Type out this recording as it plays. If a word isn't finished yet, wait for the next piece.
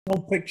No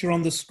picture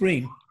on the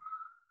screen.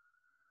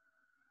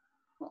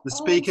 The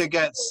speaker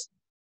gets,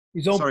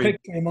 His own sorry,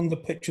 picture among the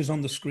pictures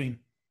on the screen.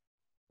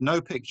 no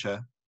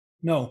picture.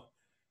 No.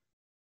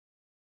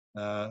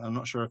 I'm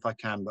not sure if I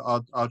can, but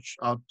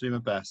I'll do my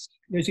best.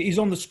 He's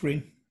on the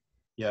screen.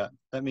 Yeah,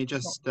 let me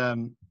just bear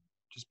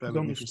He's with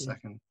on me the for a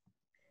screen.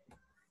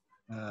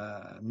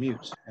 second.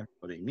 Mute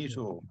everybody, mute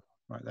all.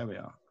 Right, there we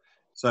are.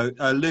 So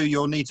Lou,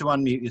 you'll need to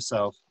unmute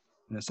yourself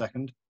in a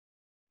second.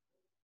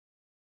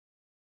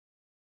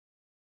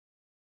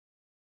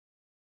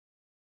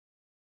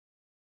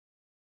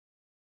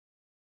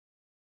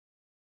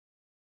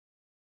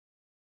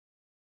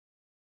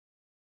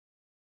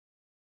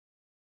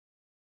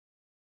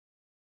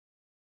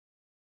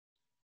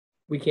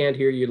 We can't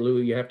hear you, Lou.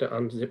 You have to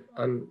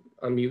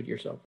unmute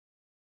yourself.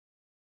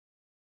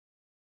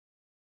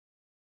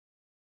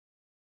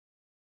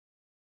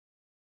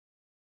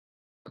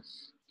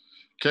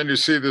 Can you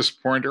see this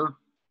pointer?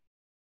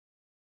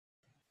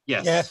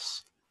 Yes.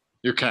 Yes.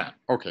 You can.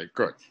 Okay,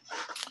 good.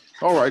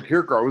 All right,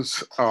 here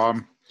goes.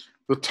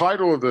 The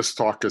title of this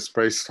talk is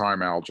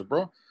Space-Time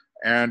Algebra,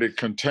 and it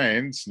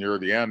contains, near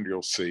the end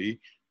you'll see,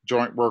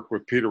 joint work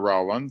with Peter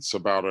Rowlands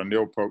about a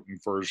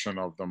nilpotent version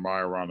of the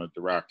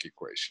Majorana-Dirac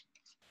equation.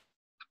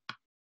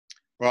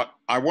 But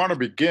I want to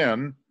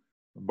begin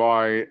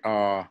by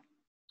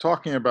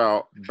talking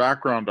about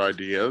background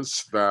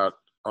ideas that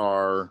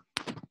are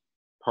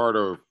part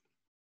of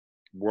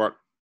what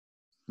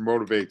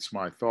motivates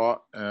my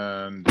thought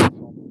and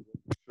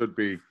should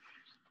be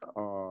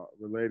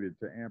related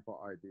to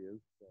Anpa ideas.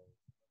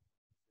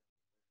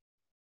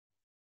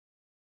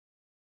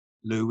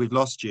 Lou, we've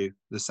lost you.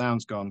 The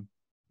sound's gone.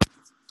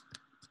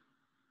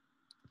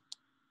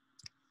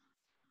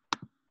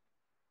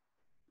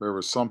 There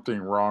was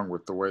something wrong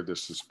with the way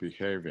this is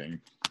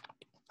behaving.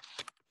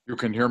 You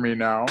can hear me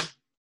now?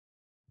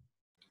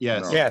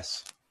 Yes. No.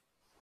 Yes.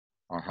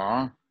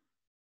 Uh-huh.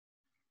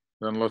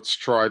 Then let's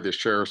try the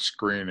share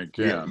screen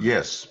again.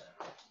 Yes.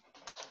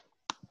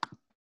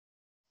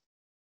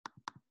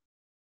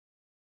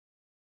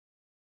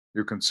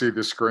 You can see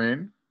the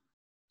screen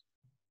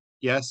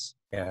Yes.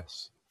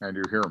 Yes. and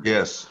you hear me.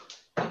 Yes.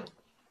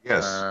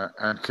 Yes.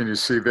 And can you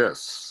see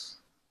this?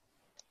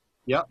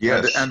 Yep.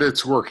 Yes. And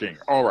it's working.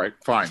 All right,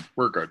 fine,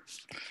 we're good.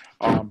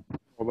 Well,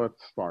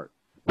 let's start.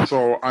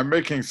 So I'm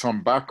making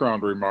some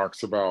background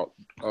remarks about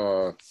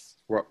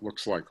what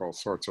looks like all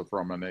sorts of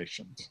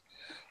ruminations.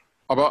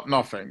 About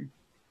nothing.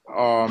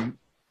 The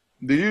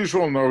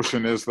usual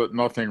notion is that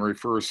nothing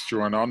refers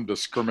to an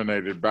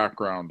undiscriminated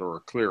background or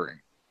a clearing.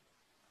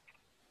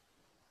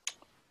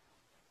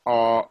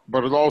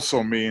 But it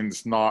also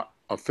means not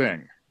a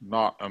thing,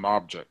 not an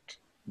object,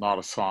 not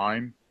a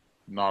sign,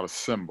 not a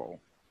symbol.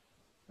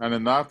 And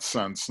in that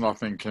sense,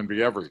 nothing can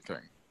be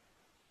everything.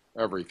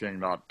 Everything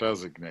not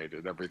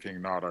designated,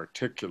 everything not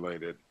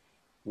articulated,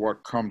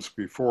 what comes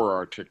before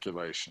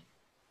articulation.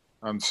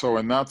 And so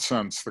in that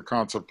sense, the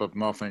concept of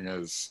nothing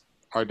is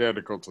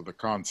identical to the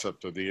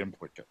concept of the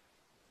implicate.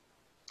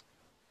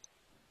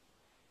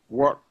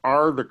 What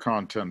are the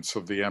contents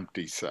of the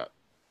empty set?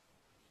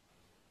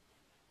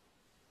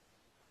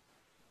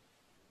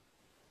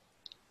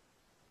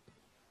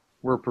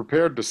 We're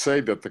prepared to say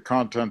that the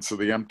contents of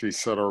the empty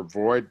set are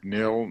void,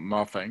 nil,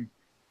 nothing.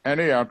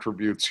 Any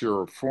attributes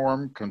here of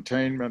form,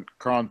 containment,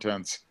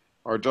 contents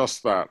are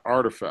just that,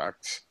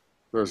 artifacts.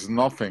 There's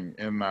nothing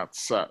in that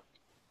set.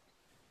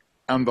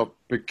 And the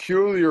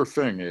peculiar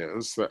thing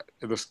is that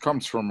this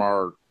comes from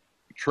our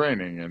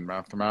training in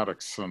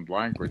mathematics and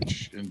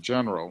language in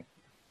general,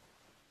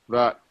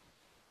 that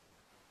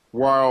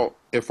while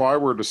if I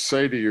were to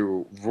say to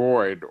you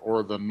void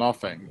or the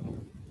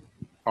nothing,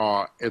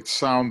 it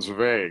sounds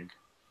vague,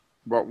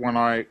 but when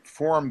I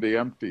form the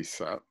empty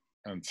set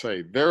and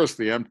say, there's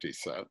the empty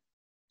set,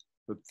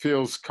 it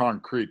feels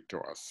concrete to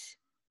us,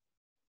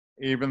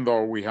 even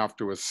though we have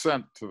to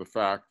assent to the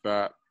fact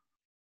that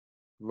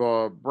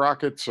the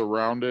brackets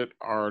around it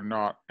are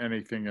not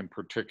anything in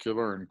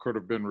particular and could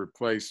have been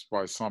replaced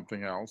by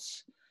something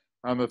else,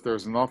 and that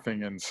there's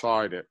nothing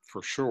inside it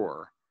for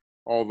sure,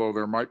 although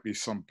there might be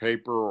some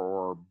paper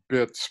or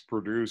bits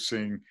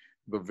producing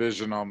the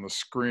vision on the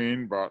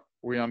screen, but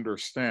we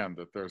understand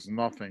that there's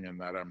nothing in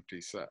that empty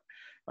set.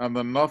 And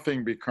the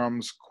nothing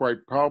becomes quite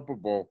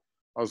palpable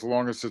as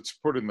long as it's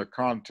put in the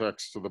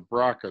context of the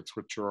brackets,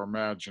 which are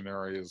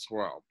imaginary as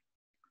well.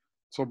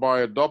 So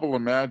by a double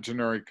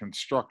imaginary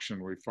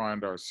construction, we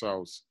find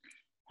ourselves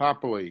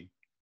happily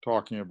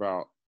talking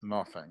about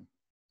nothing.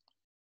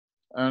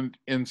 And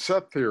in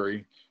set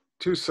theory,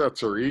 two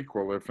sets are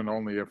equal if and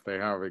only if they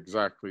have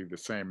exactly the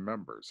same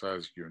members,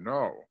 as you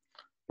know.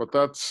 But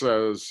that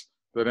says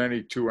that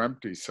any two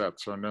empty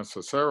sets are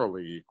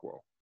necessarily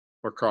equal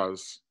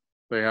because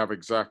they have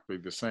exactly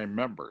the same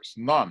members,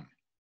 none.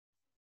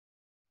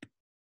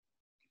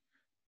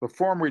 The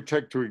form we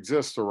take to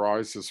exist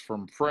arises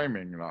from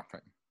framing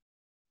nothing.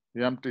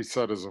 The empty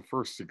set is a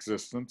first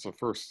existence, a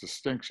first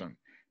distinction.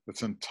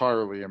 It's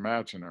entirely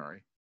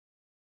imaginary.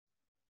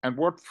 And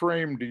what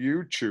frame do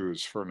you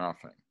choose for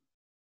nothing?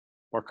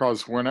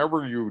 because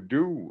whenever you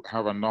do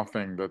have a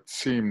nothing that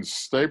seems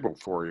stable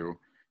for you,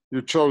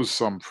 you chose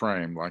some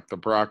frame, like the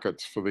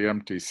brackets for the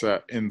empty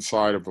set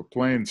inside of a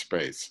plane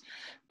space,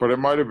 but it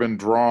might have been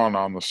drawn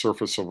on the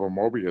surface of a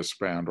Mobius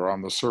band, or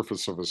on the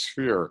surface of a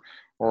sphere,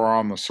 or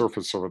on the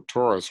surface of a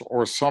torus,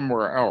 or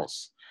somewhere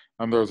else.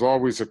 And there's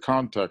always a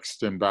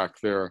context in back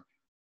there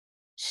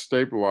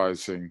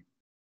stabilizing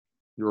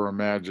your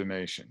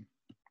imagination.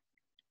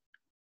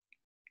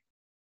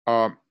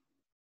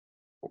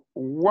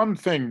 One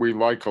thing we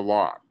like a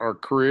lot are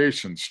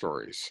creation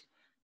stories.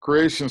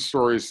 Creation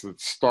stories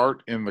that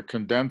start in the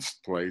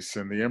condensed place,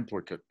 in the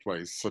implicate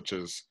place, such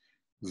as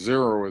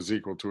 0 is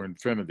equal to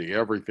infinity,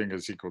 everything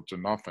is equal to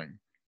nothing.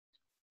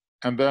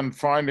 And then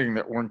finding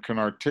that one can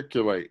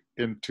articulate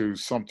into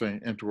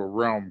something, into a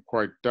realm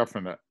quite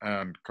definite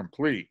and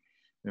complete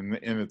in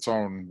its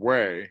own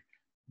way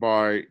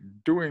by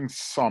doing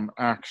some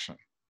action.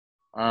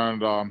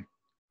 And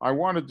I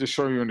wanted to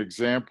show you an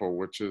example,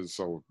 which is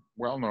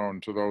well known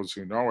to those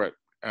who know it,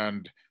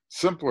 and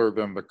simpler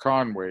than the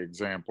Conway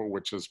example,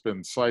 which has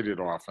been cited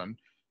often.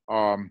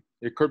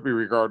 It could be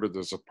regarded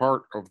as a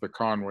part of the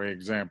Conway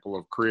example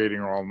of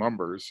creating all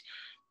numbers,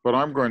 but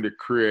I'm going to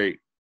create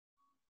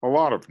a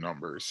lot of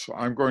numbers.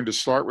 I'm going to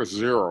start with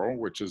 0,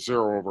 which is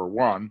 0 over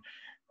 1,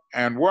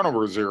 and 1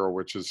 over 0,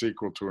 which is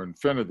equal to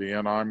infinity,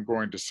 and I'm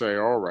going to say,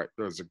 all right,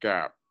 there's a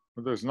gap.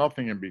 But there's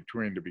nothing in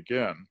between to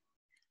begin.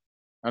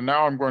 And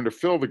now I'm going to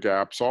fill the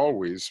gaps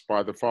always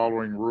by the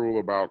following rule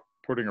about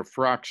putting a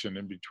fraction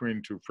in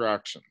between two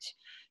fractions.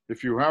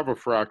 If you have a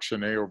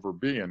fraction a over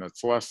b and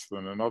it's less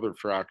than another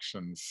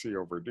fraction c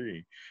over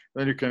d,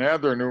 then you can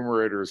add their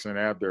numerators and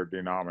add their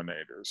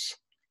denominators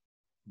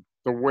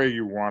the way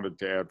you wanted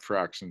to add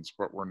fractions,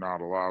 but were not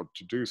allowed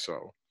to do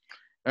so.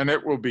 And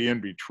it will be in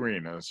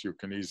between, as you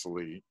can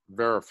easily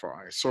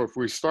verify. So if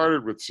we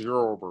started with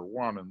 0 over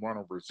 1 and 1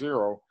 over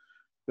 0,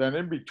 then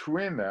in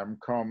between them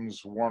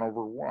comes 1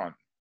 over 1.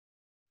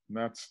 And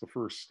that's the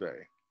first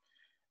day.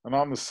 And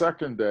on the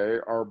second day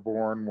are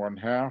born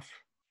 1/2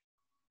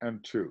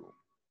 and 2.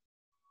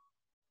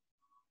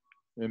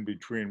 In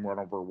between 1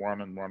 over 1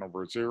 and 1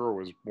 over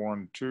 0 is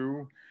born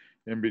 2.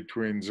 In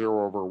between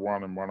 0 over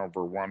 1 and 1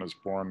 over 1 is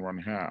born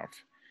 1/2.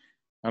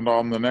 And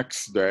on the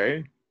next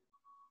day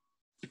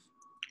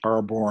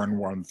are born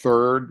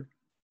 1/3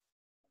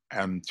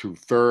 and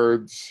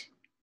 2/3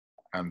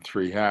 and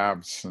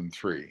 3/2 and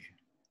 3.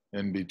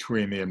 In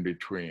between the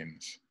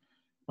in-betweens.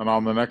 And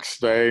on the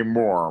next day,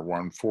 more,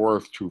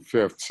 1/4,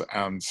 2/5,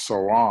 and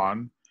so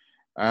on.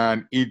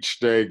 And each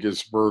day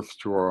gives birth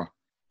to an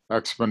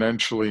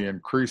exponentially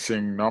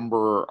increasing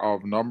number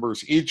of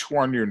numbers, each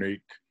one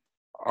unique,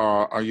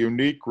 a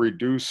unique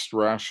reduced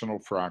rational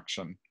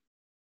fraction.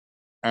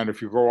 And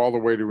if you go all the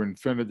way to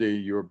infinity,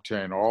 you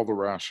obtain all the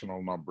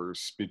rational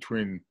numbers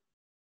between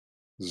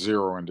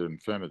 0 and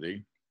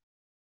infinity,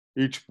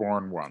 each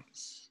born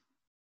once.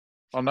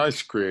 A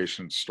nice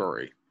creation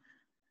story.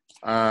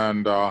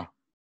 And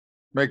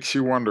makes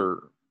you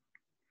wonder,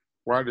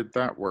 why did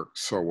that work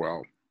so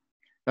well?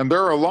 And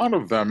there are a lot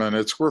of them, and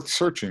it's worth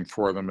searching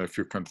for them if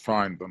you can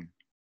find them.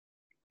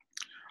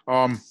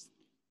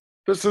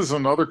 This is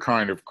another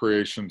kind of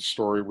creation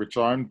story, which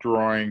I'm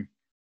drawing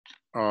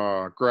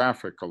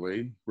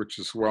graphically, which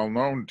is well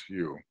known to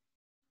you,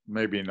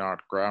 maybe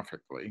not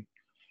graphically.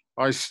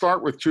 I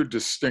start with two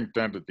distinct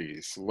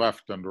entities,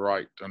 left and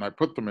right, and I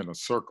put them in a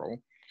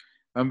circle.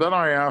 And then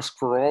I ask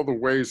for all the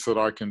ways that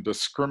I can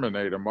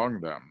discriminate among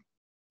them.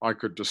 I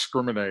could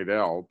discriminate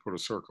L, put a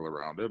circle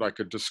around it. I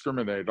could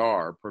discriminate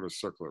R, put a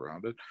circle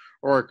around it.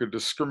 Or I could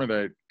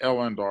discriminate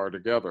L and R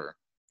together.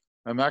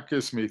 And that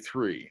gives me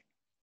 3.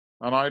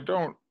 And I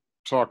don't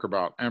talk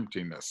about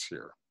emptiness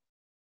here.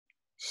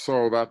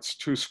 So that's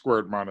 2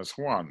 squared minus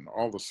 1,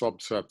 all the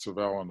subsets of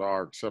L and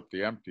R except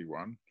the empty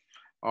one.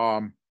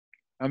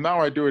 And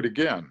now I do it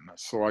again.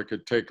 So I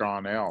could take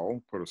on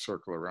L, put a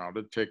circle around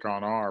it, take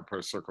on R, put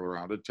a circle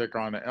around it, take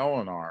on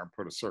L and R,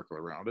 put a circle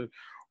around it,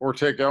 or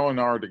take L and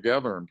R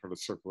together and put a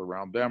circle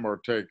around them, or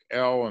take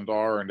L and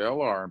R and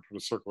LR and put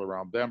a circle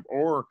around them,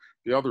 or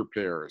the other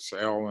pairs,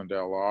 L and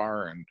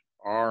LR and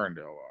R and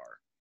LR.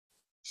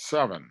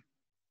 7,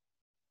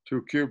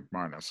 2 cubed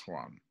minus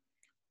 1.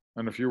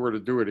 And if you were to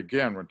do it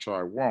again, which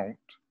I won't,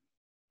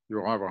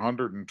 you'll have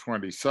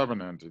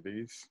 127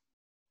 entities.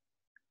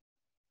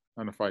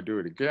 And if I do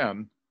it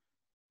again,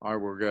 I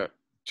will get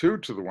 2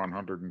 to the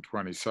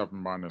 127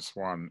 minus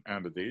 1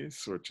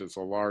 entities, which is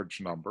a large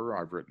number.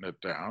 I've written it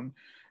down.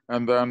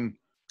 And then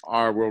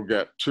I will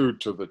get 2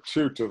 to the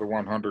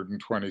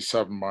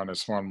 127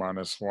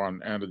 minus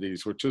 1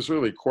 entities, which is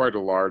really quite a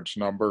large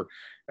number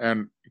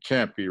and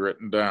can't be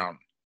written down.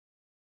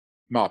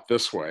 Not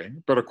this way,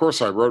 but of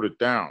course I wrote it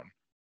down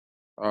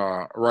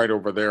right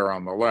over there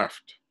on the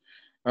left.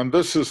 And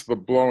this is the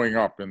blowing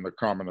up in the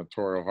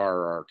combinatorial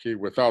hierarchy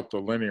without the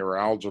linear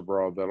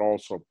algebra that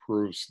also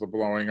proves the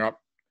blowing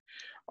up.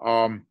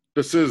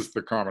 This is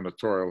the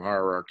combinatorial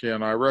hierarchy,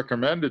 and I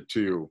recommend it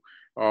to you.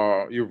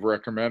 You've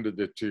recommended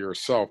it to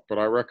yourself, but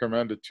I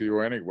recommend it to you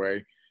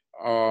anyway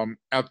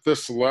at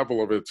this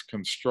level of its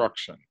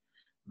construction.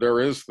 there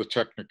is the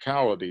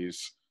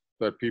technicalities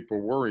that people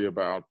worry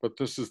about, but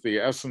this is the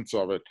essence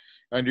of it.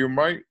 And you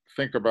might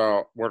think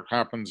about what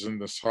happens in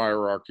this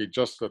hierarchy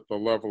just at the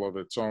level of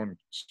its own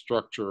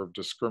structure of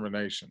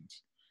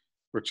discriminations,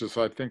 which is,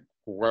 I think,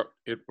 what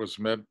it was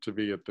meant to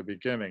be at the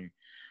beginning.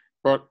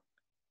 But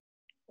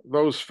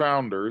those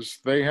founders,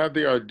 they had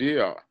the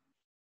idea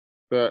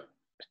that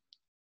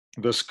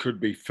this could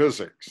be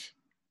physics.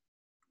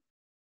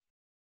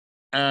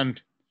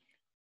 And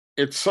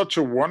it's such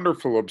a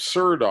wonderful,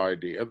 absurd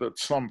idea that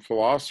some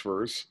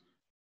philosophers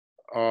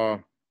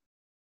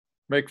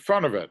make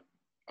fun of it,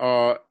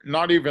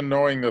 not even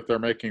knowing that they're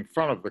making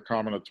fun of the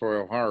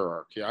combinatorial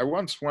hierarchy. I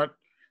once went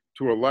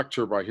to a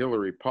lecture by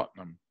Hilary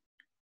Putnam,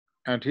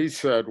 and he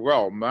said,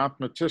 well,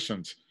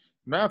 mathematicians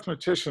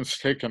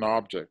take an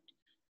object,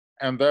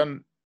 and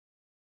then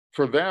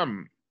for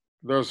them,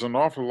 there's an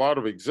awful lot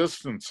of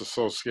existence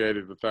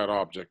associated with that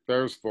object.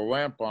 There's the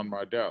lamp on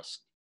my desk.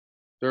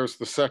 There's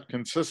the set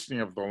consisting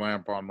of the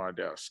lamp on my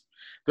desk.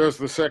 There's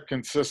the set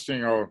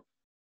consisting of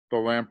the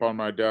lamp on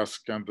my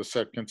desk and the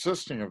set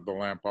consisting of the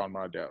lamp on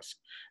my desk.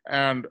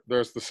 And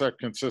there's the set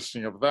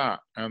consisting of that,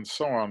 and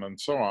so on and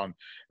so on.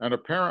 And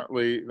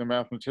apparently the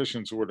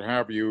mathematicians would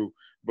have you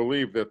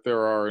believe that there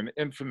are an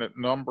infinite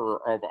number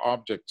of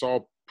objects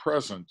all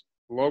present,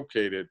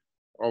 located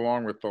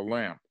along with the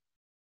lamp.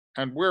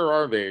 And where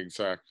are they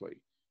exactly?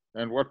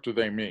 And what do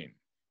they mean?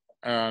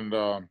 And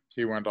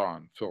he went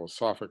on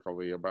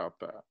philosophically about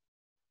that.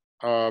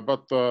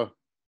 But the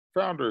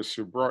founders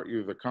who brought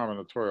you the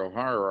combinatorial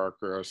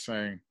hierarchy are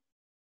saying,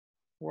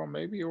 well,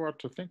 maybe you ought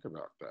to think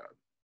about that.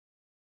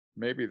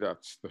 Maybe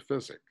that's the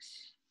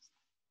physics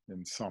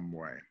in some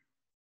way.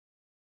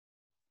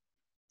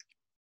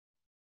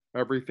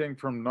 Everything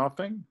from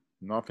nothing,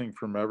 nothing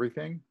from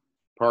everything,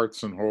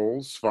 parts and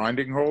wholes,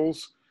 finding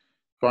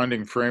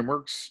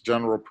frameworks,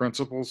 general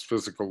principles,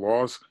 physical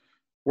laws.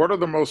 What are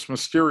the most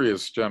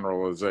mysterious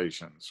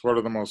generalizations? What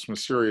are the most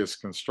mysterious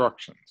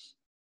constructions?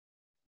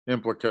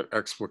 Implicate,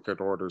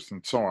 explicate orders,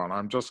 and so on.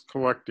 I'm just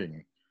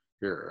collecting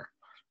here.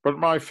 But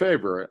my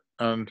favorite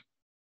kind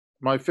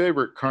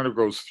of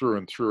goes through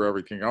and through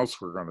everything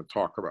else we're going to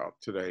talk about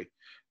today.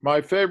 My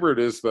favorite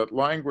is that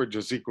language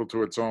is equal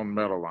to its own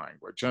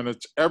meta-language, and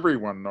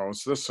everyone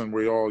knows this and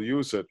we all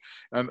use it.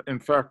 And in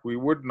fact, we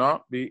would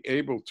not be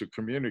able to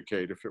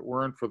communicate if it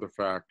weren't for the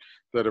fact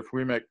that if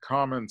we make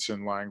comments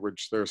in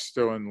language, they're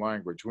still in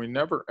language. We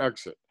never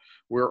exit.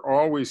 We're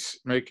always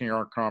making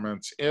our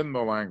comments in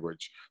the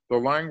language. The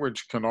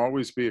language can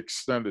always be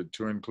extended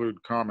to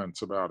include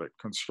comments about it,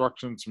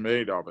 constructions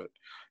made of it.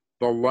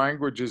 The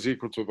language is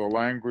equal to the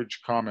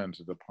language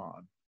commented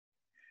upon.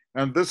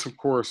 And this, of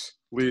course,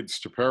 leads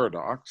to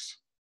paradox,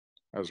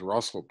 as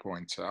Russell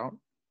points out,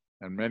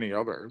 and many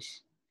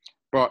others.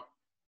 But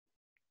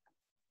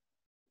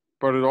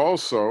it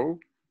also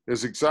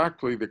is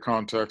exactly the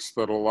context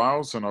that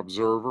allows an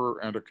observer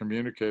and a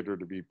communicator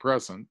to be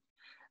present.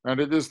 And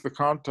it is the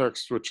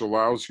context which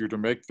allows you to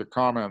make the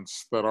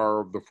comments that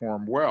are of the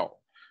form, well,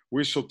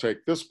 we shall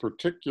take this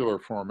particular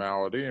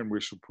formality and we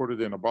shall put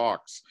it in a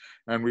box,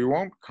 and we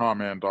won't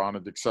comment on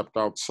it except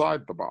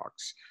outside the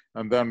box.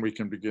 And then we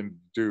can begin to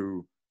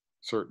do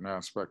certain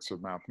aspects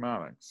of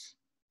mathematics.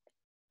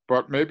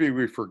 But maybe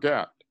we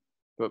forget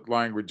that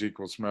language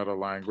equals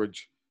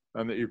meta-language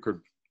and that you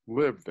could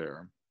live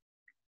there.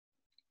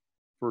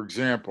 For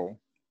example,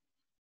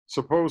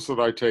 suppose that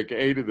I take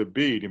A to the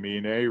B to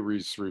mean A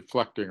is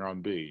reflecting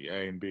on B.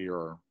 A and B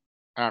are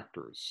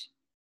actors.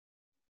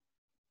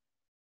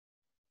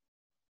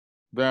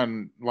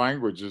 Then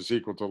language is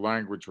equal to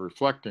language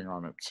reflecting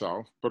on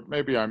itself, but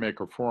maybe I make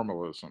a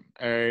formalism.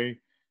 A,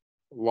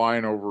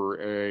 line over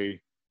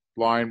A,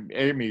 line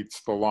A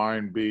meets the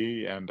line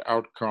B, and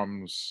out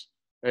comes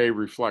A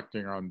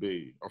reflecting on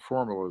B, a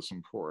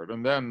formalism for it.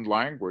 And then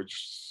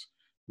language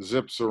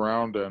zips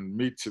around and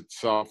meets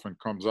itself and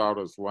comes out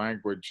as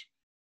language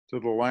to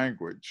the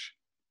language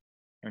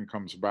and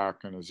comes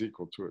back and is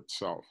equal to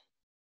itself.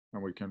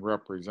 And we can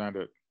represent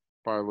it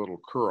by a little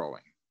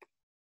curling.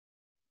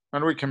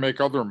 And we can make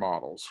other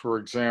models. For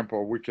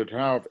example, we could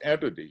have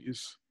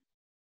entities.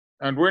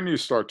 And when you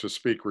start to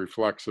speak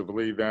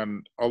reflexively,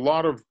 then a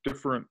lot of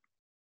different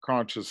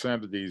conscious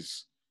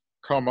entities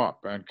come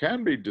up and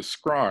can be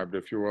described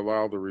if you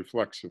allow the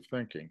reflexive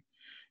thinking.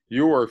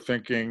 You are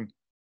thinking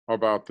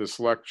about this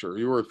lecture.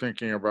 You are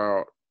thinking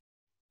about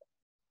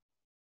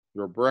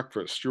your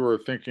breakfast. You are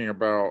thinking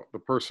about the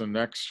person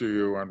next to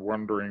you and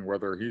wondering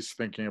whether he's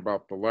thinking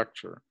about the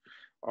lecture.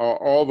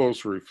 All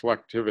those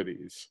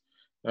reflectivities.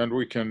 And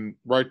we can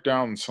write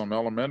down some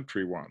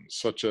elementary ones,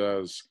 such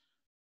as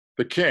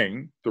the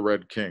king, the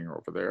red king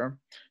over there,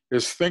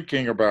 is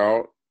thinking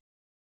about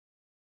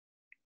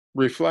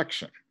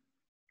reflection,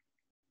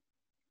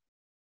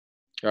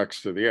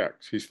 x to the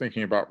x. He's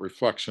thinking about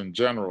reflection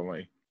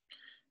generally.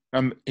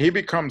 And he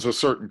becomes a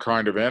certain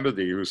kind of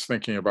entity who's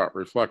thinking about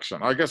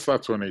reflection. I guess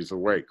that's when he's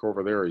awake.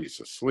 Over there,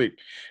 he's asleep.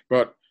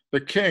 But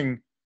the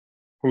king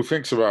who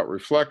thinks about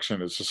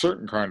reflection is a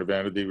certain kind of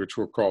entity, which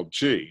we'll call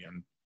G.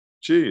 And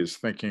G is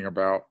thinking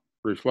about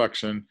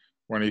reflection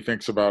when he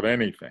thinks about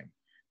anything.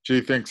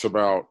 G thinks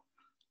about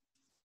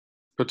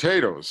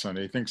potatoes, and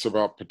he thinks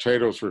about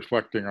potatoes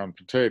reflecting on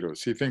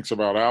potatoes. He thinks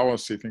about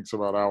Alice, he thinks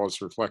about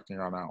Alice reflecting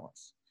on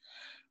Alice.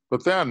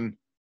 But then,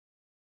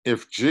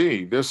 if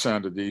G, this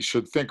entity,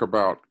 should think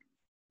about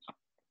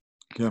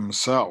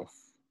himself,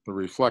 the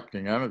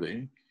reflecting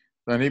entity,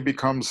 then he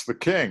becomes the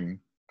king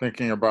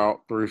thinking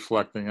about the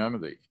reflecting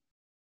entity.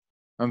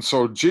 And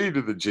so G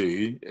to the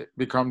G, it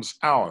becomes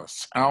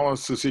Alice.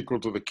 Alice is equal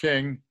to the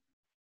king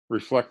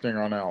reflecting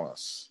on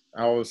Alice.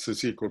 Alice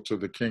is equal to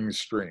the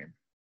king's dream.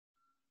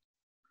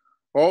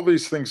 All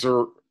these things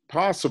are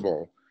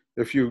possible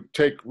if you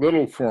take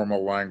little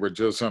formal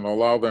languages and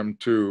allow them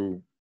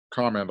to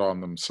comment on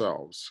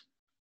themselves.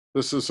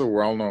 This is a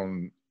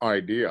well-known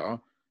idea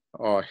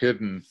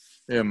hidden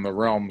in the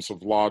realms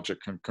of logic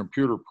and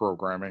computer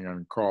programming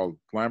and called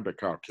lambda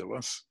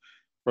calculus,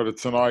 but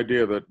it's an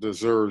idea that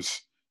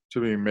deserves to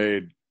be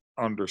made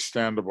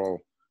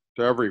understandable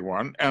to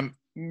everyone. And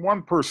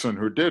one person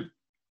who did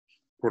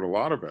put a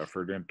lot of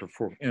effort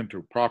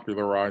into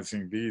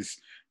popularizing these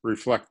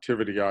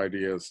reflectivity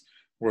ideas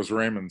was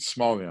Raymond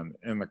Smullyan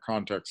in the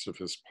context of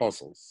his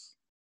puzzles.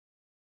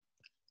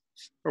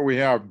 So we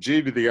have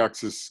G to the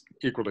X is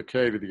equal to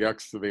K to the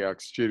X to the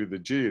X, G to the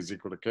G is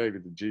equal to K to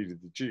the G to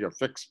the G, a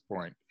fixed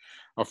point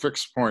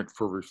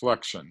for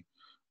reflection.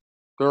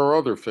 There are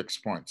other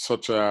fixed points,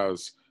 such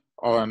as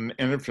an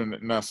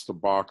infinite nest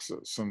of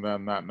boxes, and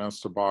then that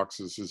nest of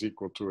boxes is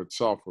equal to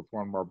itself with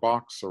one more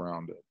box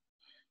around it.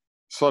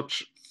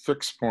 Such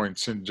fixed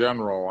points in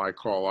general I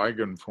call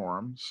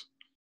eigenforms,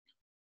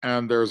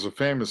 and there's a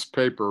famous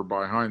paper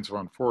by Heinz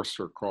von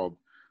Forster called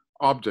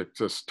Objects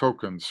as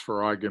Tokens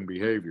for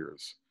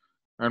Eigenbehaviors.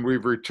 And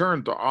we've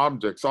returned to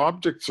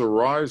objects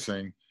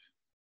arising,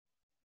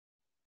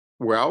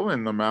 well,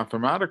 in the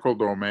mathematical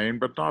domain,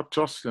 but not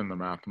just in the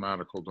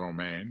mathematical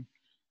domain,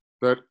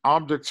 that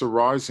objects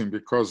arising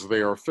because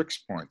they are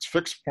fixed points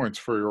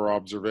for your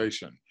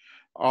observation.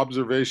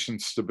 Observation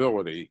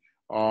stability.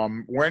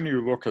 When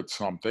you look at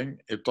something,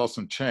 it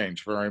doesn't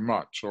change very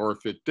much, or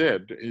if it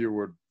did, you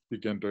would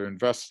begin to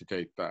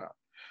investigate that.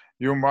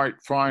 You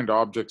might find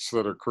objects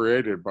that are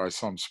created by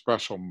some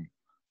special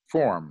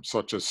form,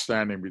 such as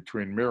standing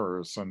between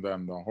mirrors, and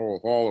then the whole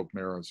hall of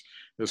mirrors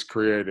is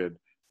created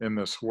in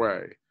this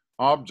way.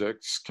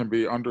 Objects can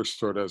be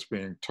understood as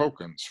being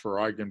tokens for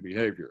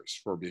eigenbehaviors.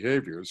 For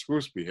behaviors,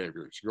 whose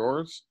behaviors?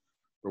 Yours?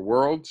 The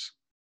world's?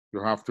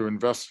 You have to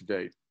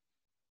investigate.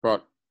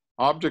 But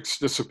objects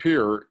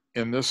disappear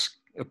in this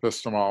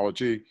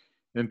epistemology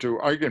into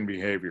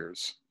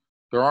eigenbehaviors.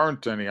 There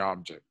aren't any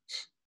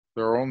objects.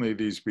 There are only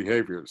these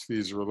behaviors,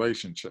 these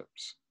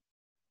relationships.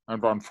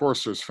 And von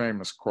Forster's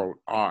famous quote,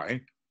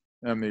 I,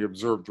 and the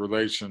observed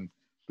relation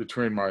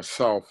between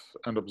myself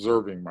and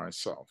observing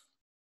myself.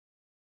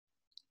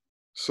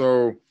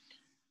 So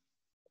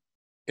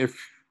if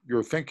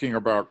you're thinking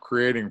about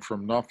creating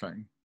from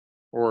nothing,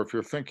 or if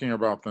you're thinking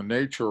about the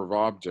nature of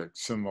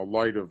objects in the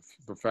light of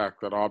the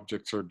fact that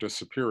objects are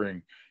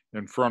disappearing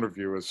in front of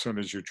you as soon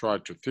as you try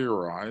to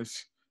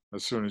theorize,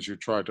 as soon as you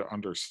try to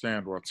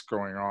understand what's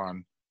going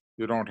on,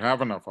 you don't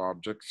have enough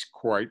objects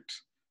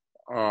quite,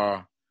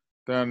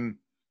 then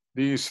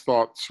these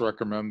thoughts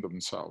recommend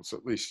themselves,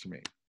 at least to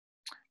me.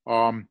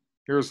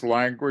 Here's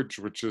language,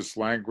 which is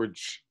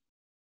language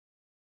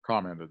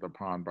commented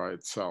upon by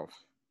itself.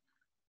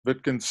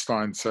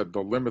 Wittgenstein said,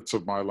 the limits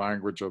of my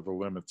language are the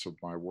limits of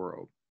my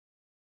world.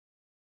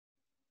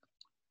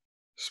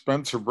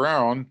 Spencer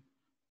Brown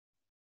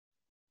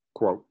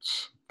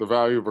quotes, the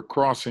value of a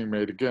crossing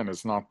made again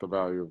is not the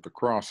value of the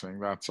crossing,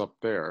 that's up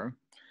there.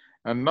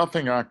 And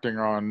nothing acting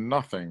on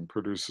nothing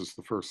produces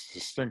the first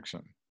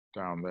distinction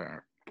down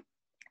there,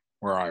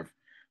 where I've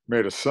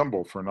made a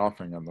symbol for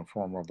nothing in the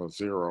form of a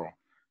zero.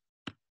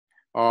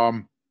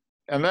 And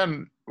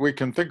then we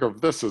can think of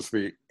this as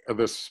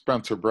this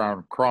Spencer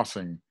Brown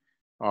crossing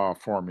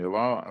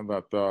formula,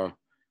 that the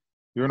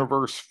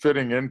universe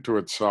fitting into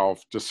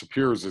itself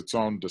disappears its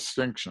own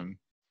distinction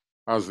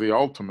as the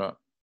ultimate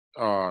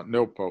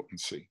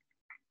nilpotency.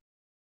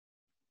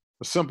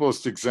 The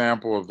simplest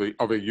example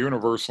of a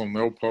universal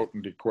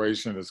nilpotent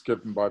equation is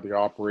given by the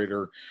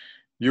operator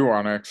U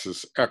on X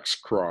is X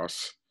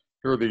cross.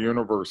 Here the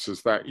universe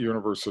is that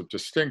universe of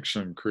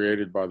distinction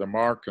created by the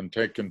mark and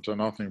taken to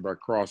nothing by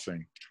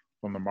crossing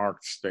from the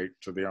marked state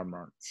to the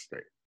unmarked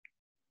state.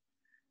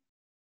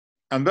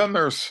 And then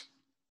there's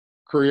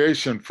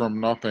creation from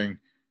nothing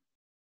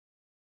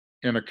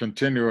in a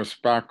continuous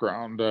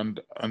background, and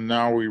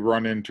now we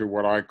run into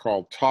what I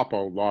call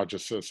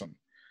topologicism.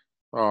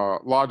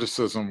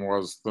 Logicism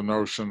was the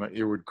notion that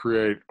you would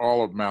create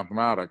all of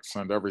mathematics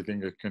and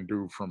everything it can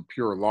do from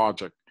pure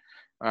logic,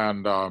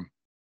 and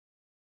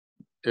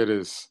it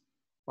is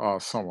a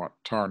somewhat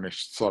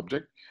tarnished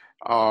subject.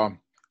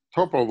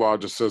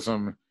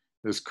 Topologicism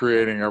is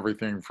creating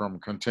everything from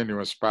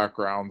continuous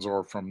backgrounds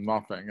or from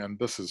nothing, and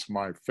this is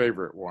my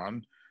favorite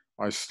one.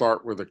 I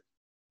start with a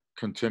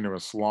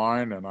continuous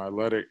line and I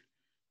let it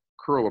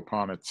curl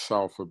upon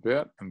itself a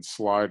bit and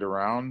slide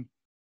around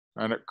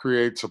and it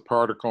creates a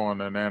particle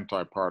and an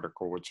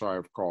antiparticle, which I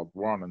have called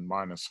 1 and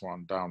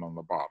 -1 down on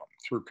the bottom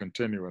through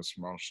continuous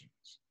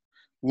motions.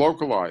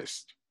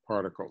 Localized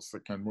particles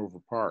that can move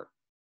apart.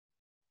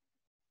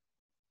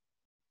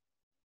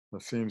 There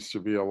seems to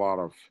be a lot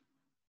of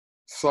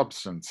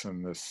substance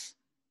in this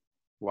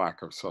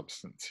lack of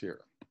substance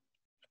here.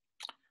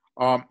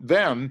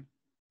 Then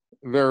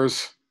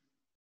there's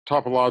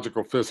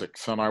topological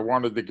physics, and I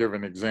wanted to give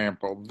an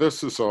example.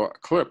 This is a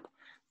clip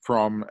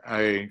from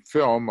a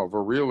film of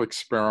a real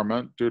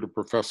experiment due to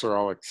Professor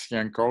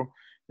Alexienko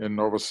in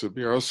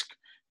Novosibirsk.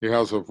 He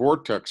has a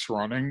vortex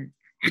running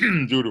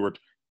due to a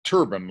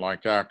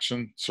turbine-like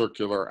action,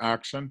 circular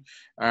action,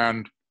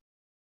 and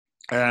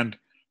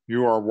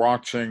you are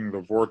watching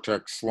the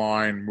vortex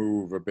line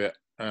move a bit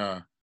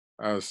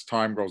as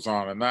time goes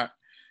on, and that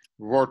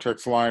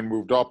vortex line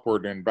moved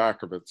upward in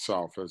back of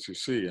itself, as you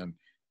see, and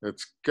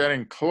it's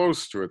getting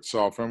close to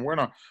itself. And when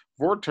a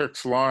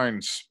vortex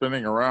line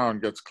spinning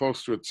around gets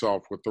close to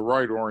itself with the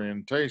right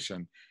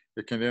orientation,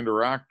 it can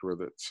interact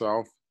with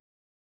itself.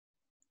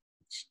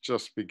 It's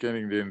just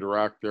beginning to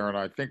interact there, and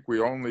I think we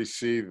only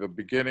see the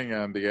beginning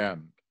and the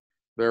end.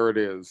 There it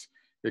is.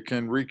 It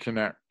can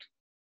reconnect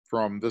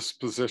from this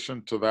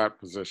position to that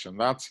position.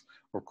 That's,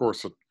 of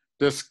course, a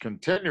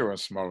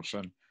discontinuous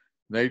motion.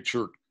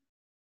 Nature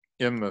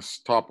in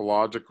this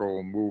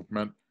topological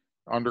movement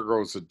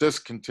undergoes a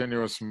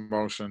discontinuous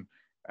motion,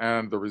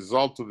 and the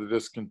result of the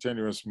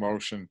discontinuous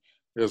motion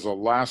is a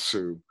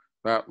lasso.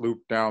 That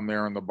loop down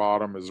there in the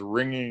bottom is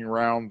ringing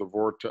around the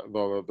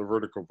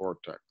vertical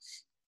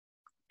vortex.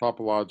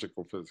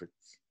 Topological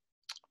physics.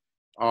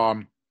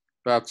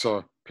 That's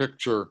a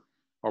picture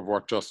of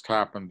what just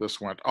happened. This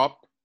went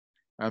up,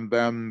 and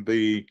then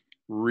the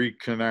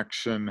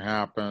reconnection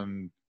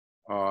happened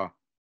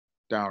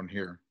down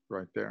here,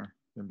 right there,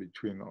 in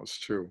between those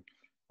two,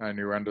 and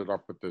you ended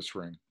up with this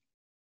ring.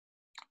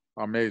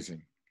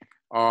 Amazing.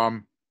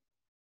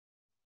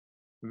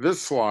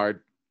 This slide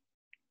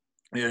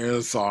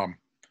is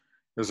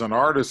an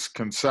artist's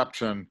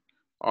conception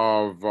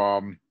of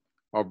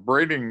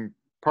braiding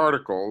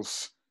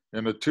particles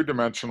in a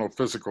two-dimensional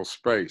physical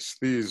space.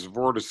 These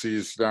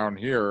vortices down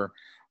here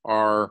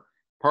are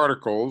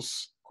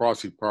particles,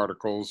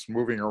 quasi-particles,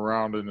 moving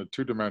around in a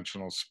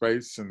two-dimensional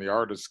space in the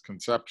artist's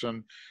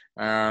conception,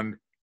 and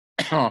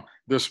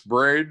this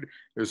braid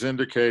is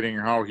indicating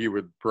how he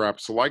would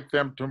perhaps like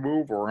them to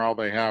move or how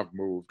they have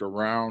moved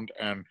around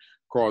and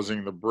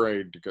causing the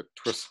braid to get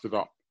twisted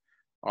up.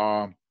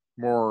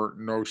 More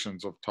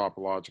notions of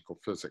topological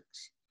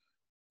physics.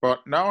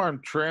 But now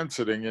I'm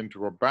transiting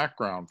into a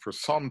background for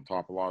some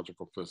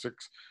topological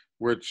physics,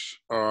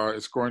 which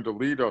is going to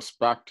lead us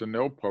back to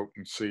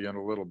nilpotency in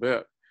a little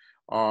bit.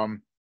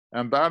 And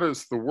that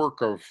is the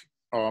work of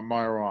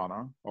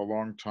Majorana a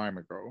long time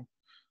ago,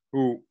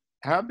 who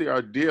had the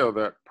idea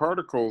that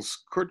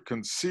particles could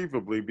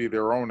conceivably be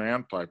their own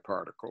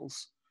antiparticles.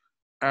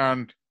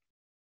 And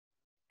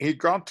he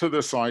got to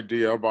this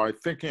idea by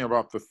thinking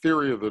about the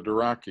theory of the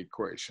Dirac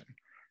equation.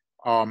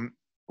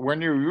 When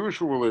you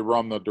usually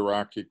run the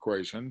Dirac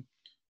equation,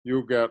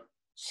 you get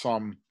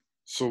some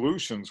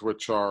solutions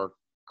which are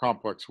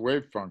complex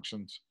wave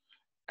functions.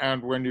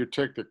 And when you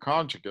take the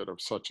conjugate of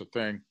such a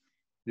thing,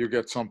 you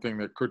get something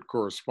that could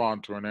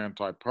correspond to an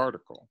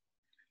antiparticle.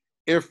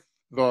 If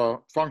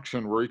the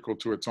function were equal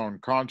to its own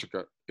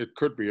conjugate, it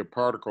could be a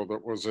particle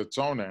that was its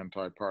own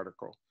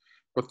antiparticle.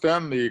 But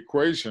then the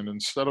equation,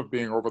 instead of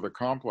being over the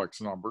complex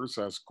numbers,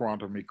 as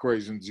quantum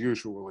equations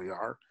usually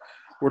are,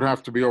 would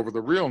have to be over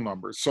the real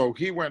numbers. So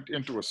he went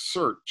into a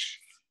search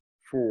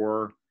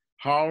for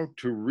how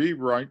to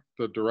rewrite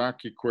the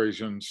Dirac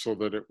equation so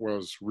that it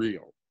was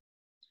real.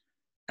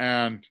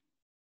 And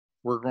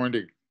we're going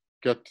to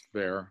get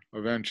there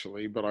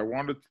eventually, but I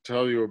wanted to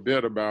tell you a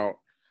bit about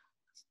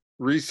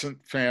recent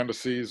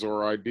fantasies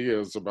or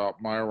ideas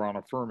about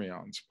Majorana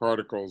fermions,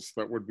 particles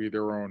that would be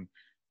their own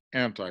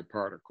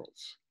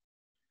antiparticles.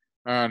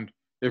 And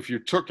if you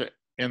took it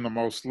in the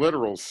most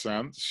literal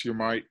sense, you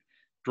might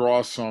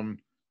draw some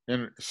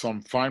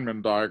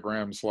Feynman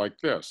diagrams like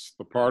this.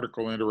 The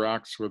particle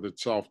interacts with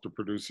itself to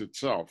produce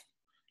itself.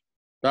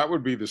 That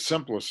would be the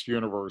simplest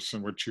universe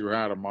in which you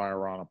had a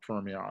Majorana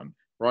fermion,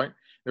 right?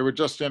 It would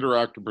just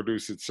interact to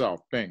produce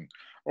itself, bing,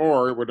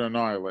 or it would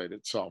annihilate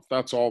itself.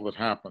 That's all that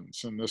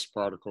happens in this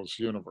particle's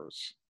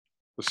universe,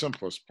 the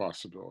simplest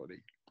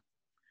possibility.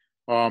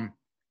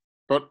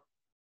 But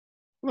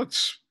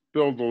let's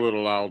build a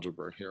little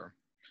algebra here.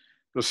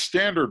 The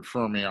standard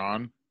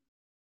fermion,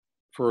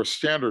 for a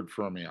standard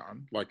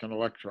fermion, like an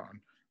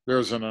electron,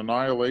 there's an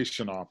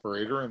annihilation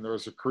operator and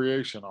there's a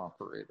creation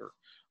operator.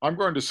 I'm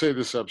going to say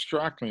this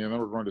abstractly and then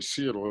we're going to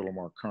see it a little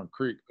more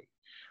concretely.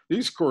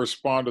 These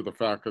correspond to the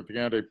fact that the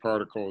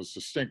antiparticle is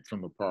distinct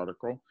from the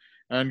particle,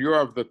 and you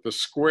have that the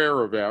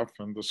square of f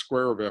and the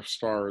square of f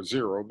star is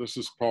 0. This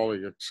is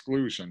Pauli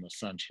exclusion,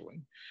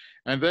 essentially.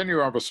 And then you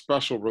have a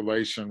special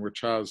relation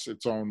which has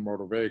its own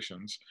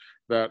motivations,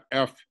 that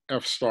f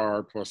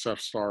star plus f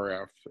star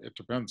f, it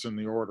depends on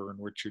the order in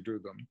which you do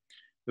them,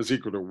 is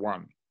equal to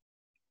 1.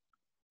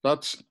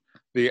 That's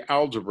the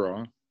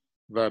algebra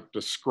that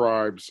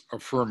describes a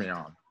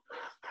fermion,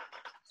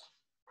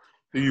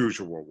 the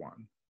usual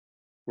one.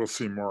 We'll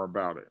see more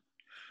about it.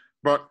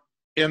 But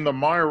in the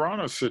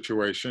Majorana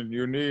situation,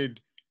 you need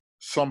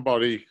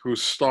somebody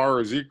whose star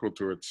is equal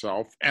to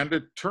itself. And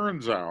it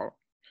turns out,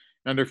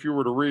 and if you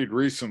were to read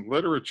recent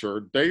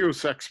literature,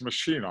 Deus ex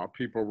machina,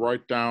 people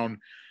write down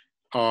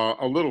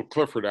a little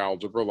Clifford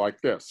algebra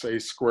like this: a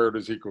squared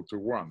is equal to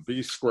 1,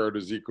 b squared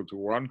is equal to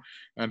 1,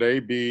 and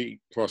ab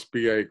plus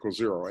ba equals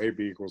 0, ab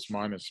equals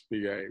minus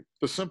ba.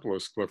 The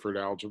simplest Clifford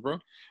algebra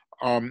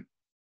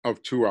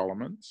of 2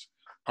 elements.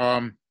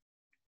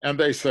 And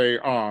they say,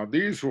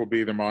 these will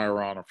be the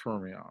Majorana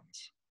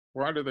fermions.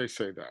 Why do they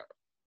say that?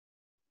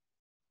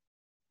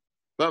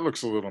 That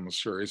looks a little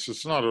mysterious.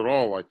 It's not at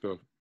all like the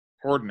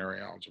ordinary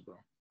algebra.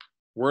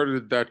 Where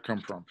did that come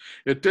from?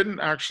 It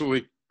didn't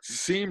actually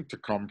seem to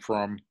come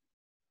from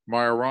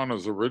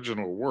Majorana's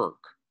original work,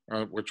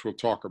 which we'll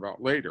talk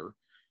about later.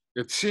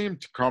 It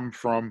seemed to come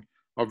from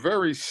a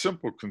very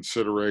simple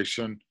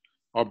consideration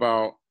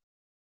about,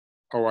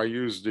 I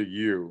used a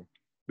U.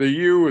 The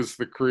U is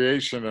the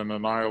creation and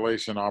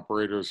annihilation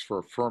operators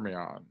for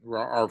fermion,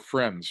 our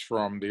friends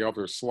from the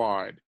other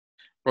slide.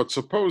 But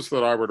suppose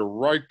that I were to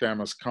write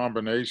them as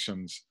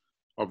combinations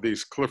of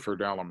these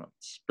Clifford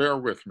elements. Bear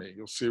with me,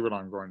 you'll see what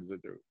I'm going to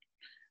do.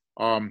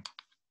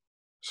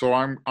 So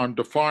I'm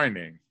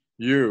defining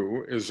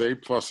U is A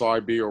plus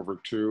IB over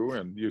 2,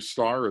 and U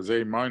star is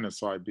A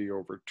minus IB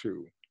over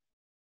 2.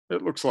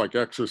 It looks like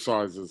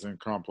exercises in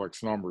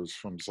complex numbers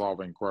from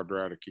solving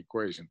quadratic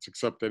equations,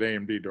 except that A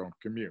and B don't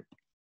commute.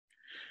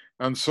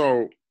 And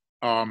so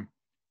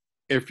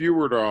if you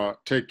were to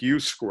take U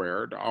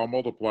squared, I'll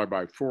multiply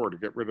by 4 to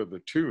get rid of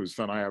the 2's,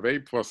 then I have A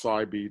plus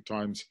IB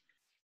times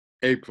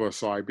A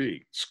plus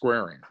IB,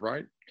 squaring,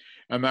 right?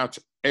 And that's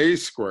A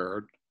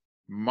squared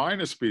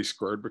minus B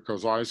squared,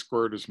 because I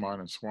squared is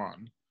minus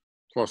 1,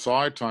 plus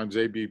I times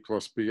AB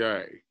plus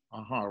BA.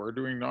 We're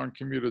doing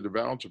non-commutative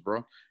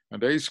algebra,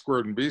 and A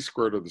squared and B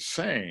squared are the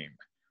same.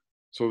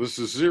 So this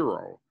is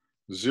 0.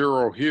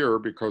 0 here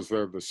because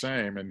they're the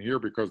same, and here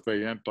because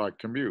they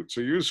anti-commute.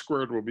 So U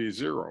squared will be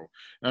 0.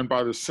 And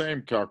by the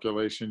same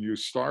calculation, U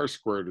star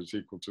squared is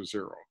equal to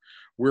 0.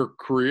 We're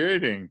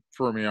creating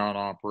fermion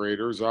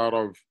operators out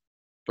of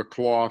the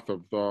cloth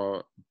of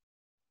the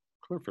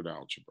Clifford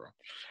algebra.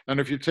 And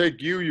if you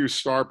take U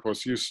star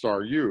plus U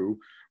star U,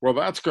 well,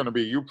 that's going to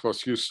be U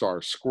plus U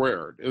star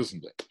squared,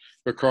 isn't it?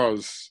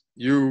 Because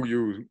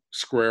U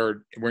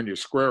squared, when you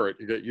square it,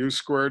 you get U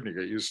squared, and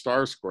you get U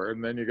star squared,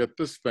 and then you get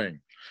this thing.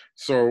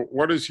 So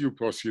what is U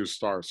plus U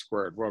star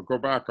squared? Well, go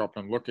back up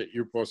and look at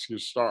U plus U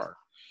star.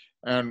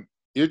 And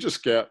you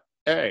just get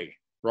A,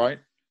 right?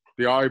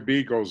 The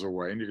IB goes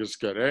away, and you just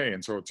get A.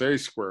 And so it's A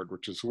squared,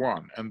 which is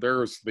 1. And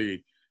there's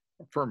the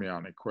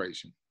fermion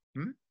equation.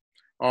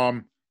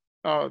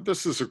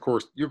 This is, of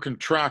course, you can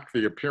track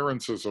the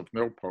appearances of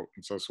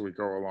nilpotents as we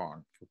go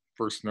along.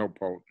 First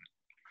nilpotent.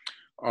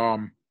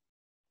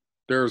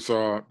 There was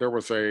a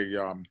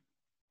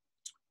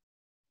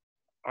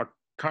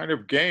kind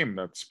of game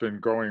that's been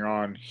going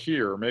on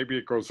here. Maybe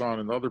it goes on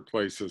in other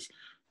places,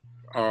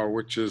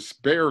 which is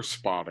bear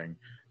spotting.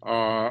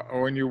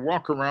 When you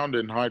walk around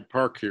in Hyde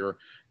Park here,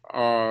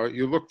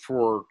 you look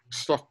for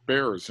stuffed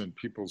bears in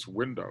people's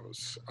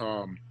windows.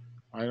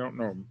 I don't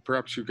know,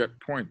 perhaps you get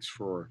points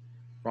for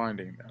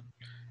finding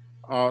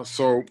them.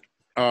 So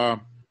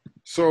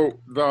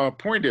the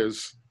point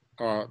is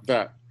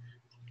that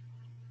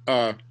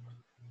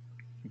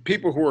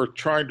people who are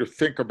trying to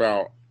think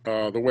about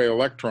the way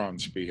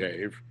electrons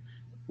behave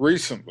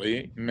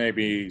recently,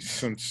 maybe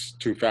since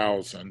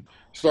 2000,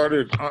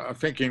 started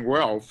thinking,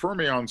 well,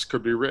 fermions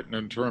could be written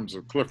in terms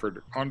of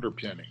Clifford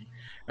underpinning,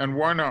 and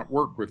why not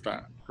work with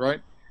that,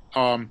 right?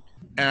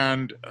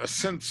 And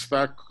since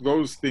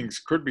those things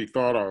could be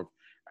thought of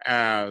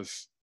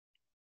as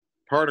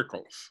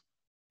particles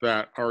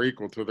that are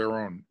equal to their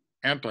own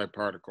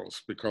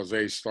antiparticles because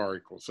A star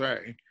equals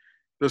A,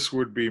 this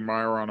would be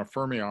Majorana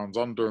fermions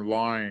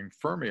underlying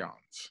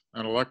fermions.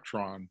 An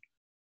electron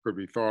could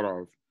be thought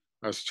of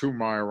as 2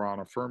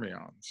 Majorana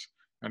fermions,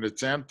 and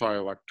its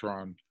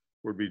anti-electron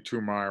would be 2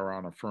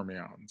 Majorana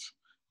fermions.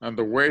 And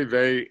the way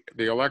the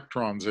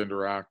electrons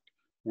interact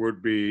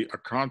would be a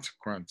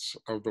consequence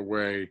of the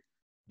way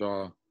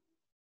the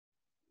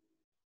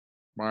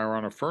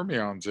Majorana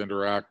fermions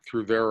interact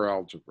through their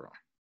algebra.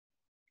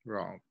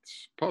 Well,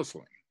 it's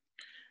puzzling.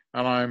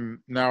 And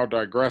I'm now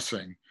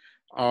digressing.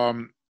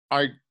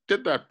 I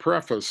did that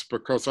preface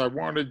because I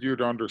wanted you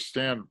to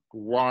understand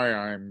why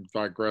I'm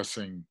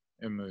digressing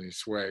in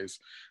these ways,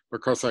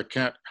 because I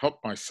can't help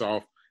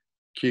myself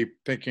keep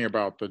thinking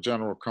about the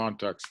general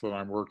context that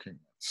I'm working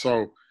with.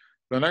 So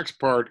the next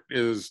part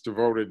is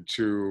devoted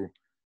to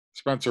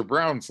Spencer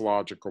Brown's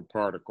logical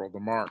particle, the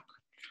mark.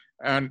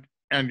 And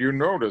you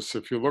notice,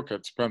 if you look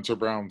at Spencer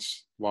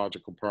Brown's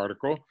logical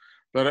particle,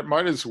 that it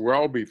might as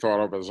well be thought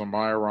of as a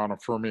Majorana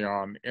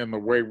fermion in the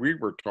way we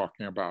were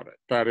talking about it.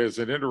 That is,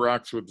 it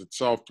interacts with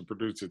itself to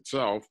produce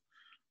itself,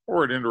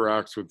 or it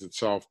interacts with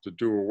itself to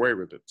do away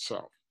with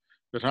itself.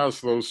 It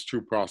has those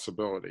two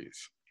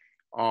possibilities.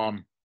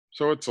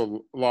 So it's a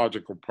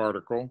logical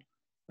particle,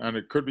 and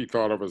it could be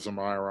thought of as a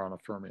Majorana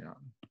fermion.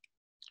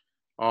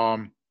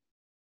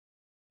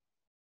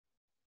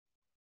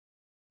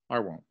 I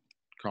won't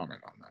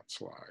comment on that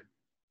slide,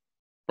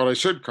 but I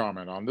should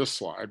comment on this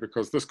slide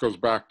because this goes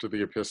back to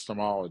the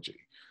epistemology.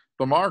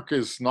 The mark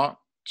is not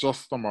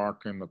just the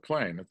mark in the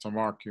plane, it's a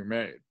mark you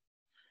made.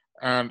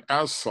 And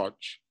as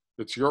such,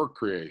 it's your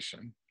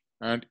creation,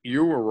 and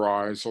you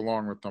arise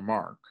along with the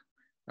mark.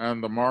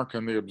 And the mark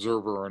and the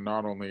observer are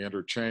not only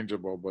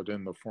interchangeable, but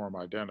in the form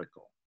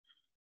identical.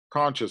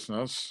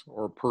 Consciousness,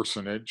 or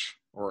personage,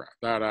 or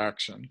that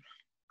action,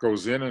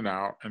 goes in and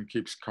out and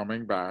keeps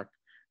coming back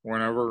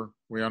whenever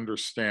we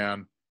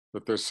understand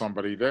that there's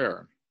somebody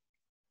there.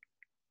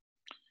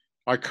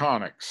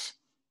 Iconics.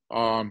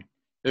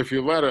 If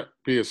you let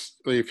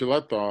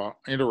the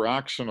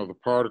interaction of the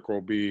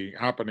particle be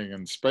happening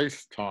in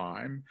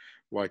space-time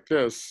like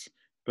this,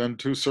 then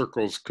two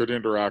circles could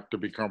interact to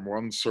become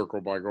one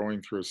circle by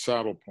going through a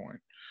saddle point,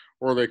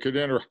 or they could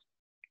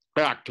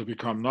interact to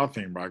become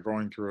nothing by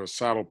going through a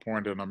saddle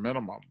point and a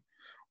minimum,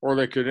 or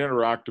they could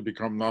interact to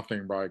become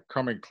nothing by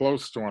coming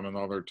close to one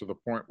another to the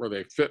point where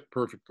they fit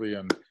perfectly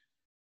and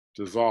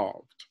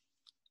dissolved.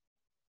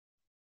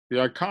 The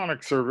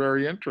iconics are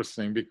very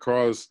interesting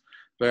because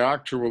they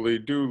actually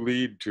do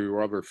lead to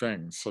other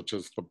things, such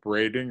as the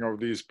braiding of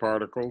these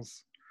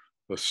particles,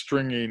 the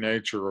stringy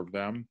nature of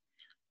them,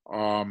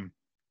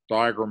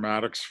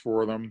 diagrammatics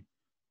for them,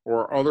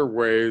 or other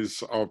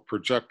ways of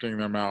projecting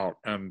them out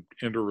and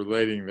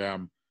interrelating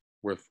them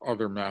with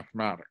other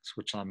mathematics,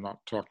 which I'm not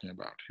talking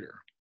about here.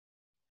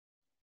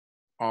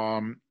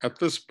 At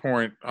this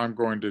point, I'm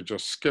going to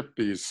just skip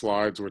these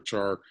slides, which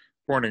are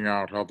pointing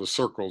out how the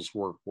circles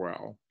work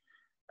well.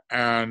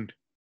 And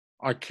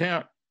I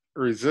can't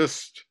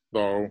resist,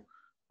 though,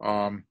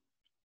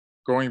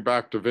 going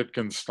back to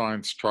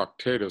Wittgenstein's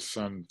Tractatus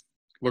and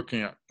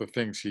looking at the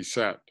things he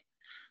said.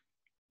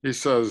 He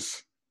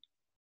says,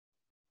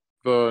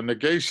 the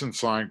negation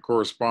sign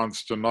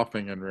corresponds to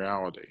nothing in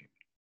reality.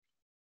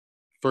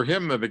 For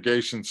him, the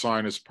negation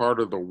sign is part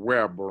of the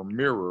web or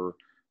mirror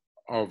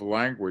of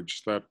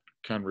language that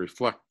can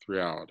reflect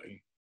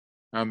reality.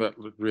 And that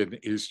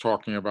he's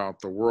talking about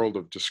the world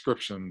of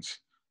descriptions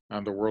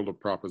and the world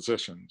of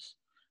propositions.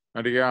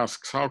 And he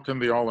asks, how can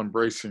the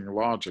all-embracing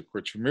logic,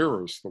 which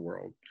mirrors the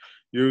world,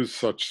 use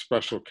such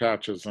special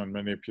catches and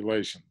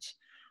manipulations?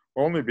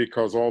 Only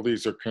because all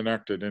these are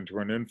connected into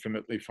an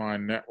infinitely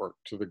fine network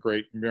to the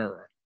great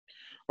mirror.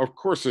 Of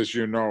course, as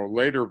you know,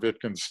 later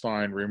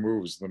Wittgenstein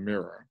removes the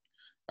mirror.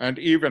 And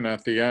even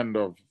at the end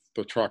of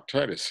the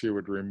Tractatus, he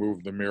would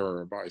remove the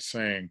mirror by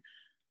saying,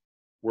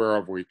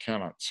 whereof we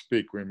cannot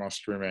speak, we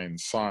must remain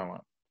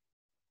silent.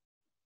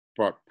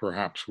 But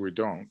perhaps we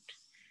don't.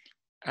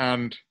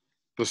 And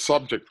the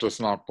subject does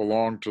not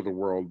belong to the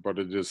world, but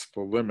it is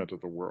the limit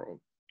of the world.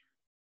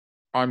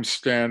 I'm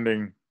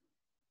standing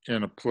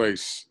in a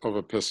place of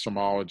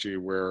epistemology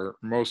where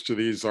most of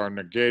these are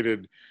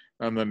negated,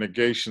 and the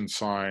negation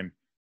sign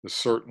is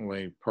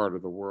certainly part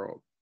of the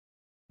world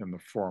in the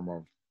form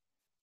of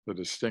the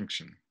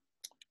distinction.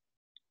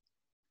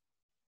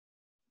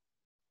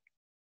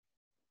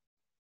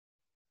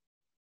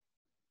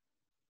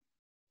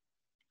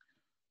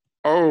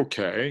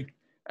 Okay,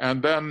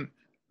 and then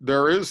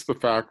there is the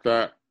fact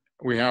that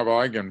we have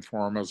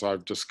eigenform, as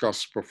I've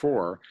discussed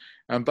before,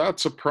 and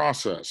that's a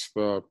process,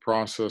 the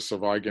process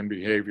of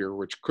eigenbehavior,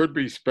 which could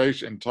be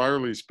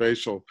entirely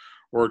spatial,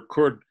 or it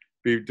could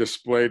be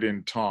displayed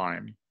in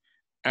time.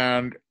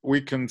 And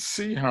we can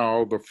see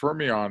how the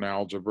fermion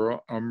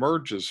algebra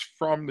emerges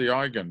from the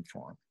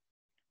eigenform.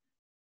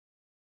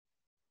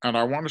 And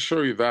I want to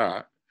show you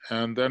that,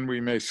 and then we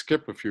may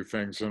skip a few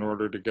things in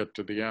order to get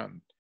to the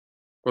end.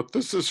 But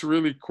this is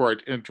really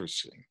quite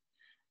interesting.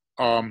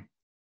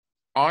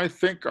 I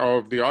think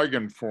of the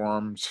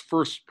eigenform's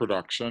first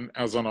production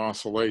as an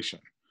oscillation,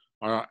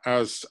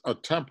 as a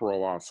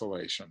temporal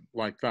oscillation,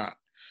 like that.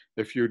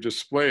 If you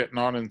display it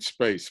not in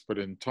space, but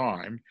in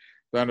time,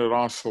 then it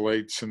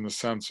oscillates in the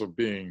sense of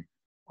being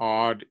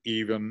odd,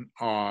 even,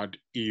 odd,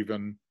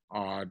 even,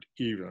 odd,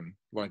 even,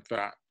 like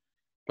that.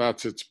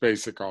 That's its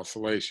basic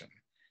oscillation.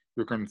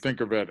 You can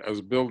think of it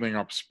as building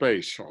up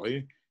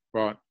spatially,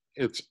 but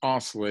it's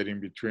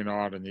oscillating between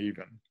odd and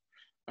even.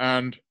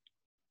 And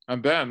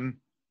then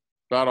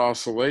that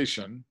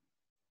oscillation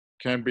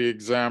can be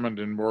examined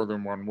in more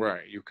than one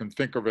way. You can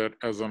think of it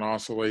as an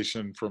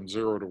oscillation from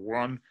 0 to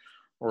 1,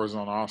 or as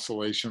an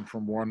oscillation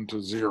from 1 to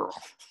 0.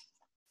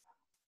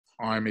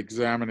 I'm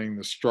examining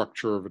the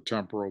structure of a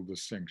temporal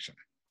distinction.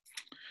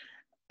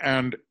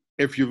 And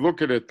if you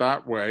look at it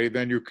that way,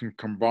 then you can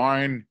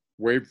combine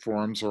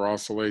waveforms or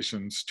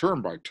oscillations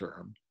term by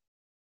term,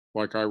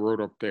 like I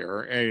wrote up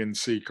there, A and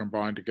C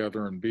combined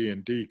together and B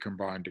and D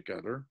combined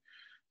together,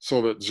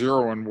 so that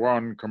 0 and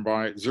 1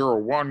 combine, 0,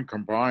 1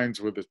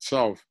 combines with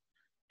itself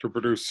to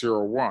produce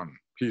 0, 1.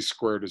 P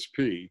squared is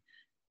P,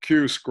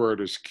 Q squared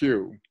is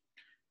Q.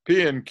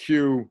 P and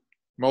Q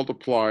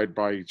multiplied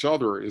by each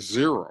other is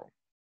 0.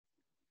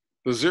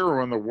 The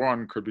 0 and the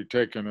 1 could be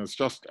taken as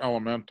just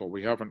elemental.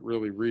 We haven't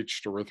really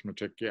reached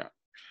arithmetic yet.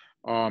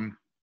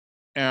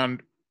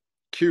 And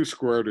q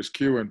squared is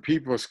q, and p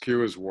plus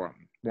q is 1,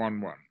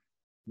 1,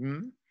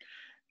 1.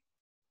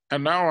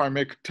 And now I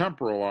make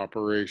temporal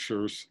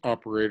operators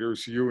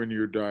u and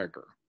u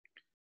dagger.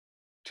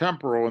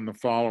 Temporal in the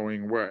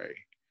following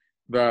way,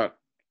 that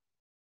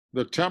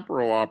the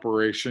temporal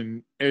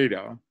operation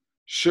eta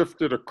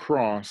shifted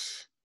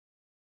across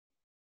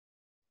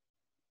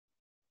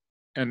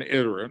an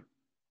iterate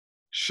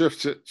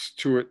shifts it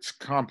to its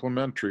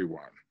complementary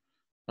one.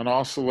 An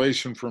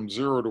oscillation from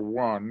 0 to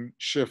 1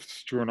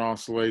 shifts to an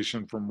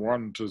oscillation from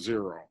 1 to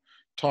 0.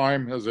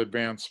 Time has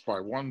advanced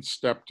by 1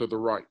 step to the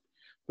right.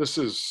 This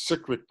is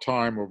cyclic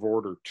time of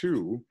order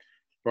 2,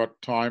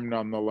 but time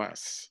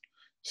nonetheless.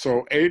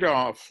 So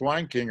eta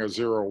flanking a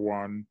 0,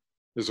 1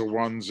 is a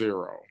 1,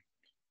 0.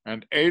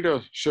 And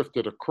eta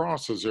shifted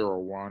across a 0,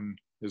 1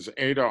 is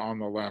eta on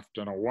the left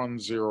and a 1,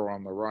 0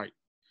 on the right.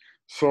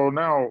 So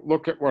now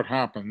look at what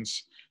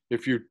happens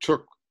if you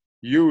took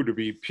u to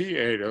be p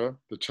eta,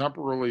 the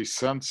temporally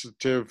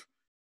sensitive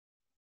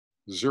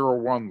 0,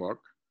 1 look,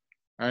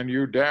 and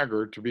u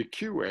dagger to be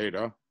q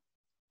eta,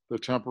 the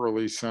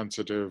temporally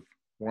sensitive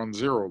 1,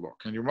 0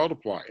 look. And you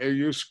multiply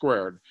au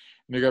squared,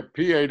 and you get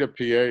p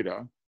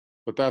eta,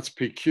 but that's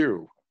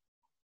pq,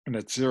 and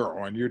it's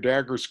 0. And u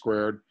dagger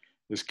squared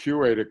is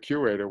q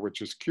eta,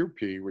 which is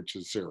qp, which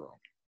is 0.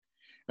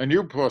 And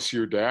u plus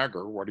u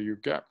dagger, what do you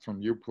get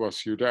from u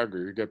plus u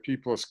dagger? You get p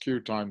plus q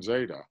times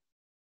eta.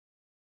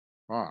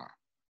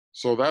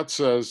 So that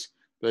says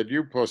that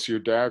u plus u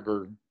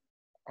dagger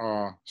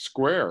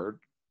squared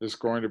is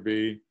going to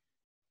be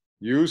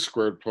u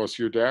squared plus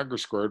u dagger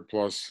squared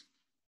plus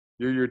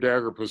u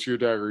dagger plus u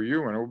dagger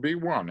u, and it will be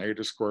 1.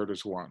 Eta squared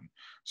is 1.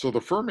 So the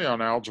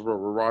fermion algebra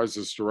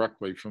arises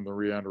directly from the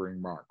re-entering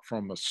mark,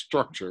 from the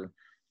structure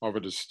of a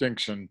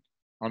distinction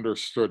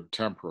understood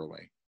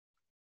temporally.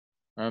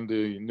 And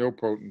the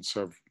nilpotents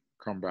have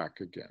come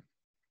back again.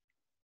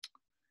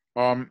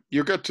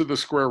 You get to the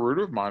square root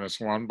of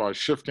 -1 by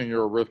shifting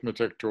your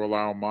arithmetic to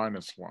allow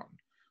 -1.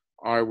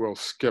 I will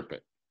skip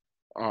it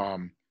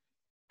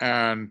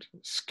and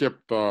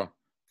skip the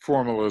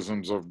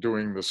formalisms of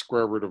doing the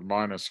square root of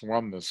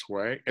 -1 this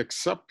way,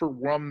 except for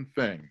one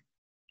thing.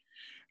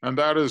 And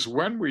that is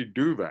when we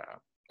do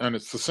that, and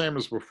it's the same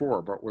as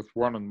before, but with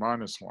 1 and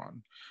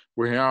 -1,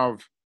 we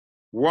have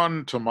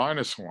 1 to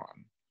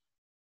 -1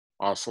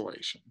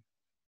 oscillation.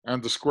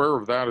 And the square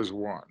of that is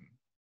 1.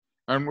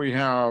 And we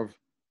have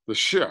the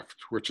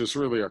shift, which is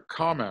really a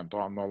comment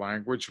on the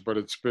language, but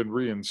it's been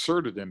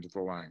reinserted into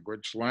the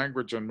language.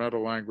 Language and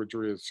meta-language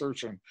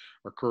reassertion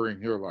occurring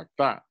here like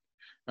that.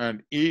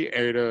 And E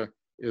eta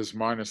is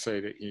minus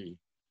eta E.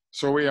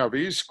 So we have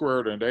E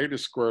squared and eta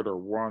squared are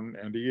 1,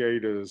 and E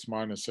eta is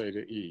minus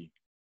eta E.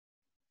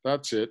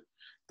 That's it.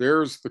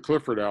 There's the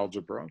Clifford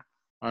algebra,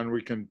 and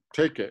we can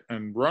take it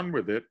and run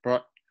with it,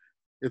 but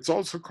it's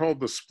also called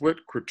the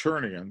split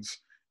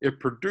quaternions. It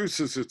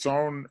produces its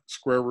own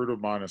square root of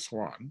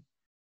 -1.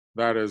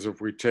 That is, if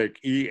we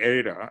take E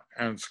eta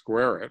and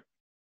square it,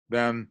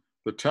 then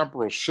the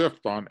temporal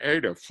shift on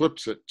eta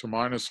flips it to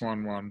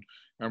 -1, 1,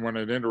 and when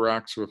it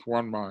interacts with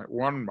 1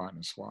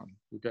 minus 1,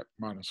 we get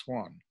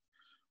 -1.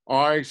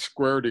 I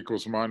squared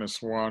equals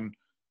 -1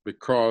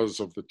 because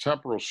of the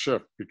temporal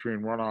shift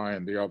between one I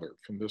and the other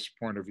from this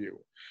point of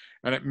view.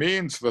 And it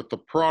means that the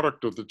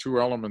product of the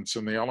two elements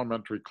in the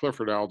elementary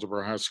Clifford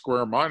algebra has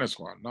square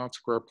 -1, not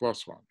square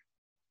 +1.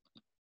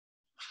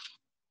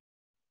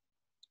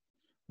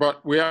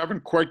 But we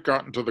haven't quite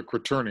gotten to the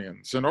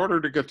quaternions. In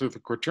order to get to the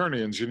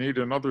quaternions, you need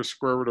another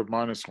square root of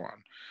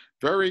 -1.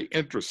 Very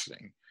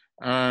interesting.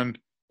 And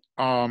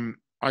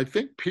I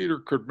think Peter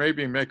could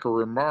maybe make a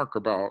remark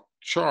about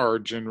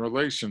charge in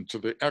relation to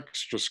the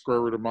extra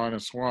square root of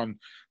 -1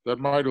 that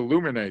might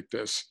illuminate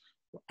this.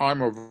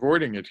 I'm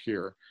avoiding it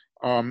here.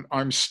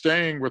 I'm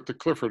staying with the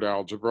Clifford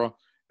algebra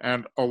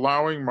and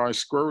allowing my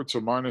square roots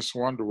of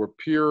 -1 to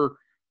appear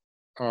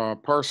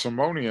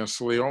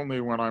parsimoniously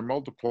only when I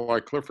multiply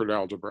Clifford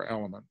algebra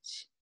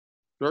elements.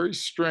 Very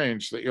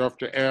strange that you have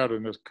to add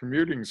a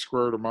commuting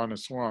square root of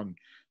 -1,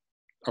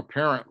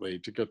 apparently,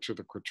 to get to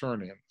the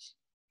quaternions.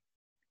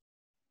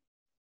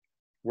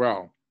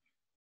 Well,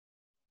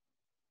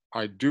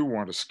 I do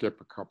want to skip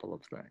a couple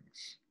of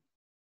things.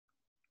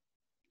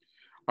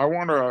 I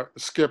want to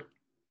skip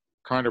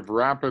kind of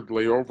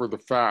rapidly over the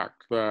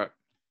fact that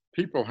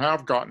people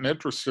have gotten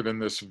interested in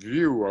this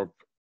view of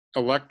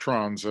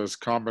electrons as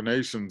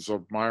combinations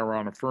of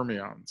Majorana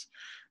fermions.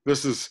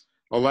 This is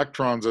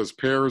electrons as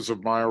pairs of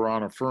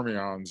Majorana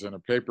fermions in a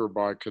paper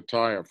by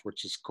Kataev,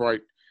 which is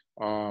quite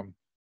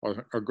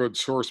a good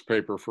source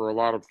paper for a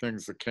lot of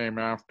things that came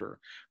after,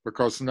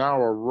 because now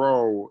a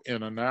row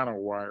in a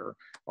nanowire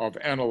of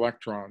n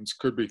electrons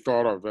could be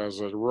thought of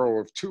as a row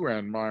of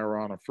 2n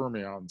Majorana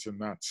fermions in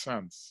that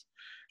sense.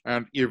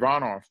 And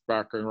Ivanov,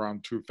 back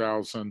around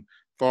 2000,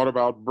 thought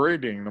about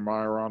braiding the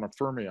Majorana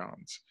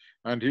fermions.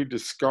 And he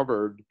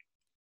discovered,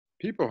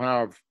 people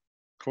have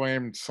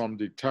claimed some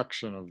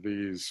detection of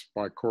these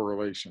by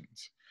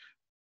correlations.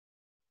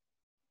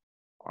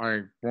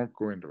 I won't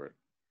go into it.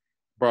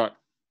 But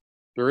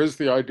there is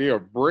the idea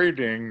of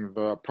braiding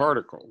the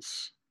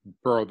particles.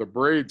 The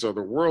braids are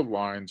the world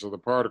lines of the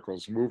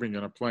particles moving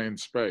in a plane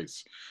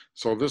space.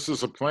 So this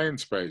is a plane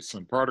space,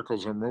 and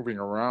particles are moving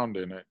around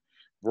in it,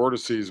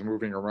 vortices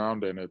moving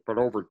around in it, but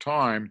over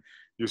time,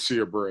 you see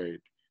a braid.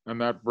 And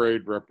that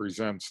braid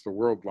represents the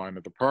world line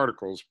of the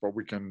particles, but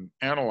we can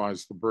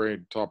analyze the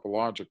braid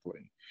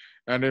topologically.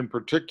 And in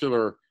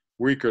particular,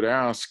 we could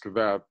ask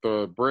that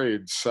the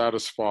braids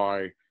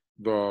satisfy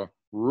the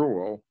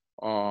rule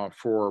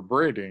for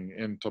braiding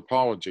in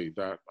topology,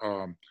 that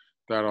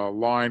a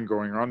line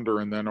going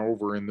under and then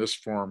over in this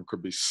form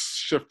could be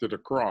shifted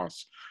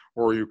across,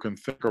 or you can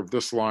think of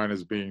this line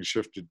as being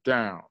shifted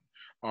down.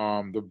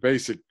 The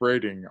basic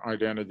braiding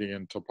identity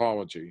in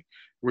topology.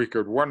 We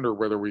could wonder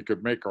whether we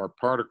could make our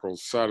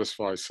particles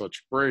satisfy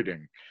such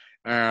braiding.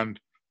 And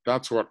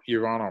that's what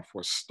Ivanov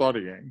was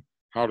studying,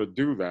 how to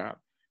do that.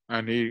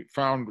 And he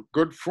found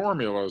good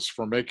formulas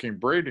for making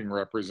braiding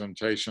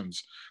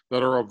representations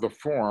that are of the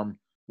form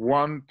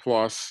 1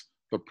 plus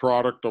the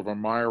product of a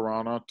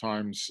Majorana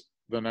times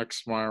the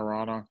next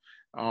Majorana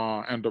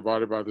and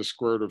divided by the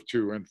square root of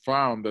 2, and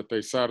found that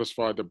they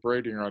satisfy the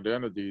braiding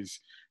identities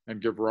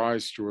and give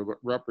rise to a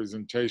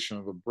representation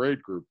of the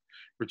braid group,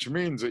 which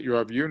means that you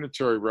have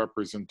unitary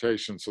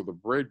representations of the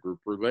braid group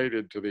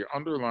related to the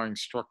underlying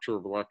structure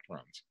of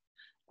electrons.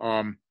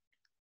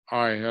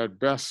 I had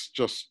best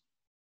just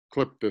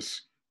clip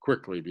this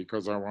quickly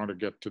because I want to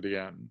get to the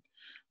end.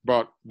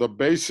 But the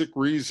basic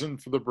reason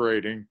for the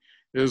braiding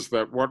is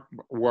that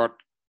what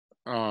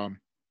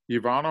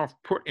Ivanov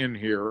put in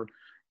here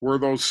were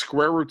those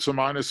square roots of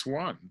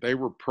 -1. They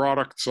were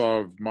products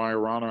of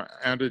Majorana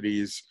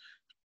entities,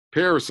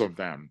 pairs of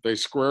them. They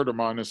squared to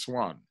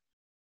 -1.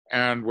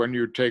 And when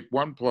you take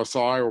 1 plus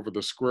I over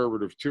the square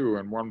root of 2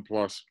 and 1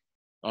 plus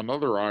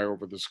another I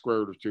over the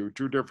square root of 2,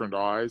 two different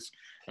I's,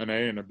 an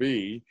A and a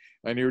B,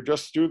 and you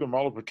just do the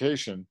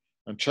multiplication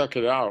and check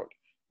it out,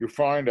 you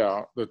find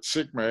out that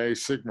sigma A,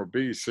 sigma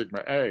B,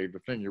 sigma A, the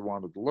thing you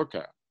wanted to look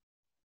at,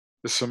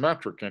 is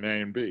symmetric in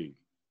A and B.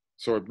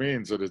 So it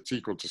means that it's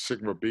equal to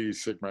sigma B,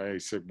 sigma A,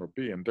 sigma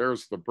B, and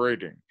there's the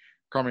braiding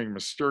coming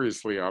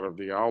mysteriously out of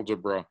the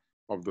algebra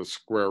of the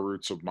square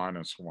roots of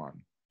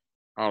 -1,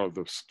 out of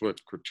the split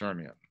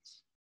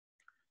quaternions.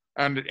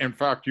 And in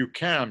fact, you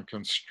can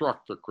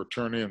construct the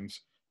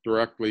quaternions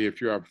directly if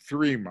you have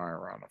 3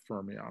 Majorana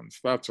fermions.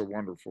 That's a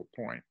wonderful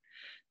point.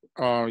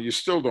 You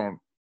still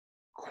don't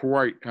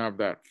quite have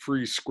that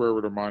free square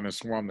root of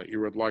 -1 that you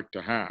would like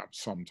to have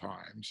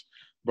sometimes.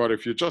 But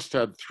if you just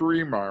had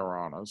 3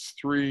 Majoranas,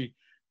 3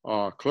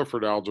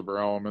 Clifford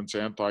algebra elements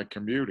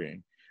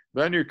anti-commuting,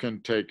 then you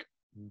can take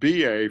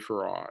BA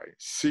for I,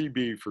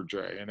 CB for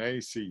J, and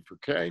AC for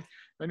K,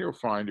 and you'll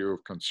find you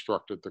have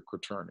constructed the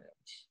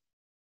quaternions.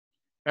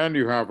 And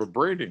you have a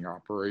braiding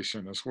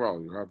operation as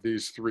well. You have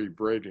these 3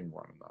 braiding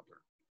one another.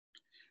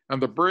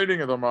 And the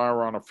braiding of the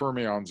Majorana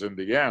fermions in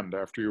the end,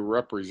 after you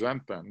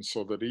represent them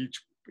so that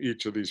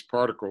each of these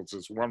particles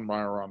is 1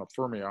 Majorana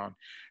fermion,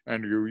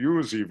 and you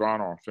use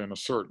Ivanov in a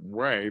certain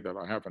way that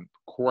I haven't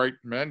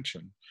quite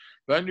mentioned,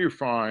 then you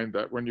find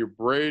that when you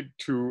braid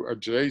 2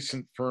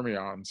 adjacent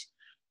fermions,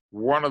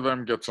 one of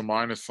them gets a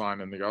minus sign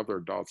and the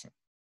other doesn't.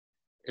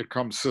 It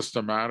comes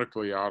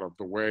systematically out of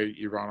the way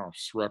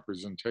Ivanov's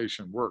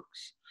representation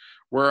works.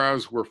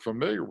 Whereas we're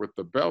familiar with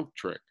the belt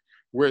trick,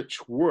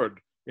 which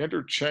would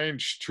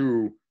interchange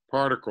 2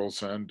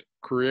 particles and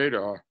create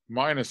a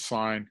minus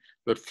sign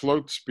that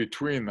floats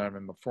between them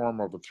in the form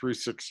of a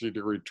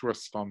 360-degree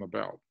twist on the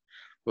belt.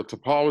 The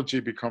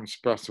topology becomes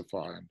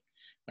specified,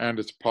 and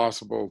it's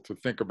possible to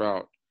think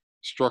about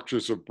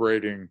structures of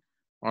braiding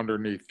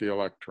underneath the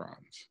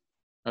electrons.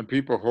 And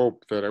people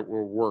hope that it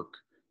will work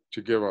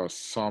to give us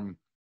some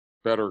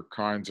better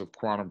kinds of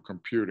quantum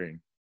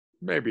computing,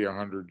 maybe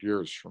 100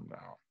 years from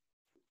now.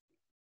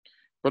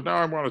 But now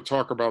I want to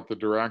talk about the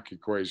Dirac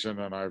equation,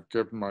 and I've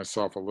given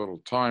myself a little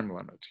time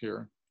limit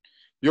here.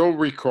 You'll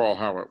recall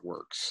how it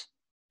works.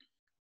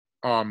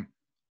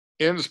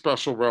 In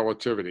special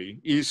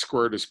relativity, E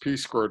squared is P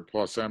squared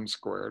plus M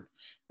squared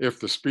if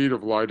the speed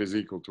of light is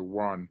equal to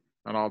 1,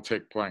 and I'll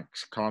take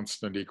Planck's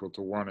constant equal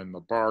to 1 in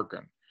the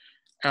bargain.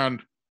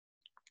 And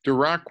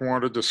Dirac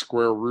wanted the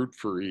square root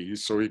for E,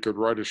 so he could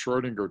write a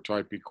Schrodinger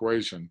type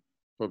equation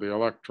for the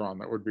electron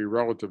that would be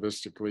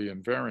relativistically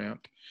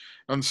invariant.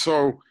 And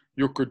so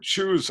you could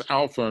choose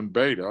alpha and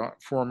beta,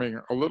 forming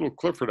a little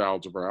Clifford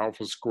algebra.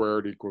 Alpha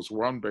squared equals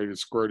 1, beta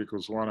squared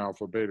equals 1,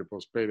 alpha beta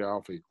plus beta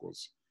alpha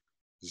equals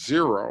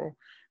 0.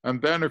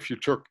 And then if you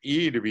took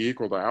E to be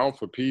equal to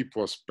alpha p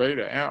plus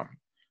beta m,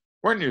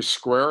 when you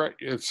square it,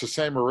 it's the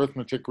same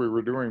arithmetic we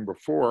were doing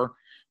before.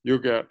 You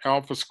get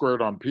alpha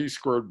squared on p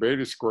squared,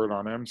 beta squared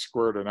on m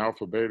squared, and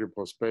alpha beta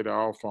plus beta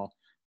alpha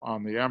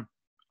on the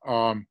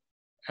m.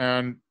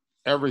 And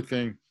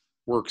everything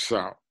works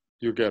out.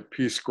 You get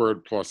p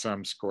squared plus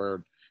m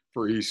squared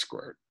for E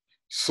squared.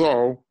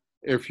 So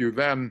if you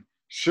then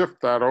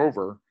shift that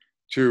over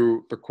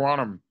to the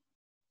quantum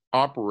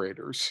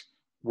operators,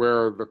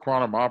 where the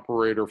quantum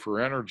operator for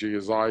energy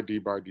is I d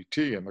by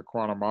dt, and the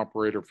quantum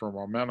operator for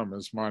momentum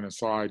is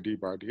minus I d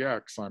by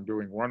dx. I'm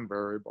doing one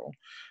variable.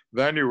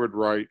 Then you would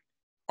write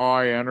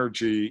I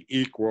energy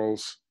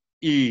equals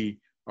E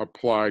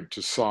applied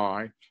to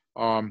psi,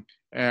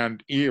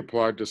 and E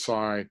applied to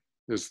psi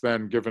is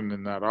then given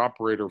in that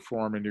operator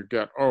form, and you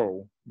get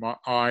O,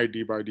 I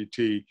d by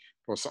dt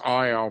plus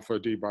I alpha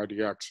d by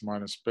dx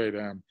minus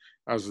beta m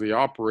as the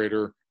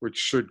operator, which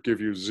should give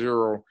you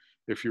 0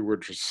 if you were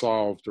to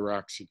solve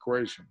Dirac's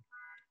equation.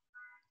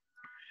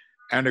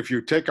 And if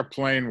you take a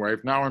plane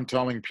wave, now I'm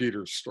telling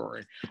Peter's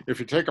story. If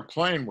you take a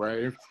plane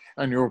wave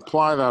and you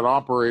apply that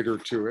operator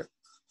to it,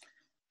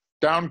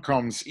 down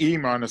comes E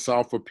minus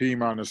alpha p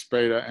minus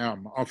beta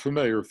m, a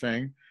familiar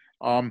thing.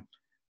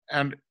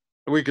 And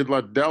we could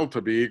let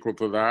delta be equal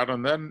to that.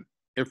 And then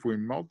if we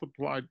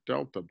multiply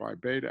delta by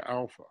beta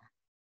alpha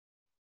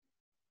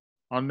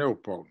on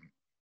nilpotent,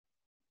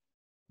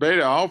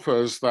 beta alpha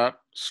is that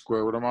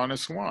square root of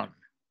minus 1,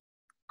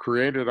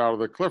 created out of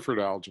the Clifford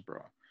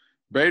algebra.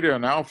 Beta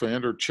and alpha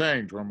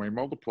interchange when we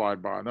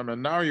multiplied by them,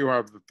 and now you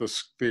have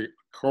the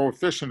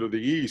coefficient of the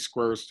E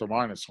squares to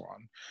minus 1,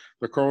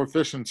 the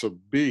coefficients of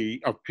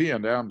P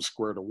and M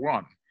squared to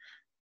 1.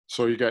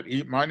 So you get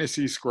E minus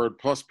E squared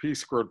plus P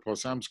squared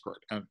plus M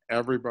squared, and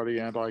everybody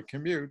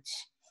anti-commutes,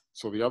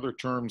 so the other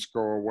terms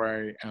go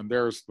away, and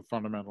there's the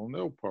fundamental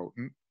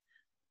nilpotent.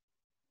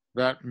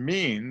 That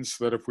means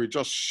that if we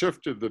just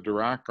shifted the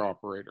Dirac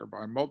operator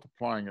by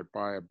multiplying it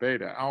by a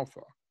beta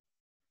alpha,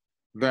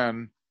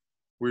 then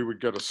we would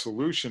get a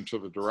solution to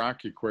the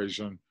Dirac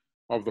equation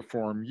of the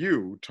form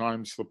U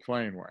times the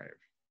plane wave.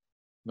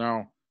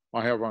 Now,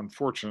 I have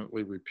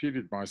unfortunately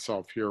repeated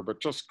myself here,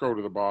 but just go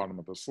to the bottom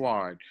of the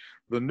slide.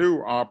 The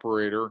new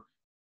operator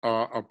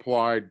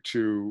applied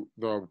to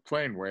the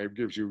plane wave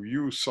gives you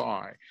U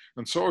psi.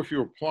 And so if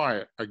you apply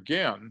it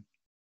again,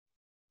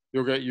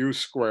 you'll get U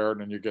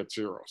squared and you get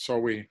 0. So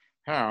we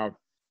have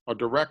a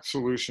direct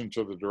solution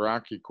to the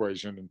Dirac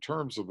equation in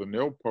terms of the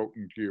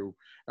nilpotent U,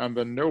 and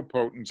the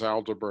nilpotent's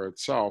algebra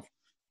itself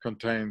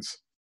contains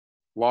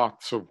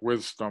lots of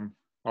wisdom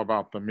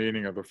about the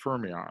meaning of the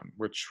fermion,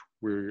 which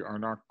we are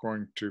not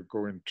going to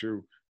go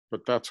into,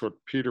 but that's what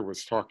Peter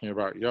was talking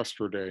about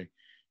yesterday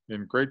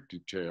in great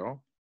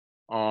detail.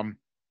 And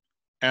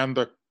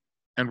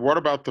what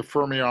about the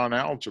fermion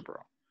algebra?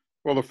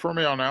 Well, the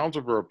fermion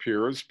algebra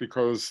appears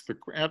because the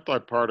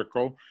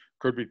antiparticle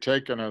could be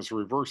taken as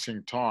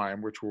reversing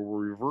time, which will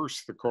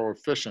reverse the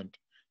coefficient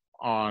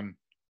on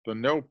the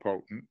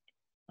nilpotent,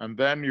 and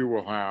then you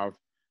will have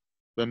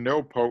the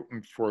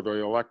nilpotent for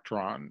the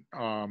electron.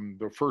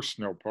 The first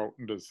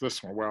nilpotent is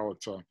this one. Well,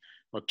 it's a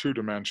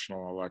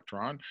two-dimensional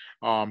electron.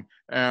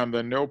 And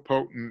the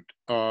nilpotent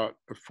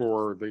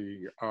for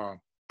the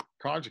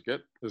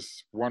conjugate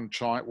is one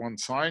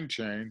sign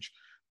change.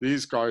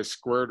 These guys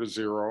square to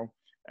 0.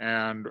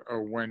 And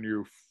when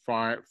you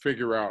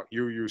figure out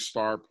U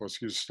star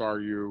plus U star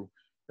U,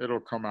 it'll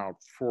come out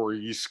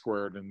 4E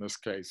squared in this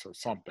case or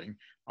something.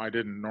 I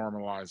didn't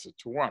normalize it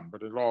to 1,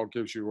 but it all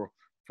gives you a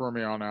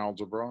fermion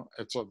algebra.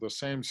 It's the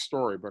same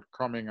story, but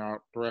coming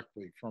out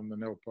directly from the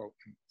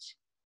nilpotents.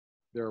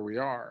 There we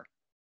are.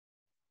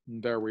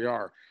 There we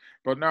are.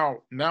 But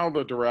now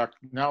the Dirac,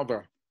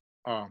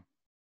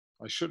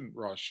 I shouldn't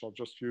rush. I'll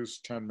just use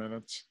 10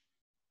 minutes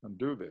and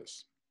do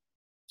this.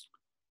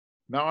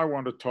 Now I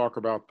want to talk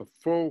about the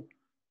full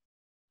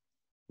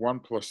 1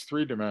 plus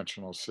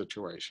 3-dimensional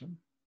situation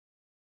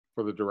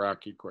for the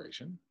Dirac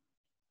equation.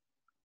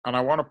 And I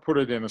want to put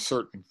it in a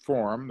certain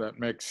form that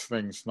makes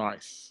things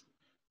nice.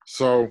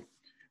 So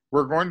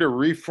we're going to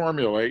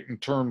reformulate in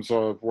terms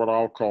of what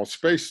I'll call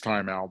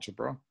space-time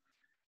algebra.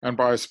 And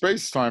by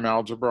space-time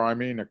algebra, I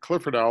mean a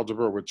Clifford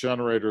algebra with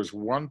generators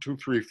 1, 2,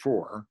 3,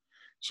 4,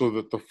 so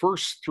that the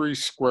first 3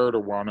 square to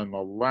 1 and the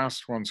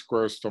last one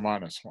squares to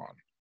minus 1.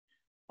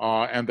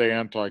 And they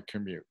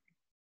anti-commute.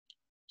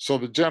 So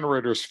the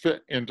generators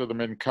fit into the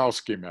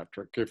Minkowski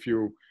metric. If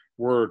you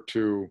were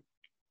to,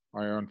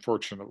 I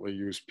unfortunately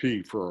use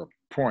P for a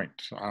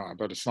point,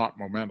 but it's not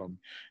momentum.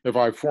 If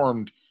I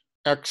formed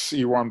x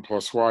E1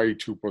 plus y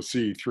E2 plus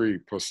E3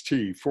 plus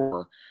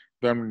T4,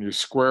 then when you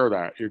square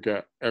that, you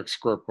get x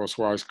squared plus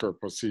y squared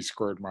plus c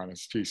squared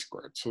minus t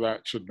squared. So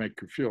that should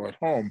make you feel at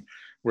home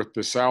with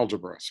this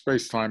algebra,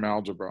 space-time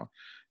algebra.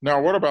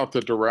 Now, what about the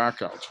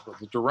Dirac algebra?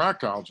 The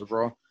Dirac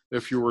algebra,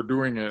 if you were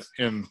doing it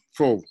in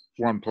full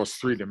 1 plus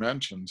 3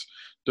 dimensions,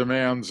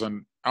 demands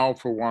an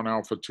alpha 1,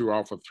 alpha 2,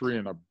 alpha 3,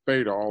 and a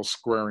beta all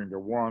squaring to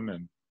 1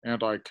 and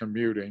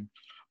anti-commuting.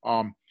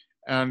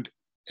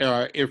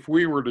 If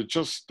we were to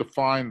just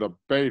define the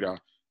beta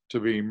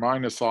to be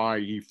minus I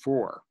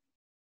E4,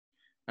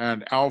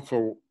 and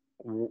alpha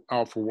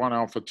 1,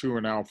 alpha 2,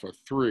 and alpha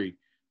 3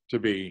 to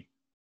be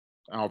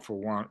alpha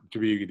 1, to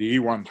be the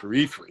E1 through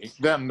E3,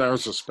 then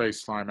there's a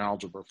space-time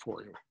algebra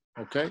for you.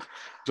 Okay,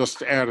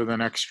 just added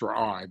an extra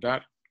I,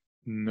 that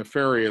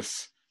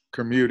nefarious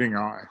commuting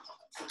I.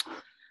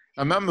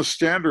 And then the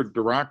standard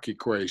Dirac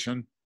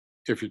equation,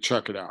 if you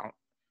check it out,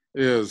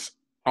 is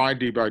I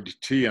d by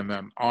dt and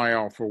then I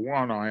alpha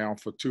 1, I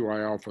alpha 2,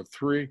 I alpha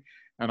 3,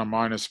 and a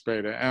minus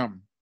beta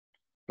m.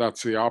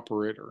 That's the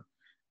operator.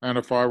 And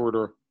if I were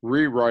to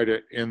rewrite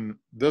it in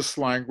this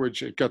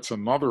language, it gets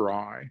another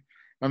I.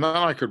 And then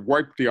I could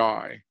wipe the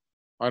I.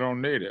 I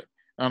don't need it.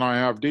 And I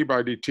have d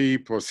by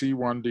dt plus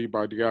e1 d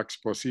by dx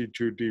plus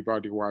e2 d by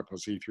dy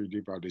plus e3 d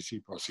by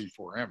dc plus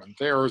e4m. And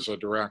there's a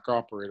Dirac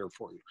operator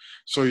for you.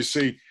 So you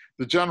see,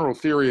 the general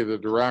theory of the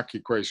Dirac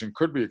equation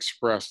could be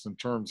expressed in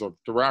terms of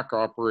Dirac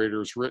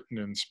operators written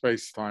in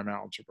space-time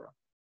algebra.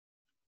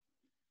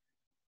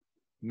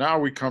 Now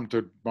we come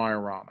to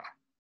Majorana.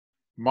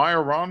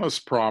 Majorana's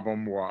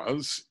problem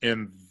was,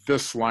 in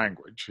this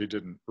language, he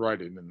didn't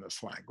write it in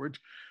this language,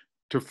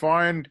 to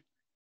find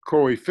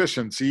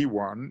coefficients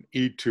E1,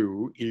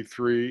 E2,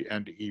 E3,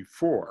 and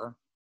E4,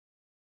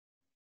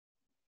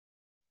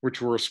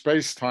 which were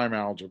space-time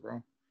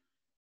algebra,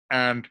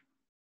 and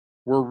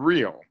were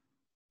real.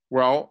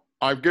 Well,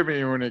 I've given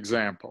you an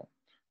example,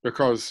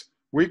 because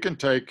we can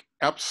take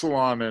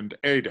epsilon and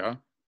eta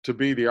to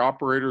be the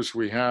operators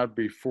we had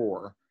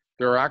before.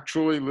 They're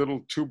actually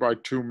little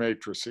 2x2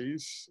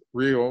 matrices,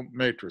 real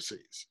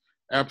matrices.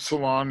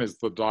 Epsilon is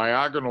the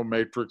diagonal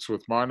matrix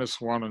with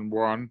 -1 and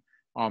 1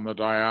 on the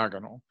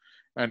diagonal.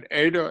 And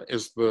eta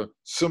is the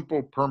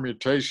simple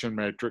permutation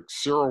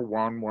matrix 0,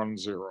 1, 1,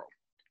 0.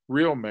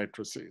 Real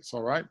matrices,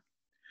 all right?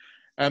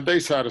 And they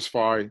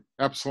satisfy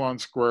epsilon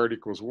squared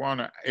equals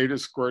 1, eta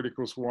squared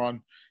equals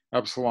 1,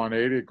 epsilon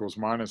eta equals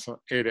minus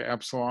eta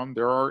epsilon.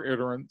 There are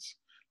iterants.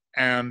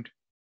 And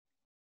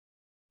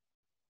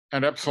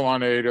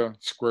epsilon eta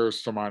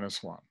squares to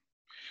 -1.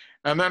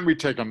 And then we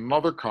take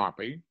another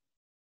copy,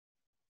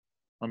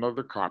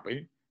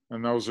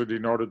 and those are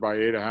denoted by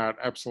eta hat,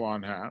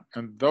 epsilon hat,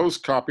 and those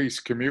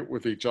copies commute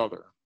with each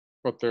other,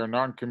 but they're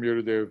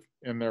non-commutative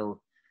in their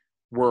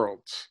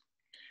worlds.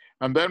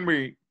 And then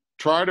we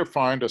try to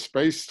find a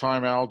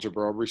space-time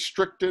algebra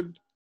restricted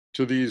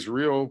to these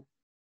real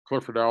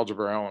Clifford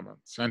algebra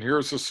elements. And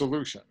here's the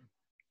solution.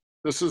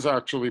 This is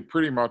actually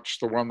pretty much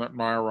the one that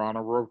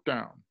Majorana wrote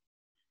down.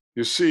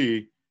 You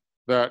see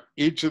that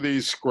each of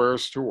these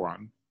squares to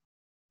 1,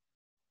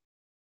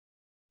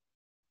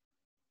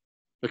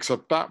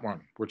 except that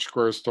one, which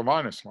squares to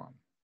 -1.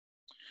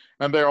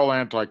 And they all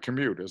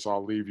anti-commute, as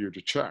I'll leave you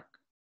to check.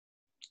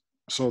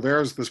 So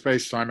there's the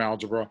space-time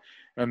algebra,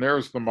 and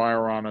there's the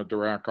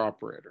Majorana-Dirac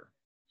operator.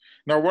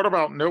 Now, what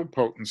about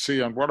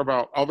nilpotency, and what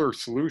about other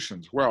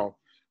solutions? Well,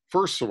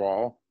 first of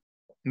all,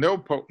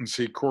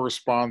 nilpotency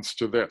corresponds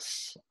to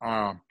this.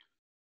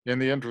 In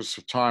the interest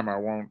of time, I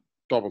won't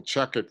double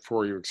check it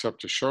for you except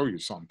to show you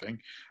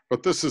something,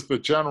 but this is the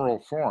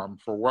general form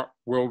for what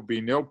will be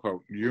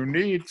nilpotent. You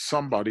need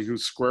somebody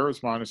whose square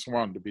is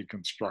 -1 to be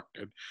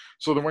constructed,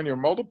 so that when you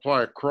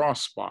multiply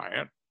across by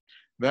it,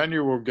 then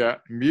you will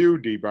get mu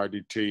d by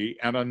dt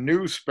and a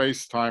new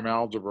space-time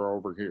algebra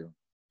over here.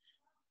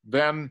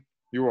 Then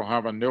you will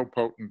have a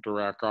nilpotent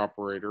Dirac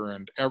operator,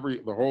 and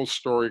the whole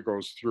story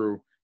goes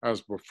through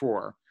as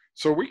before.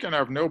 So we can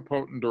have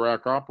nilpotent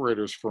Dirac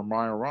operators for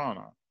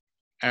Majorana.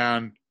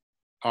 And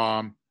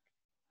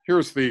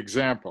here's the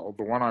example,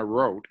 the one I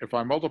wrote. If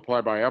I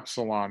multiply by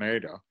epsilon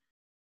eta,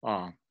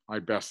 I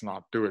best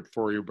not do it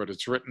for you, but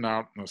it's written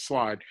out in the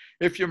slide.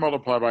 If you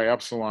multiply by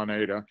epsilon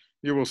eta,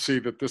 you will see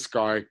that this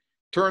guy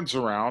turns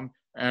around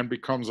and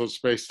becomes a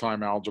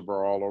space-time algebra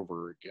all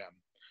over again.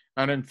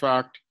 And in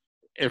fact,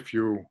 if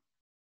you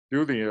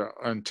do the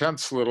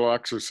intense little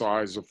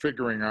exercise of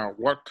figuring out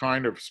what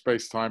kind of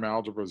space-time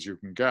algebras you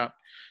can get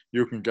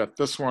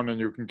this one, and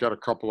you can get a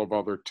couple of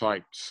other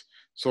types.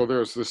 So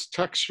there's this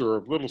texture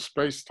of little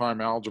space-time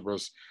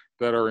algebras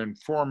that are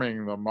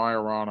informing the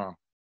Majorana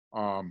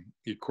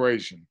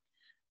equation.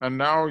 And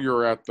now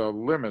you're at the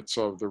limits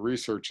of the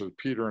research that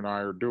Peter and I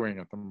are doing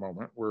at the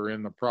moment. We're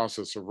in the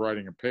process of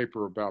writing a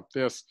paper about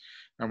this,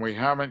 and we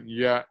haven't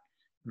yet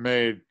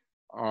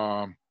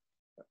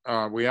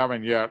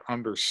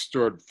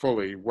understood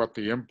fully what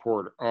the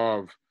import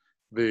of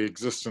the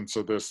existence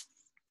of this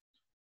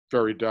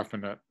very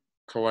definite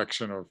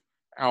collection of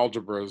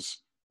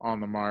algebras on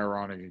the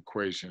Majorana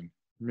equation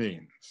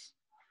means.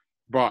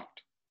 But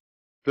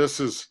this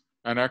is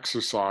an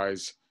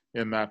exercise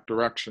in that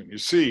direction. You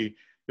see,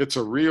 it's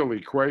a real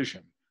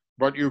equation,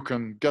 but you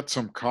can get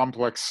some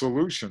complex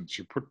solutions.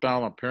 You put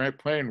down a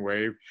plane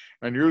wave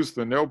and use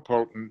the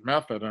nilpotent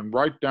method and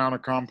write down a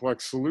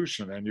complex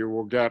solution, and you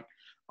will get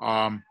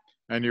some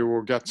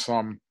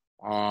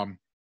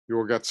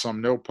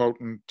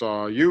nilpotent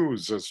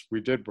U's, as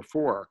we did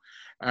before,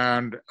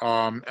 and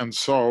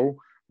so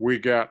we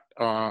get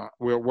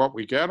what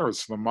we get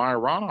is the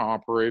Majorana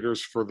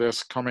operators for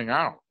this coming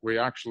out. We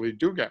actually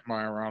do get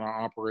Majorana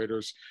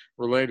operators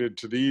related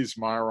to these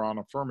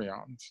Majorana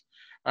fermions,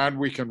 and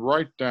we can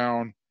write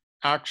down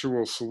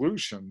actual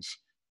solutions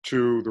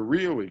to the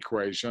real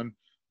equation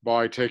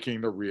by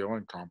taking the real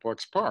and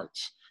complex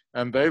parts,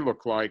 and they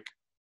look like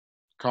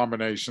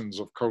combinations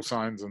of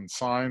cosines and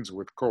sines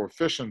with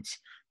coefficients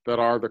that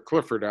are the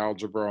Clifford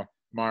algebra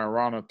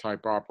Majorana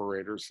type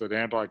operators that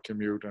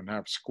anti-commute and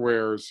have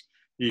squares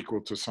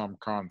equal to some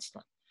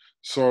constant.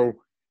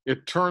 So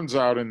it turns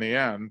out in the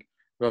end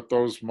that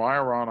those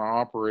Majorana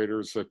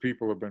operators that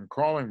people have been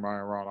calling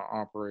Majorana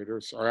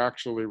operators are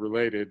actually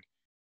related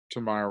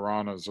to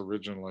Majorana's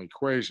original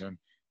equation.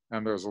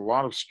 And there's a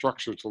lot of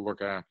structure to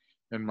look at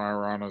in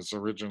Majorana's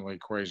original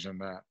equation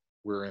that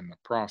we're in the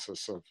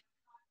process of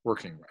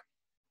working with.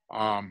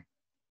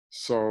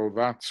 So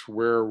that's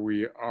where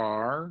we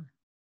are.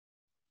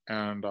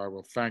 And I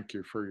will thank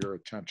you for your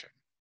attention.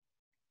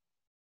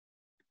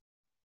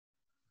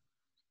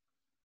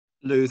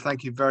 Lou,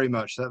 thank you very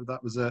much.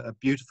 That was a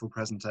beautiful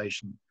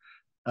presentation.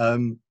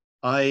 You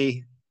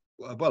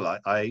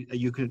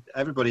can,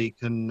 everybody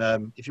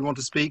can, if you want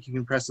to speak, you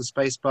can press the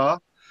space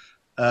bar.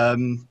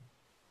 And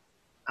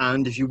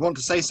if you want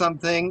to say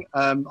something,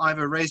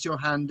 either raise your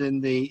hand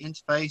in the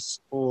interface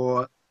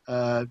or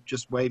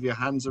just wave your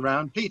hands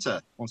around.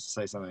 Peter wants to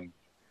say something.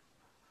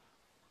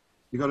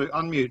 You've got to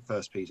unmute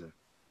first, Peter.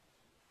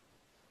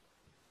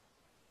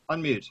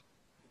 Unmute.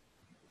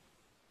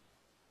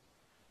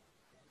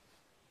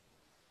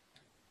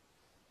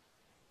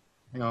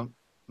 Hang on,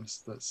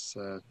 let's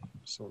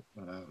sort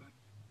that out.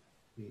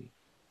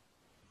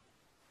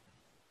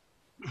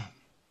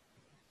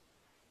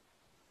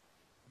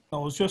 I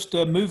was just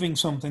moving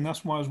something.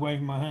 That's why I was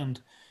waving my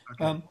hand.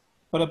 Okay.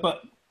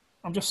 But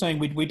I'm just saying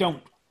we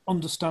don't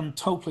understand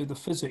totally the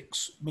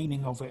physics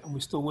meaning of it, and we're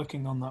still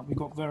working on that. We've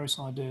got various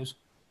ideas,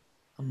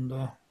 and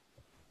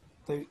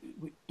we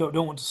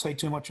don't want to say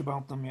too much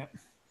about them yet.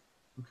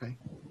 Okay.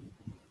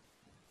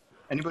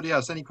 Anybody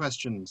else? Any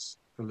questions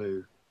for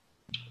Lou?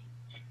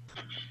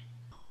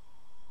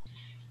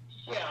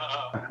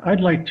 I'd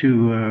like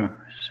to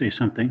say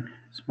something.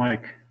 It's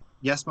Mike.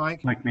 Yes,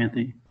 Mike? Mike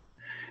Manthe.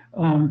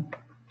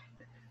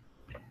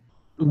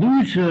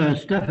 Lou's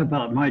stuff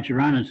about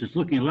Majoranas is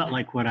looking a lot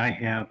like what I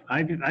have.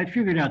 I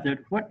figured out that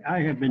what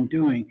I have been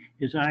doing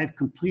is I've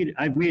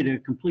made a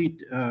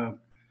complete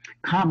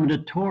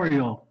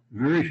combinatorial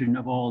version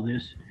of all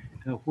this,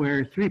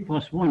 where 3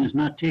 plus 1 is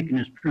not taken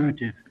as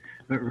primitive,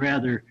 but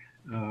rather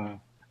a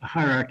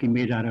hierarchy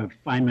made out of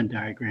Feynman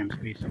diagrams,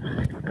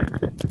 basically.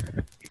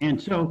 And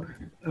so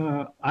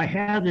I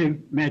have the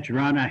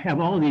Majorana, I have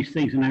all of these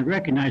things, and I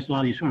recognize a lot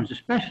of these forms,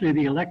 especially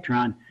the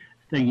electron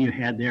thing you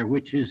had there,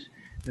 which is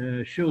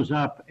shows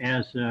up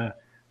as, I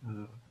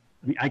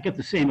mean, I get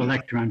the same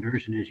electron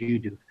version as you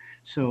do.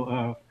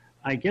 So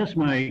I guess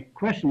my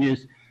question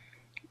is,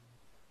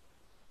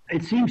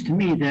 it seems to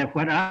me that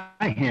what I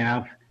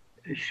have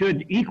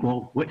should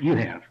equal what you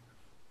have,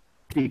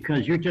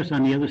 because you're just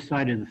on the other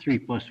side of the 3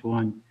 plus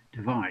 1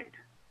 divide.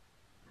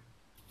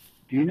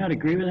 Do you not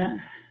agree with that?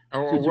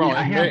 Oh, well,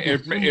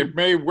 it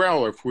may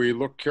well, if we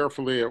look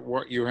carefully at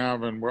what you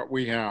have and what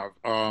we have.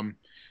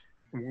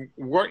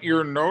 What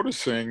you're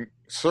noticing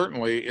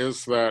certainly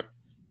is that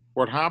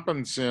what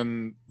happens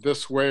in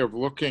this way of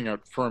looking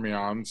at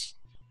fermions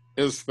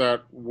is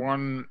that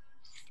one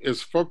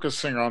is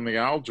focusing on the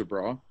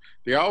algebra.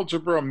 The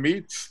algebra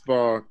meets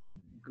the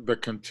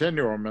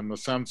continuum in the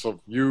sense of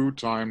u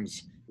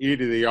times e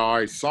to the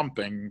I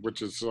something,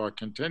 which is a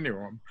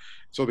continuum.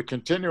 So the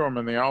continuum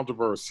and the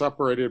algebra are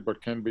separated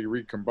but can be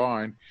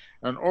recombined.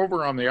 And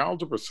over on the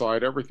algebra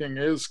side, everything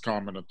is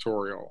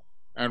combinatorial.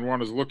 And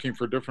one is looking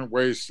for different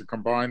ways to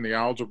combine the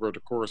algebra to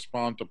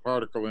correspond to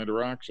particle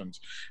interactions.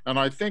 And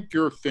I think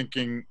you're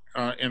thinking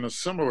in a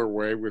similar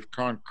way with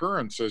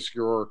concurrence as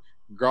your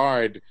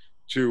guide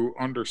to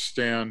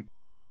understand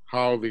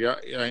how the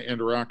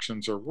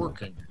interactions are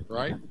working,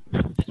 right?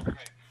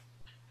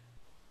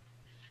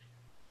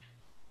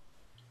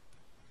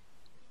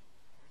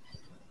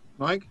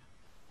 Mike?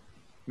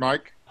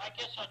 Mike?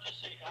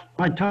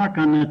 My talk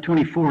on the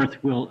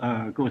 24th will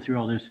go through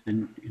all this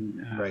in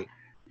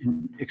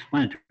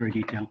explanatory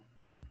detail.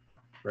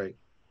 Great.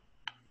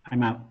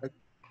 I'm out.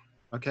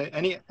 Okay.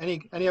 Any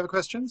other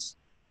questions?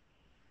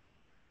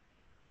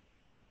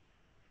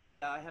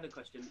 I had a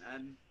question.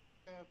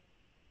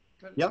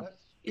 Yeah.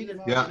 In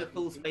the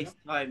full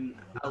space-time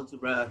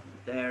algebra,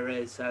 there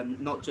is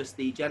not just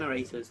the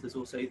generators, there's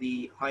also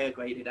the higher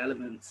graded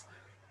elements.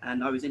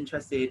 And I was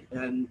interested,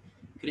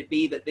 could it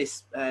be that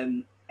this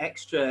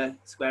extra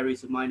square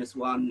root of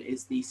 -1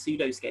 is the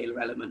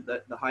pseudo-scalar element,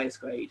 the highest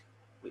grade,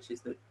 which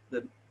is the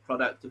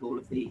product of all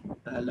of the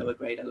lower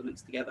grade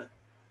elements together?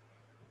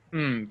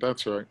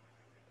 That's right.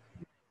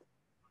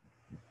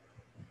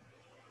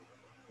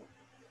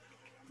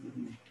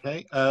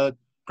 Okay.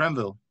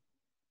 Granville.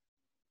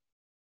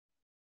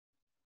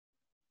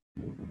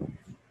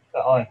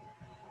 Hi.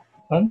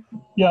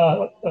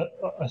 Yeah,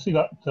 I see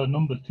that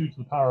number 2 to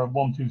the power of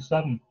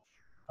 127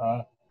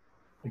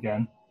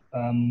 again,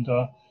 and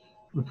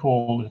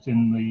recall it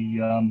in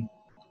the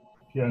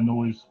Pierre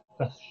Noyes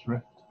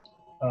Festschrift,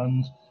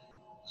 and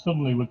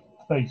suddenly we're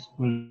faced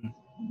with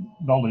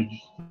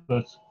knowledge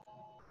that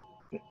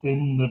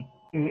in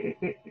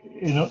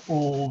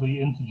all the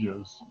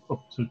integers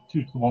up to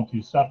 2 to the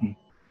 127,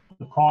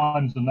 the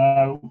primes are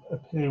now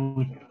appear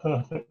with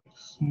perfect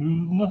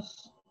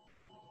smoothness.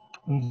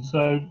 And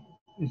so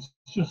it's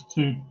just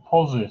to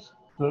posit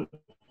that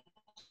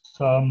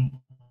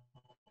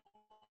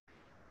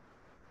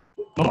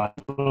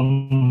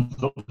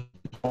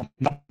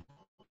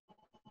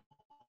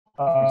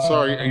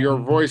Sorry, your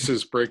voice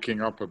is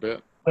breaking up a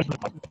bit.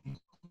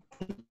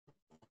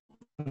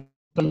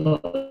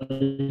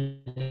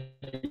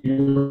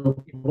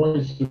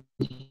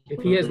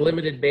 If he has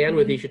limited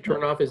bandwidth, he should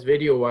turn off his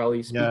video while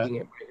he's Yeah.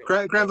 speaking.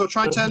 Granville,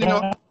 try turn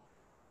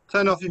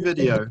off your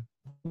video.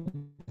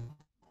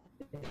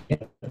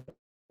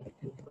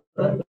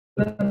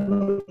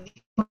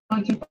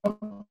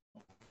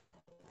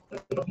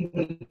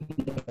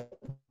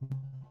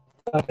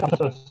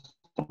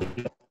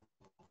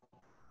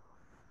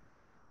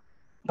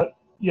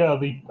 Yeah,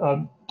 we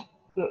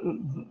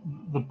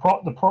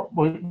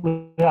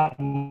have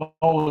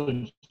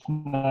knowledge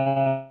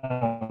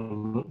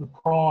now that the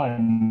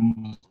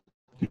primes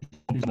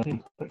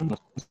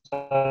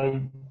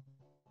so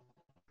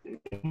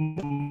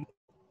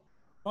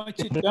Write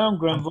it down,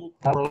 Granville.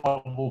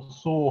 parallel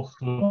source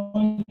of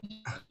I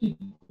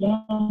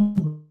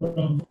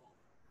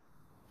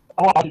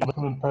like it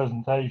from the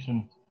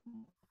presentation.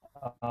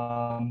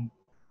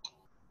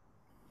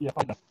 Yeah.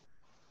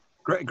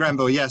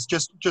 Granville, yes.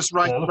 Just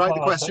write Yeah,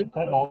 the question.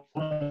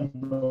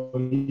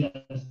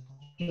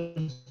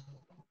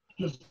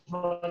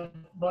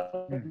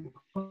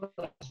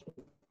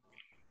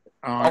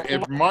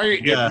 It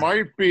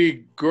might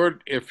be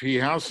good if he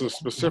has a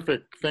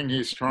specific thing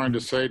he's trying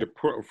to say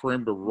for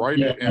him to write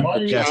it in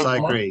the Yes, chat. I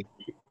agree.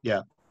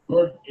 Yeah.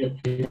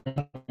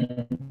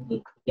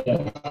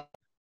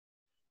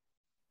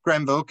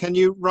 Granville, can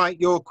you write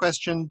your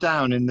question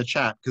down in the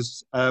chat,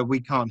 because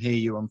we can't hear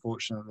you,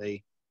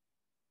 unfortunately.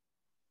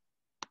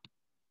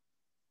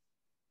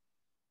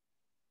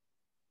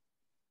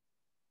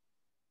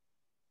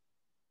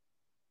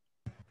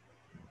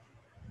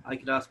 I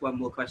could ask one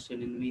more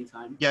question in the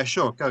meantime. Yeah,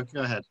 sure. Go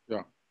ahead.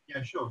 Yeah.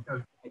 Yeah, sure.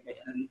 Go. Okay,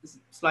 and this is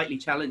a slightly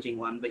challenging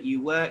one, but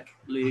you work,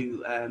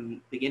 Lou,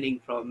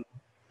 beginning from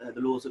the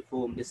laws of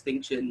form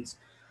distinctions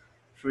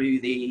through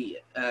the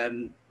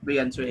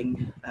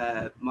re-entering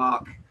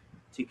mark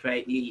to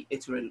create the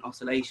iterant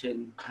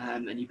oscillation,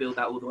 and you build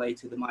that all the way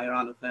to the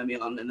Majorana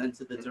fermion and then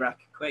to the Dirac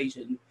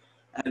equation.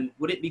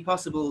 Would it be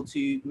possible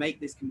to make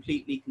this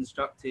completely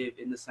constructive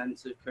in the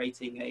sense of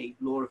creating a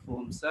law of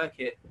form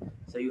circuit?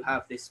 So you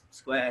have this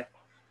square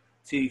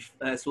tooth,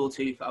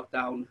 sawtooth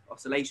up-down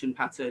oscillation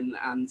pattern,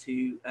 and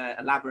to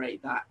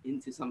elaborate that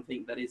into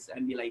something that is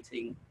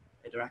emulating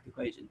a Dirac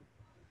equation.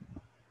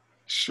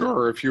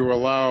 Sure, if you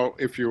allow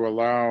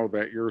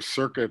that your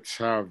circuits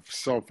have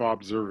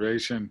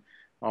self-observation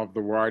of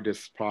the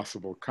widest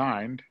possible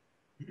kind.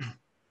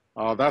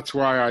 That's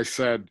why I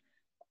said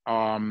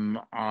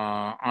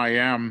I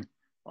am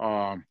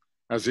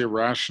as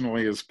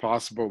irrationally as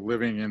possible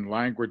living in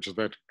language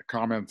that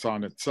comments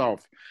on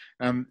itself.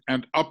 And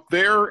up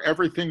there,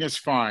 everything is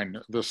fine.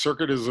 The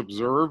circuit is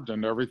observed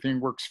and everything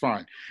works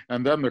fine.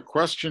 And then the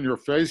question you're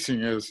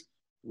facing is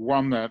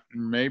one that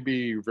may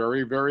be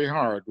very, very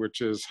hard,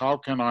 which is how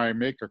can I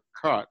make a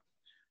cut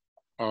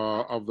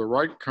of the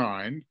right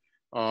kind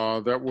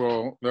that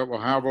will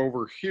have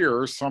over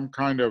here some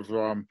kind of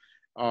a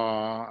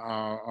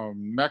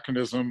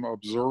mechanism,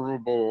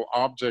 observable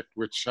object,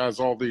 which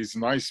has all these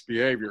nice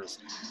behaviors,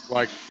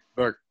 like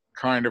the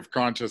kind of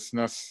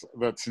consciousness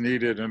that's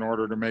needed in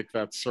order to make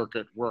that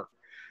circuit work.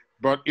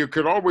 But you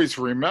could always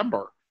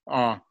remember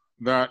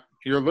that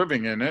you're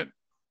living in it.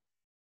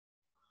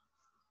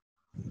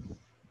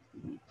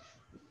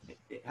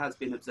 It has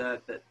been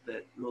observed that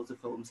laws of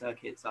form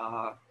circuits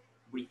are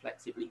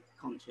reflexively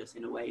conscious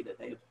in a way that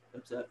they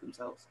observe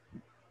themselves.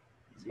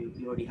 So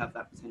you already have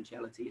that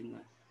potentiality in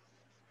there.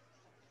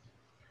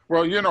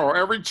 Well, you know,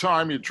 every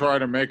time you try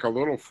to make a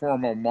little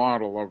formal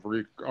model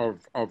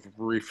of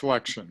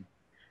reflection,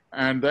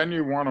 and then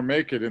you want to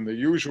make it in the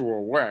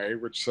usual way,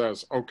 which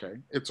says, okay,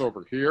 it's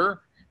over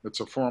here,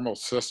 it's a formal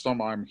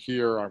system, I'm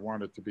here, I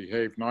want it to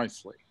behave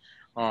nicely.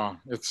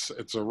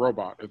 It's a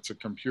robot, it's a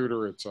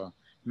computer, it's a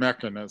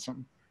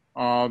mechanism.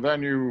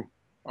 Then you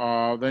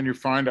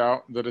find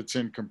out that it's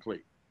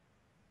incomplete.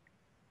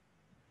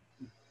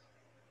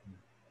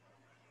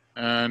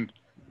 And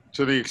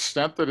to the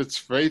extent that it's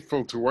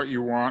faithful to what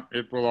you want,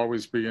 it will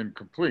always be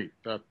incomplete.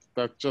 That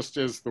just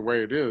is the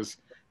way it is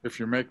if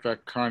you make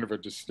that kind of a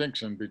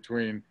distinction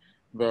between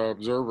the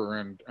observer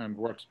and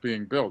what's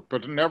being built.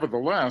 But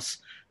nevertheless,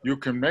 you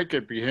can make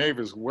it behave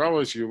as well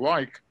as you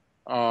like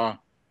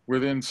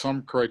within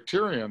some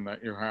criterion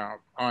that you have,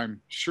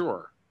 I'm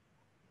sure.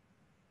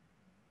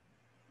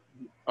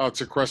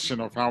 It's a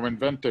question of how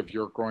inventive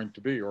you're going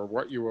to be or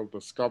what you will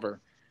discover.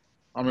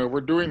 I mean,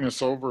 we're doing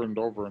this over and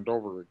over and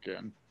over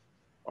again.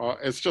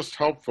 It's just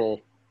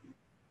helpful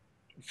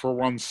for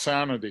one's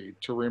sanity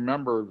to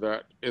remember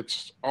that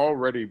it's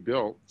already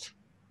built,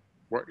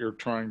 what you're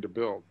trying to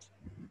build,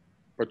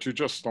 but you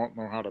just don't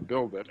know how to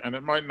build it, and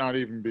it might not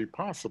even be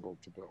possible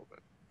to build it.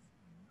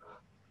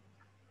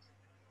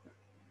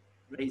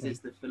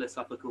 Raises the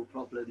philosophical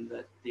problem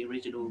that the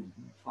original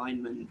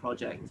Feynman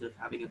project of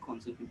having a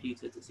quantum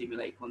computer to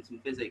simulate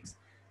quantum physics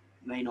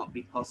may not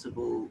be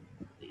possible.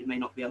 It may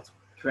not be able to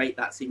create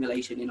that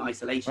simulation in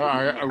isolation.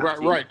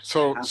 Right.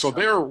 So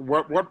there,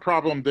 what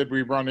problem did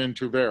we run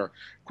into there?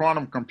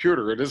 Quantum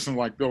computer. It isn't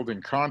like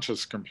building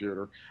conscious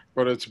computer,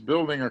 but it's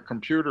building a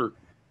computer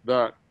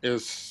that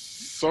is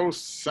so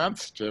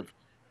sensitive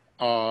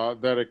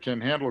that it can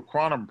handle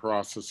quantum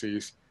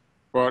processes,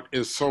 but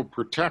is so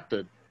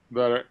protected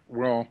that it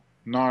will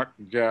not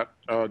get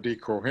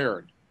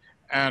decohered.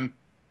 And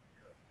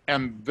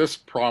this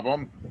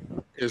problem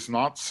is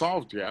not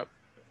solved yet,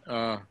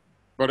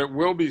 but it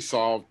will be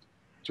solved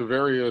to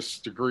various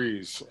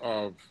degrees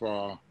of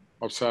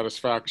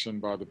satisfaction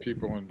by the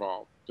people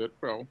involved. It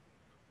will.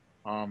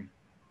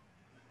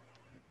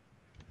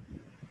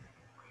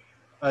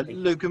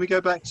 Lou, can we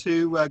go back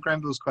to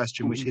Grenville's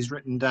question, which he's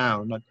written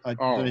down? I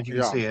don't know if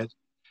you can see it.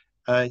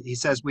 He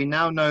says, we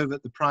now know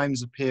that the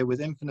primes appear with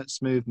infinite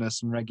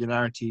smoothness and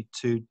regularity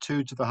to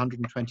 2 to the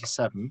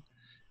 127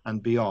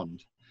 and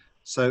beyond.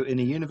 So in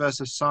a universe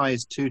of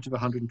size 2 to the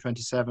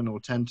 127 or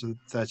 10 to the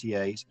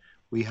 38,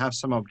 we have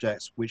some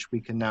objects which we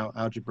can now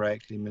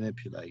algebraically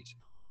manipulate.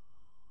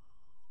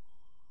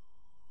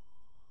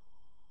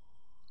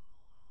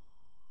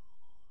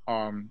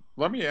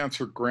 Let me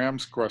answer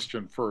Graham's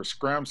question first.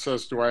 Graham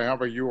says, do I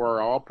have a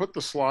URL? I'll put the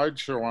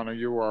slideshow on a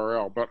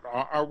URL, but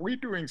are we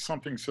doing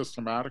something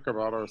systematic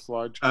about our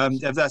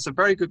slideshows? That's a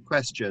very good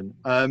question.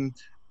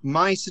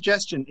 My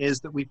suggestion is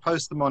that we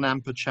post them on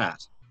Anpa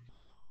chat.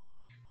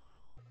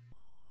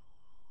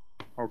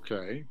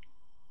 Okay.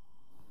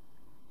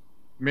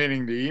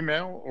 Meaning the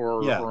email,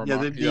 or the email.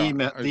 The just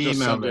email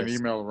send list. an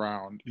email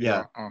around.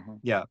 Yeah.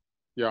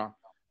 Yeah.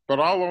 But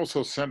I'll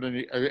also send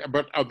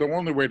but the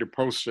only way to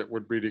post it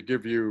would be to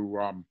give you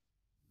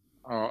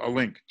a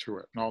link to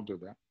it, and I'll do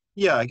that.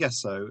 Yeah, I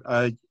guess so.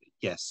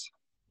 Yes.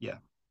 Yeah.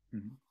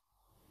 Mm-hmm.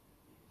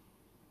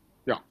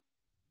 Yeah.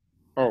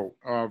 Oh,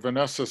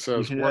 Vanessa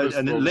says, what is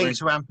and the link link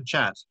to Anpa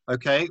chat?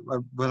 Okay,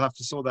 we'll have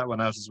to sort that one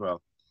out as well.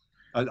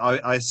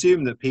 I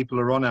assume that people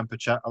are on Anpa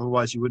chat,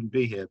 otherwise you wouldn't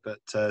be here. But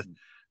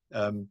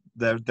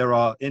there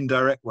are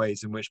indirect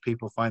ways in which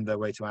people find their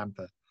way to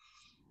Anpa.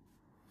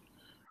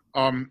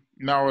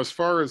 Now, as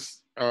far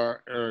as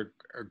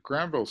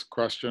Granville's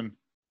question,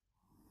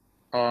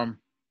 I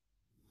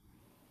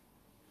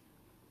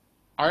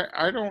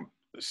don't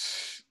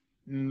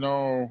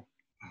know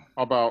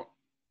about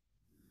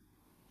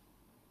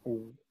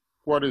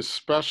what is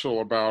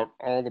special about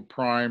all the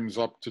primes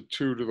up to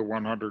 2 to the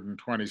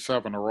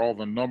 127, or all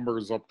the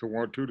numbers up to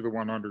 2 to the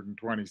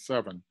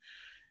 127.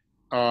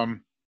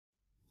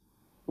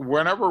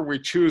 Whenever we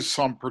choose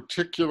some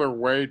particular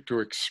way to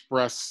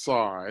express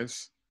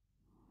size,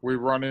 we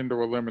run into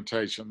a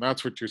limitation.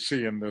 That's what you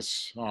see in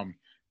this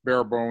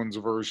bare bones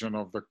version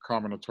of the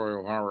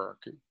combinatorial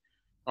hierarchy.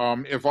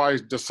 If I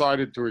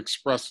decided to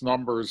express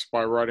numbers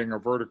by writing a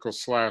vertical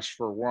slash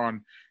for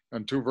 1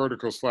 and 2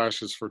 vertical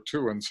slashes for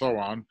 2 and so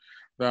on,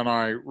 then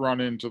I run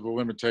into the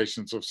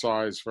limitations of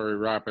size very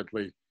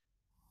rapidly.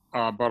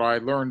 But I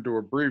learned to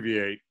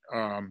abbreviate,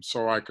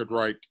 so I could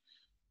write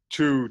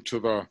 2 to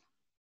the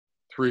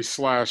 3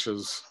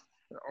 slashes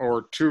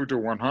or 2 to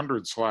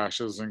 100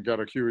 slashes and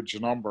get a huge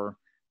number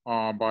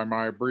by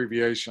my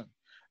abbreviation.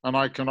 And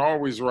I can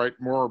always write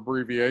more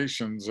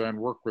abbreviations and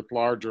work with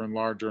larger and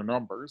larger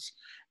numbers.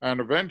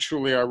 And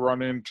eventually I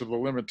run into the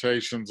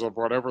limitations of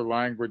whatever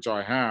language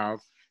I have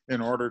in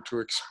order to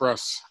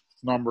express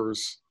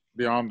numbers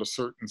beyond a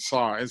certain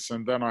size.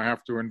 And then I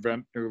have to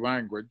invent new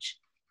language,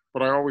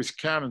 but I always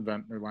can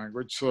invent new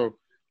language. So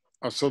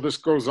this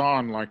goes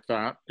on like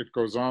that. It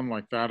goes on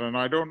like that. And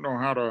I don't know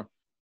how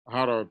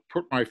to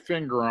put my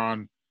finger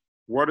on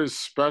what is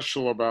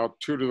special about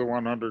 2 to the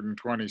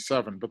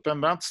 127? But then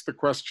that's the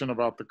question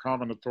about the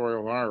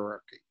combinatorial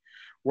hierarchy.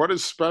 What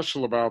is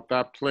special about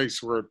that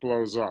place where it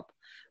blows up?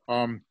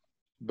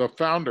 The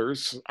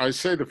founders, I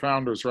say the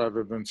founders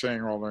rather than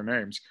saying all their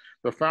names,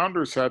 the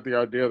founders had the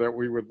idea that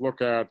we would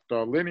look at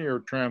linear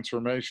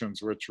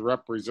transformations, which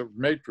represent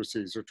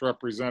matrices, which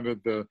represented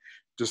the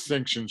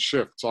distinction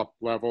shifts, up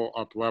level,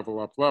 up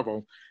level, up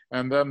level.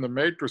 And then the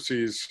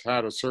matrices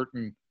had a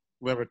certain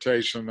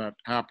limitation that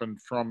happened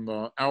from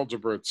the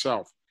algebra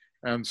itself.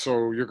 And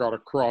so you got a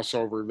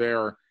crossover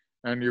there,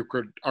 and you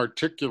could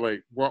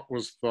articulate what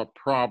was the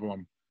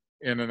problem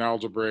in an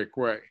algebraic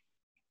way.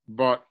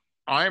 But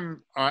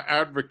I'm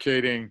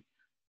advocating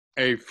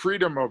a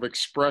freedom of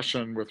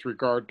expression with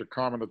regard to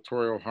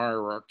combinatorial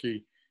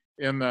hierarchy,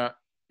 in that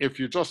if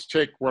you just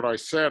take what I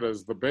said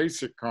as the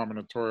basic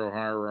combinatorial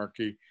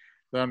hierarchy,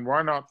 then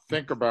why not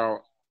think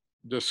about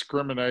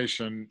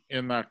discrimination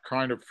in that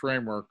kind of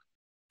framework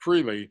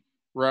freely,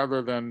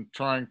 rather than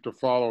trying to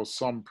follow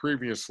some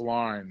previous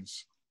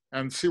lines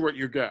and see what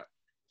you get.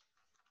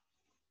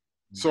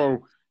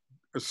 So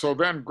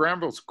then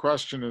Grenville's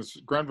question is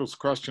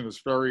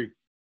very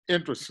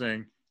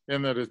interesting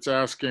in that it's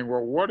asking,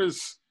 well, what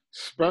is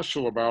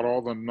special about all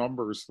the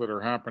numbers that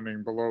are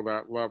happening below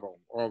that level,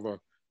 all the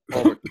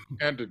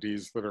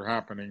entities that are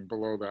happening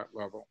below that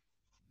level?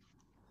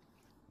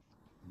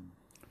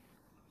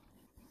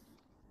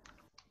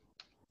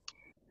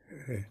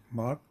 Hey,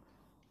 Mark?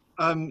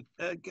 I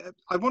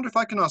wonder if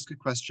I can ask a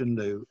question,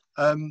 Lou.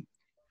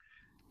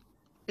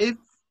 if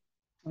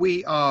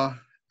we are,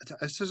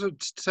 to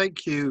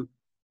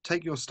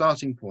take your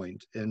starting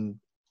point in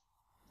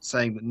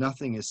saying that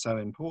nothing is so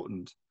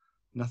important,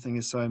 nothing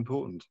is so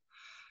important.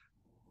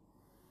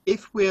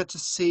 If we're to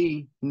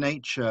see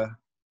nature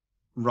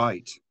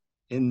right,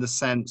 in the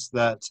sense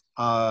that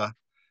our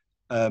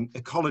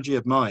ecology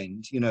of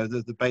mind, you know,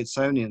 the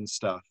Batesonian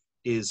stuff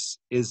is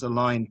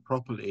aligned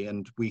properly,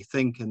 and we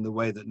think in the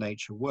way that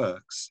nature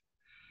works,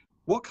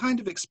 what kind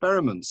of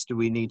experiments do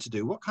we need to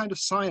do? What kind of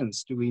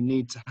science do we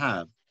need to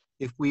have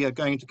if we are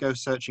going to go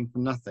searching for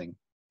nothing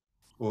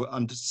or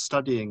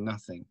studying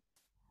nothing?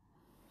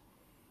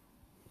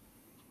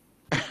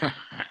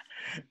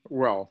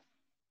 Well,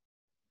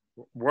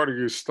 what are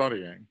you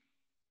studying?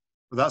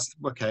 Well, that's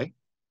okay.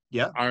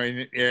 Yeah. I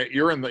mean,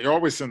 you're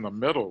always in the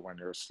middle when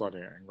you're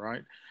studying,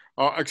 right?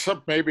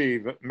 Except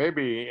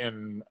maybe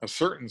in a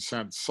certain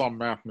sense, some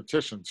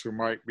mathematicians who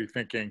might be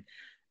thinking,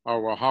 oh,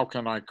 well, how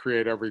can I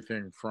create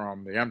everything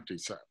from the empty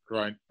set,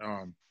 right?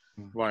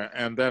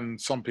 And then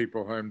some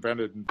people have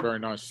invented very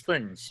nice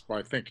things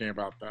by thinking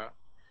about that.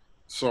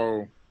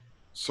 So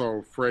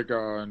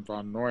Frege and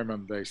von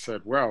Neumann, they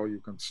said, well, you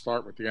can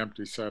start with the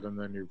empty set and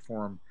then you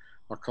form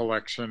a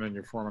collection and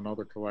you form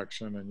another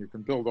collection and you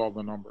can build all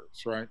the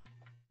numbers, right?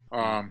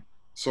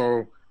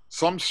 So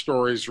some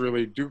stories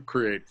really do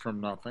create from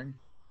nothing.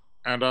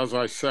 And as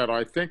I said,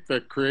 I think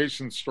that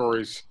creation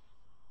stories,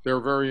 they're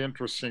very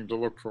interesting to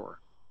look for.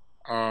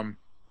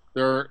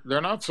 They're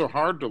not so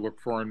hard to look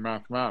for in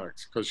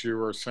mathematics, because you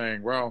were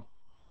saying, well,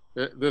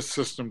 this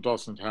system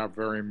doesn't have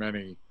very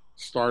many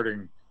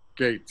starting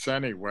gates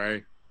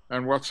anyway.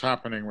 And what's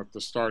happening with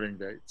the starting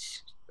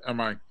gates?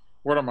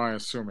 What am I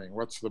assuming?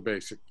 What's the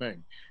basic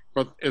thing?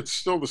 But it's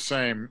still the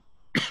same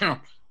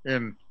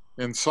in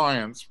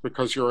science,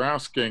 because you're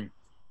asking,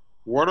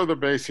 what are the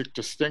basic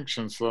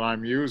distinctions that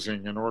I'm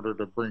using in order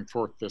to bring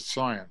forth this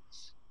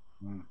science?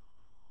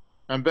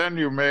 And then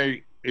you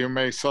may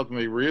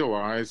suddenly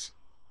realize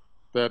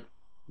that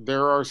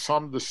there are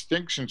some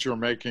distinctions you're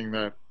making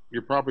that you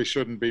probably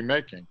shouldn't be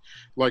making.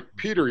 Like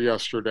Peter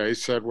yesterday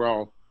said,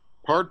 well,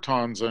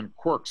 partons and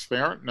quarks, they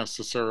aren't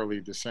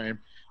necessarily the same.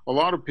 A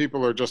lot of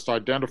people are just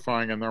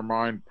identifying in their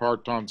mind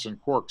partons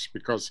and quarks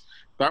because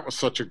that was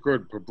such a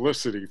good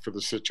publicity for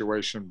the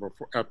situation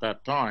before, at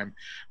that time.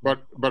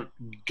 But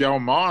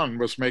Gell-Mann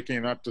was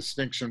making that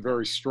distinction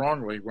very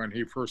strongly when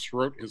he first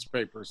wrote his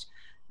papers.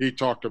 He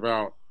talked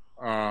about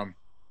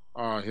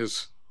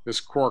his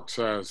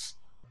quarks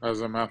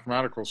as a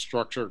mathematical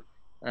structure,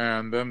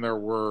 and then there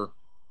were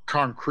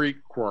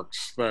concrete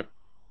quarks that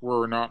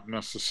were not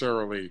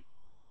necessarily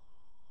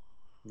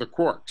the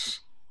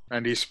quarks.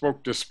 And he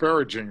spoke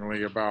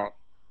disparagingly about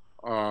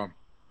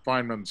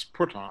Feynman's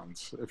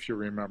protons, if you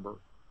remember,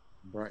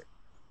 right?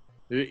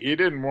 He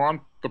didn't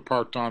want the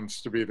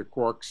partons to be the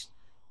quarks,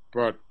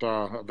 but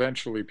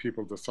eventually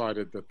people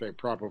decided that they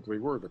probably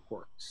were the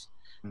quarks.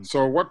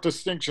 So what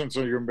distinctions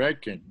are you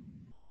making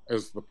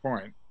is the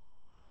point.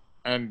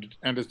 And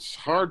it's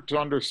hard to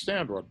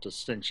understand what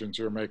distinctions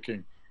you're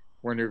making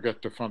when you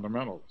get to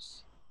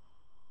fundamentals.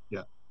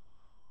 Yeah.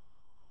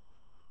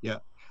 Yeah.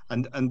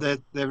 And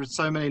there are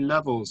so many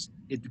levels,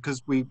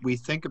 because we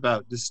think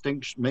about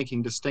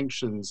making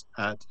distinctions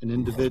at an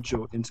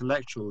individual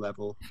intellectual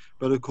level,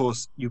 but of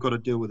course you've got to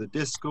deal with the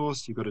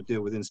discourse, you've got to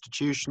deal with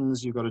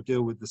institutions, you've got to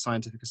deal with the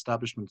scientific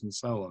establishment and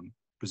so on,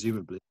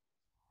 presumably.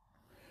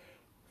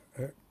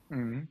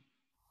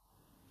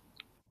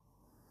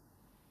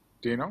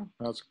 Dino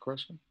has a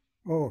question.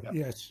 Oh, yeah.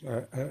 Yes.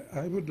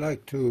 I would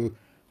like to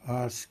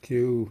ask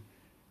you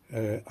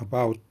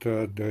about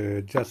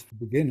the just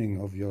beginning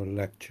of your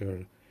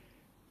lecture.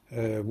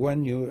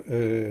 When you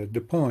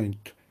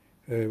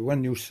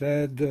when you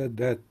said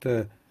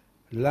that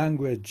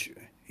language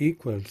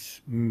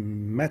equals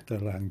meta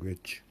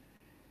language.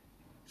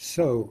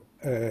 So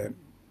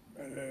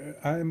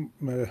I'm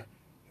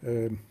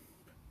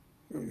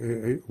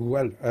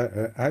well.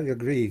 I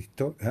agree.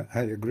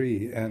 I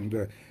agree,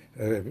 and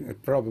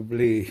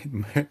probably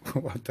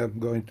what I'm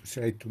going to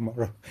say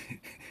tomorrow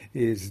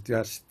is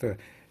just a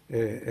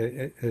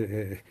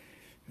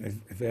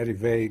very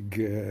vague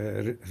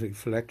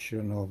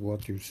reflection of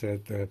what you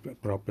said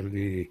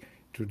properly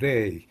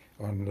today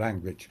on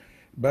language.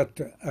 But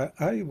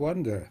I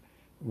wonder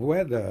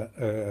whether,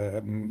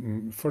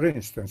 for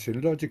instance,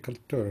 in logical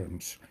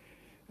terms,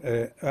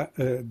 take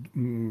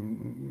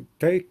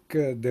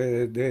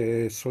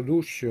the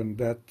solution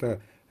that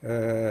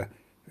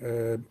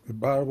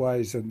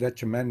Barwise and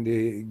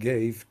Etchemendy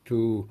gave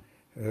to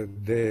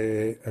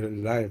the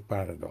liar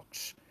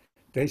paradox.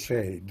 They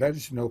say there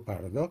is no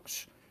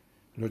paradox.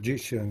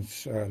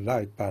 Logicians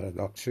like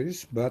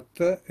paradoxes, but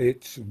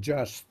it's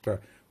just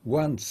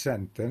one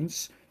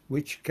sentence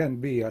which can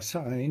be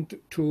assigned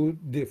to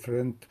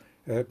different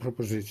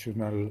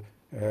propositional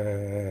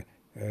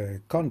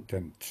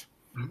content.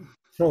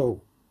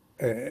 So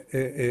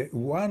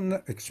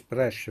one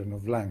expression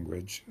of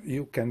language,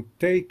 you can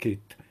take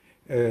it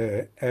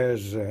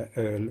as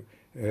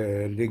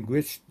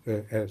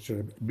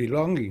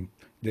belonging,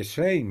 the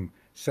same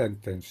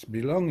sentence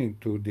belonging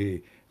to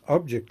the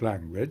object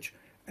language,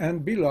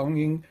 and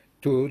belonging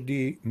to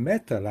the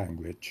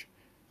meta-language.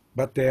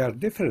 But they are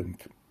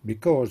different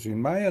because,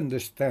 in my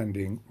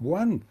understanding,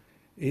 one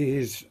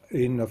is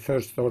in a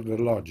first-order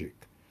logic,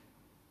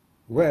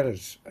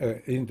 whereas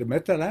in the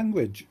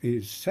meta-language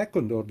is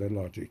second-order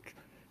logic.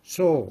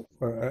 So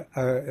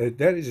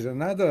there is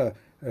another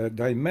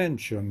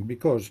dimension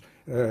because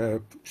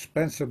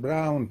Spencer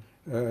Brown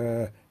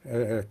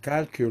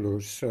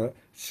calculus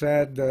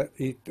said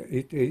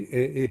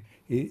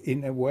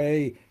in a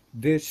way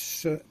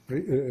this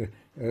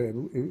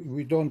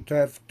we don't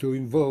have to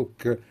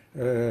invoke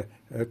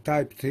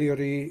type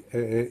theory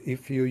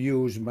if you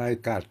use my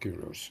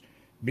calculus,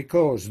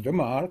 because the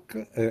mark,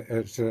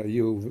 as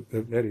you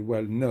very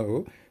well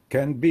know,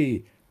 can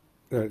be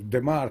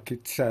the mark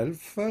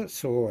itself,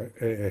 so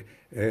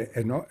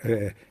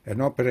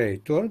an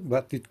operator,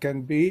 but it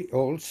can be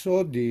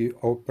also the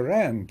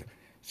operand.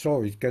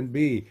 So it can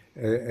be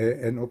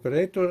an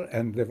operator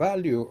and the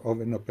value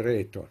of an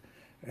operator.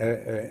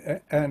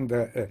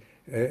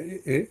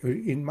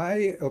 In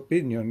my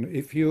opinion,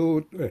 if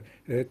you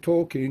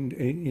talk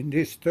in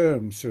these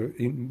terms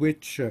in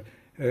which,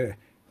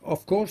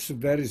 of course,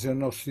 there is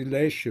an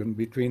oscillation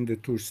between the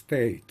two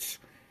states,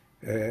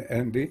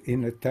 and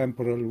in a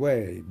temporal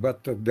way,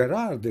 but there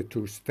are the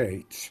two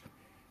states.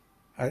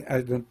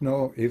 I don't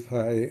know if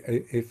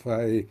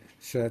I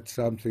said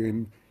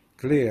something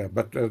clear,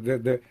 but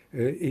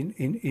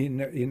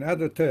in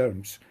other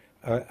terms,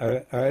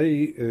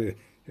 I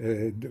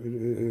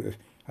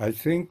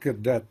think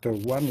that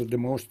one of the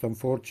most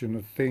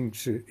unfortunate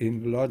things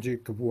in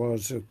logic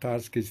was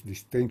Tarski's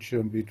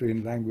distinction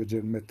between language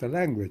and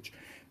meta-language,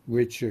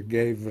 which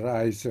gave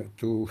rise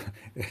to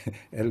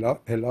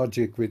a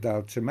logic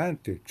without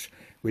semantics,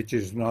 which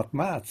is not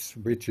maths,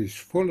 which is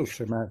full of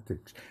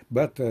semantics.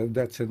 But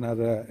that's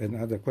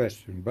another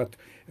question. But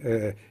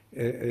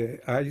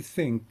I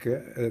think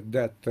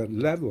that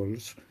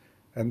levels,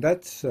 and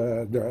that's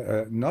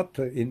not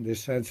in the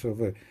sense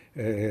of a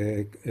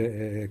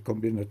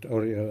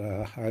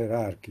combinatorial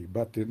hierarchy,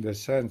 but in the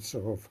sense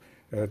of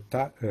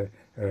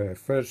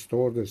first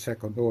order,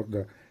 second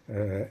order,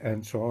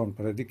 and so on,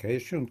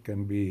 predication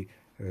can be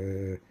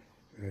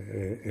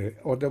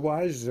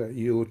otherwise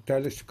you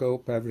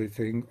telescope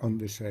everything on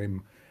the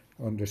same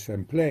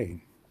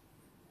plane,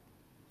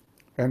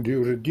 and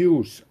you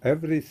reduce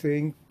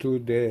everything to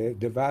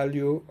the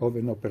value of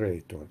an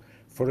operator.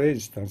 For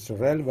instance,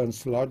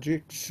 relevance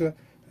logics,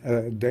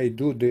 they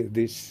do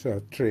this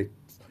trick,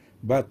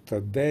 but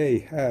they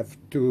have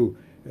to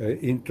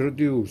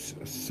introduce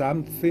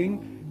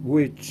something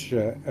which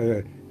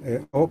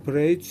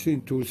operates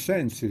in two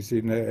senses,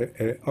 in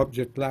an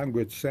object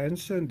language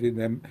sense and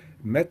in a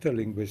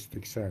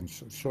meta-linguistic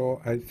sense.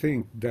 So I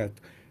think that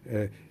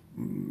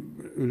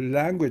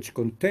language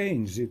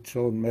contains its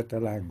own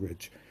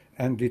meta-language,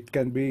 and it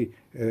can be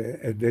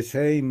the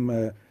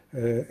same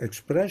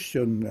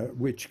expression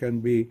which can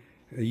be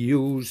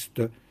used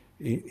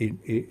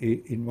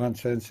in one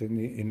sense and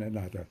in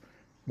another.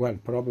 Well,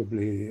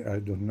 probably, I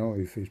don't know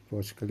if it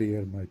was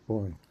clear, my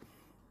point.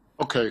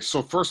 Okay,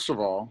 so first of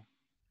all,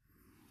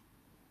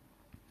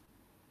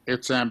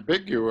 it's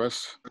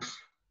ambiguous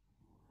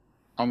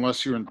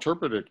unless you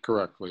interpret it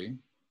correctly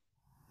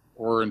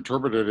or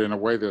interpret it in a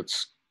way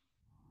that's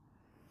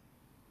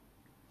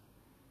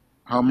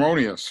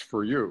harmonious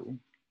for you.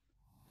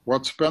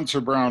 What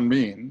Spencer Brown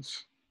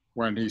means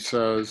when he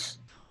says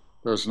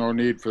there's no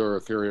need for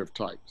a theory of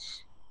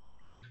types.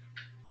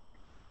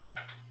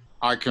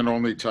 I can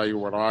only tell you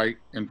what I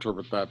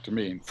interpret that to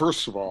mean.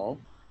 First of all,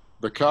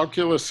 the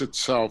calculus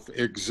itself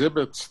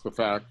exhibits the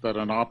fact that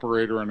an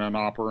operator and an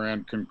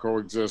operand can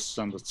coexist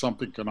and that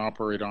something can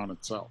operate on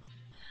itself.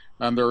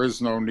 And there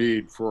is no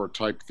need for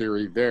type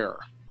theory there.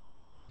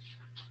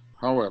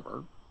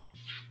 However,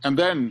 and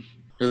then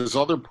his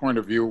other point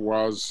of view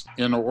was,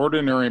 in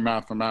ordinary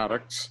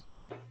mathematics,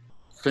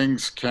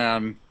 things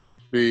can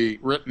be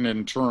written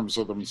in terms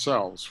of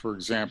themselves. For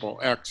example,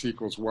 x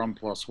equals 1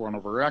 plus 1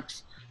 over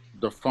x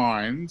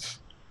defines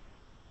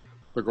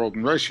the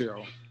golden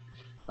ratio.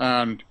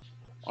 And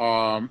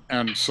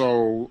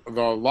so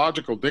the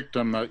logical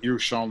dictum that you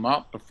shall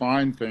not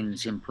define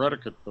things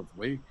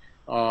impredicatively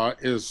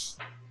is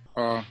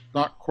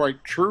not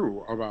quite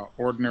true about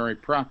ordinary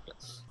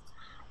practice.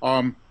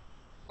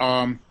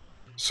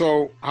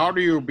 So how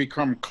do you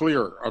become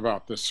clear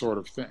about this sort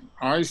of thing?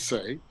 I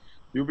say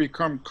you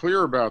become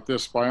clear about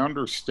this by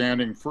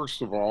understanding,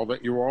 first of all,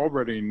 that you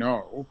already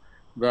know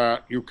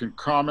that you can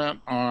comment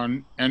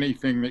on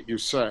anything that you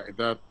say,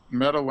 that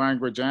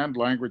meta-language and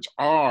language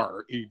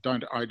are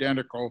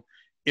identical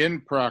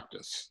in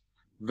practice.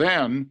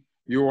 Then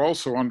you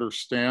also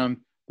understand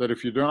that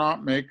if you do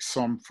not make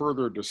some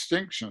further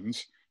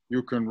distinctions,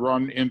 you can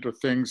run into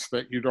things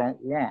that you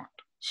don't want,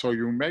 so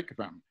you make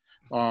them.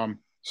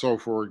 So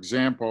for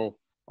example,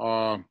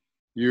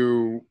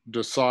 you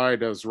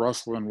decide, as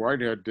Russell and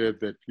Whitehead did,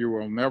 that you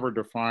will never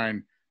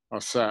define a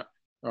set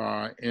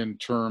in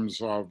terms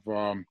of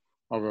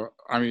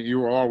I mean, you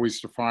will always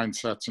define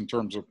sets in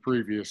terms of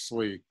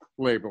previously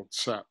labeled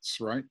sets,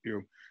 right?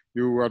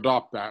 You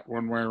adopt that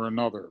one way or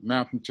another.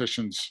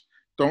 Mathematicians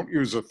don't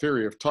use a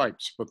theory of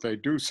types, but they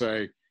do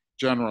say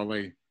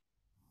generally,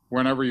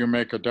 whenever you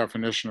make a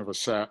definition of a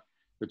set,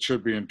 it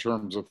should be in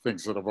terms of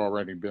things that have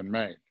already been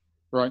made,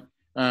 right?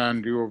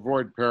 And you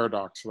avoid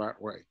paradox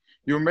that way.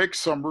 You make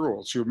some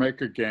rules, you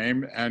make a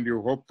game, and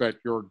you hope that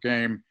your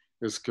game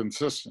is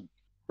consistent,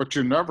 but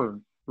you never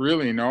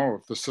really know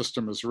if the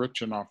system is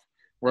rich enough,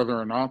 whether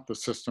or not the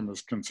system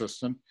is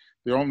consistent.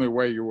 The only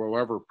way you will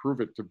ever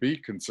prove it to be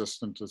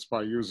consistent is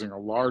by using a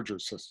larger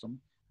system.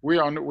 We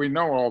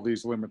know all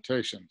these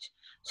limitations.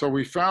 So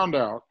we found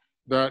out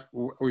a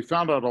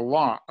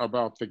lot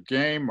about the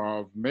game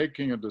of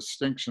making a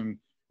distinction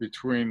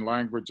between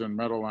language and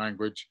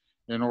meta-language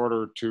in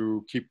order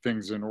to keep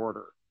things in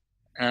order.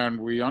 And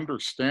we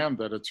understand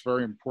that it's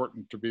very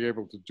important to be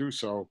able to do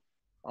so,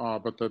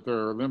 but that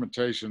there are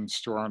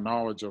limitations to our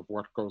knowledge of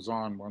what goes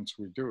on once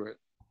we do it.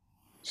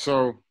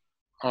 So,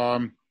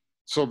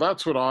 so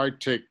that's what I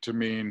take to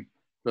mean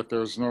that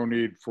there's no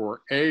need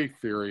for a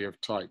theory of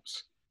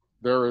types.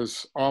 There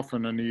is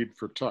often a need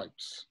for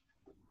types.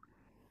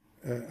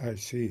 I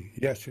see.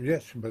 Yes,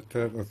 yes. But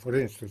for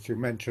instance, you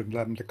mentioned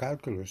lambda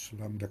calculus.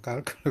 Lambda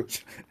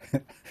calculus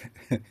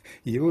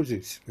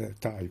uses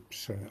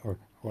types, or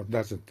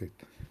doesn't it?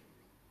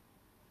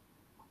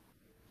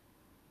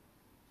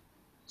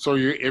 So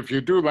if you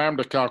do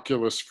lambda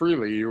calculus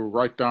freely, you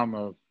write down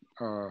the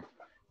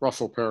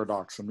Russell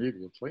paradox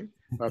immediately.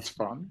 That's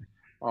fun.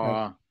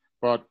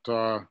 But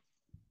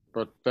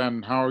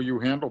then how you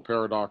handle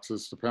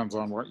paradoxes depends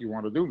on what you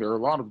want to do. There are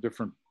a lot of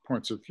different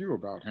points of view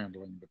about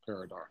handling the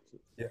paradoxes.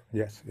 Yeah,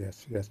 yes,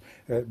 yes, yes.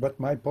 But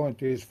my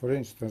point is, for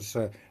instance,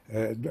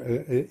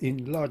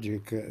 in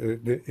logic,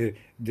 the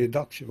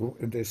deduction,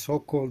 the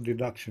so-called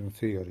deduction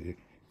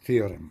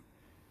theorem,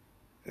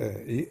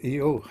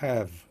 you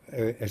have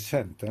a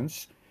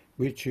sentence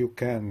which you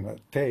can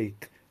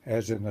take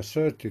as an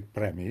asserted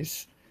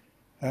premise,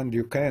 and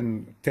you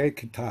can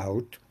take it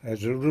out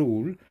as a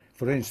rule.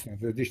 For instance,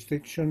 the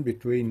distinction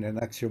between an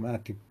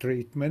axiomatic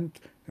treatment,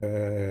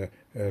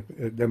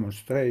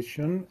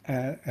 demonstration,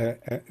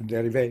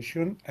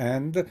 derivation,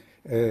 and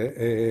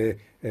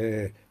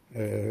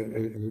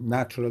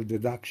natural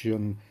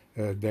deduction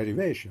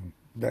derivation.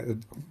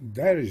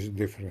 There is a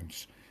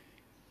difference.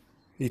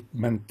 It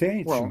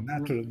maintains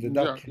natural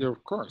deduction. Yeah,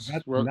 of course.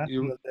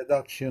 Natural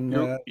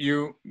deduction.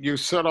 You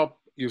set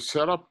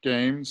up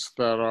games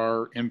that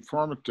are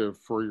informative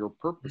for your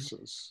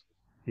purposes.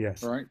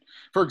 Yes. Right.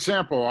 For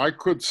example, I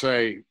could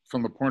say,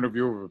 from the point of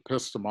view of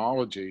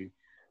epistemology,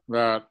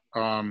 that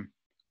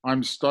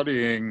I'm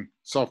studying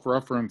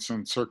self-reference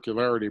and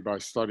circularity by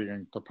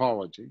studying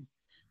topology.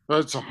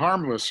 But it's a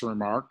harmless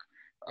remark,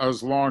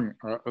 at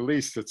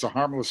least it's a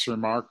harmless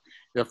remark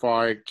if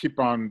I keep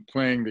on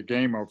playing the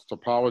game of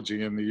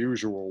topology in the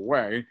usual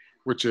way,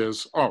 which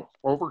is, oh,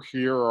 over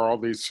here are all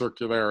these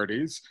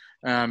circularities,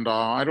 and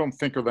I don't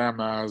think of them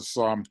as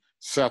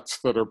sets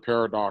that are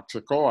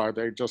paradoxical.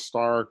 They just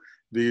are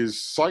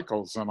these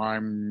cycles, and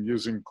I'm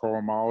using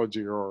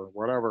cohomology or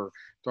whatever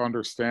to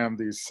understand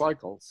these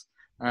cycles,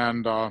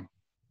 and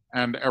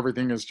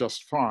everything is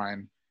just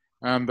fine.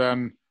 And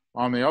then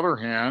on the other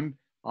hand,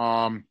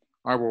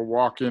 I will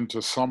walk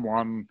into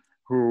someone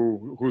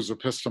whose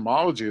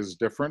epistemology is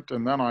different,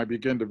 and then I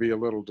begin to be a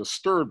little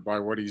disturbed by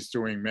what he's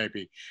doing.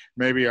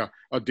 Maybe a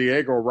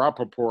Diego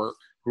Rappaport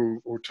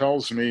who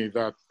tells me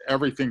that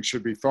everything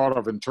should be thought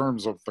of in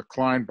terms of the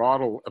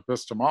Klein-Bottle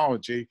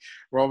epistemology.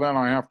 Well, then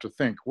I have to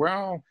think,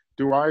 well,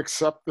 do I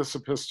accept this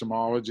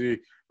epistemology,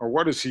 or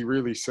what is he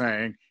really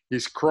saying?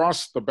 He's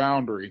crossed the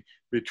boundary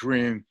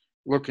between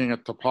looking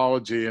at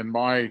topology in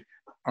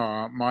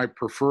my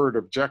preferred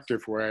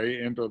objective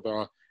way into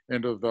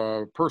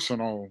the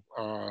personal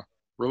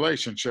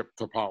relationship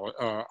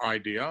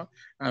idea,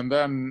 and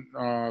then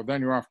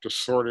you have to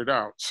sort it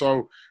out.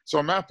 So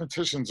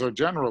mathematicians are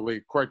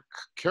generally quite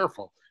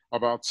careful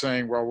about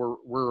saying, well,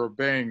 we're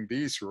obeying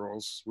these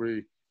rules,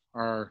 we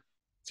are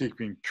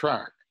keeping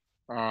track,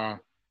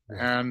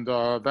 and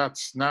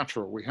that's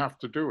natural. We have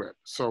to do it.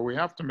 So we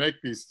have to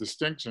make these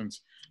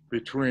distinctions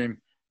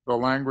between the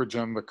language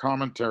and the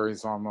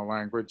commentaries on the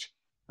language,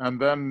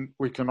 and then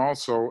we can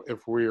also,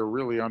 if we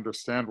really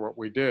understand what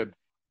we did,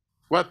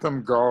 let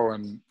them go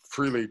and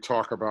freely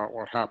talk about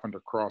what happened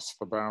across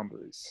the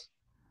boundaries.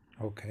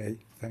 Okay,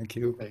 thank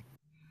you. Okay.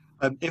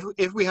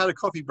 If we had a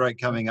coffee break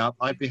coming up,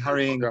 I'd be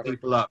hurrying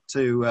people up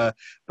to,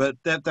 but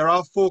there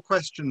are 4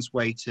 questions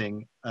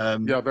waiting.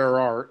 Yeah, there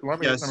are. Let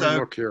me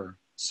look here.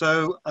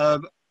 So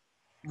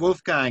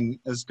Wolfgang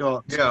has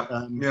got...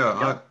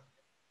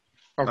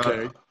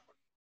 Okay.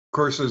 Of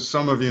course, as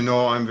some of you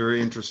know, I'm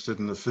very interested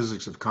in the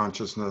physics of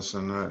consciousness,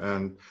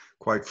 and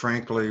quite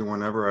frankly,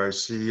 whenever I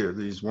see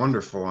these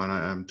wonderful, and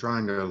I'm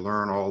trying to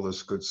learn all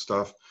this good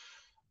stuff,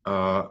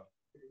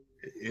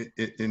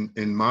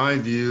 in my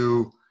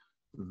view,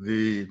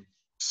 the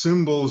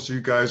symbols you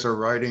guys are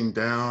writing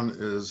down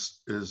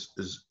is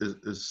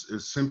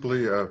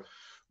simply a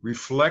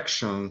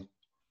reflection.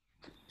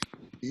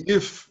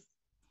 If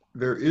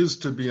there is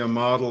to be a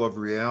model of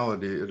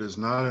reality, it is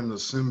not in the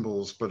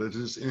symbols, but it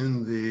is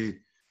in the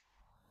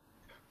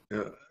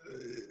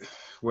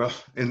well,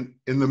 in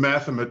the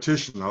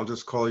mathematician, I'll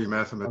just call you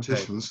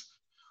mathematicians,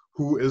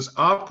 who is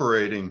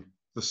operating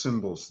the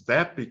symbols.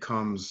 That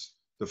becomes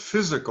the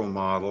physical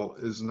model,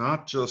 is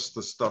not just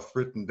the stuff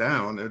written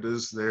down, it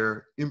is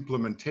their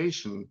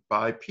implementation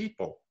by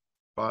people,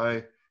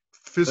 by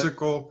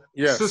physical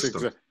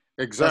systems.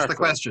 Exactly. That's the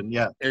question,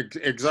 yeah.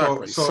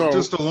 Exactly. So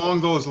just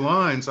along those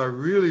lines, I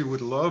really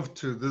would love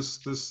to, this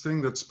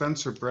thing that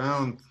Spencer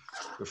Brown,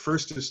 the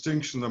first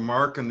distinction, the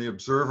mark and the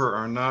observer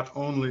are not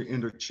only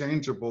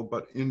interchangeable,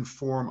 but in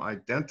form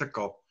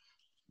identical.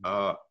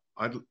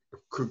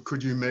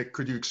 Could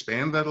you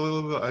expand that a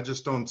little bit? I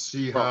just don't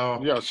see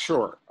how. Yeah,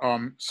 sure.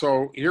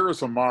 So here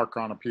is a mark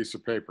on a piece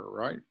of paper,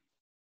 right?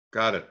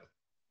 Got it.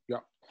 Yeah.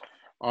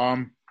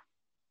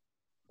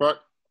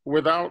 But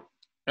without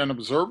an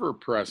observer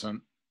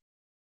present,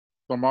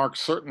 the mark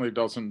certainly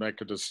doesn't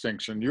make a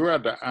distinction. You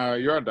had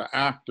to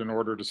act in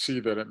order to see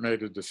that it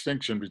made a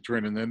distinction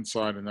between an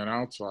inside and an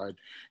outside.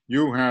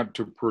 You had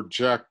to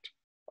project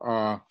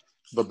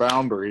the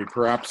boundary.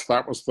 Perhaps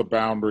that was the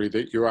boundary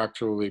that you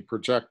actually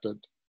projected,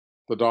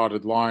 the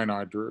dotted line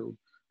I drew.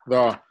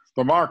 The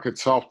mark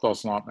itself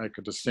does not make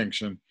a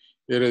distinction.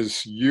 It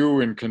is you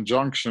in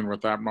conjunction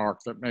with that mark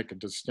that make a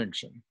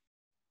distinction.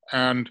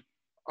 And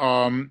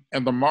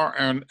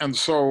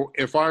so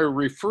if I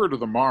refer to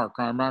the mark,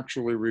 I'm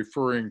actually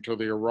referring to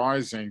the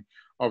arising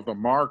of the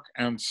mark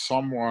and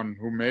someone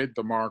who made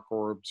the mark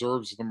or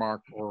observes the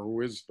mark or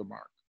who is the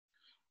mark.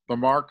 The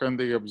mark and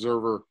the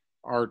observer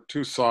are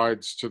two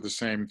sides to the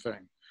same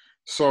thing.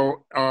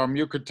 So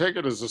you could take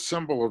it as a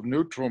symbol of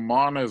neutral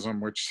monism,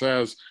 which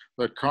says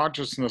that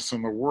consciousness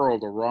and the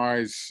world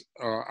arise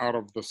out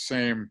of the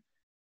same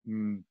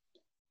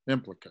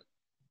implicate.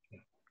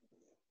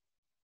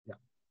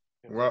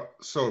 Well,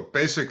 so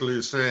basically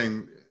you're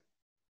saying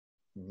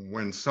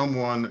when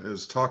someone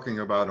is talking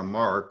about a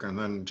mark and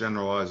then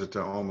generalize it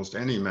to almost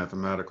any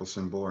mathematical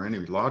symbol or any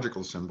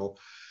logical symbol,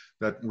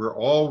 that we're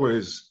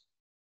always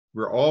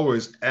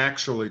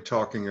actually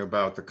talking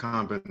about the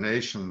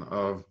combination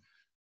of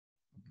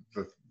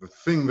the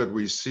thing that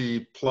we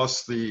see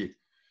plus the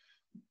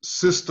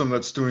system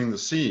that's doing the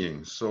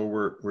seeing. So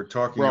we're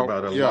talking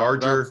about a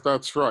larger.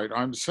 That's right.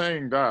 I'm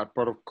saying that,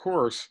 but of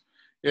course,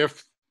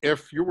 if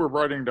you were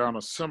writing down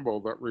a symbol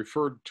that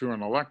referred to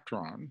an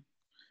electron,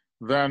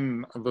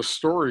 then the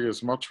story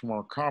is much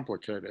more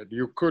complicated.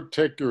 You could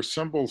take your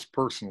symbols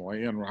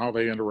personally and how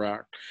they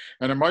interact.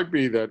 And it might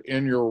be that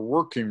in your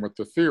working with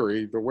the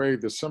theory, the way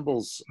the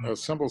symbol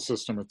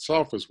system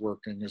itself is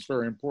working is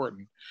very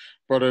important.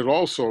 But it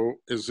also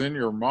is in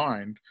your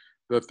mind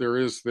that there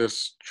is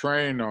this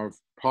train of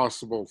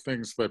possible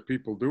things that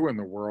people do in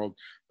the world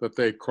that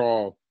they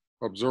call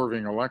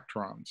observing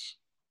electrons.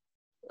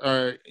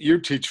 You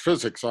teach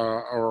physics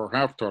or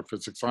have taught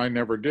physics. I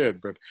never did,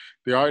 but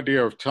the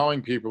idea of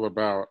telling people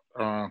about,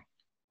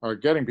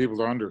 getting people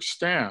to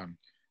understand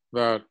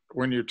that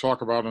when you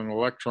talk about an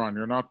electron,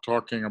 you're not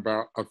talking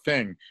about a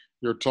thing.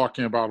 You're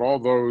talking about all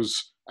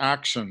those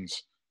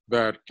actions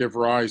that give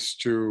rise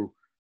to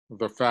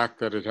the fact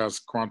that it has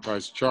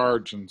quantized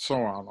charge and so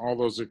on, all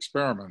those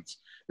experiments.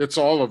 It's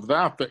all of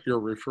that that you're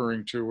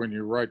referring to when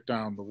you write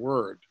down the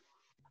word.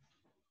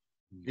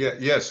 Yeah,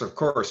 yes, of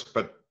course,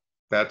 but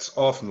that's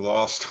often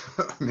lost.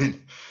 I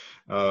mean,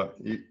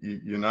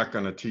 you're not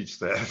going to teach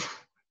that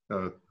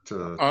to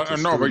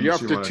no, but you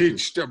have to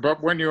teach.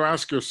 But when you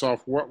ask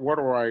yourself, what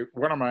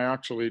am I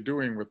actually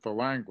doing with the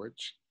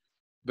language?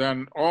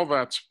 Then all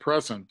that's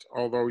present,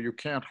 although you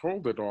can't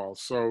hold it all.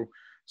 So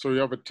you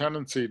have a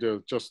tendency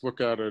to just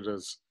look at it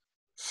as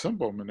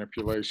symbol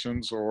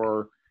manipulations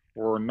or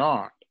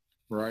not,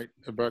 right?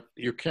 But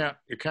you can't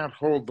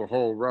hold the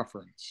whole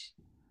reference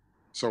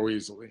so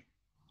easily.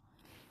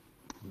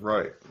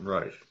 Right.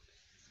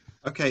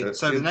 Okay,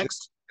 so the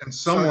next. In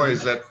some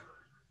ways,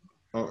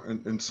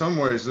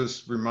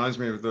 this reminds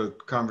me of the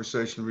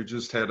conversation we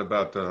just had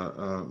about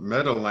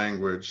meta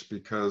language,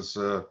 because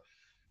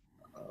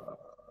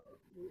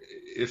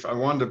if I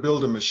wanted to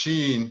build a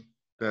machine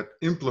that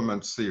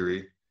implements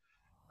theory,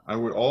 I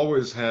would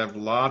always have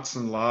lots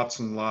and lots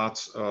and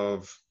lots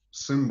of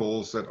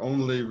symbols that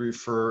only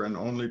refer and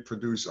only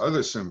produce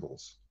other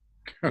symbols.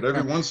 But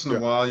every once in a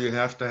while, you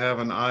have to have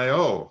an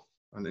I/O,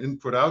 an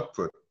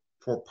input-output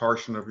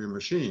portion of your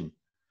machine.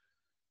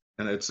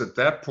 And it's at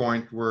that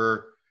point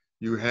where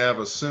you have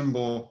a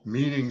symbol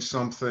meaning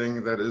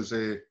something that is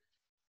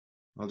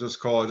I'll just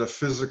call it a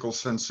physical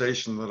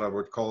sensation that I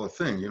would call a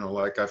thing. You know,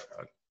 like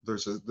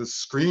there's this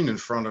screen in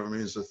front of me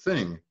is a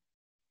thing.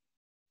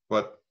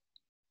 But,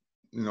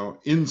 you know,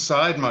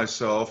 inside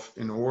myself,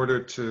 in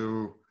order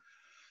to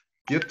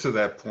get to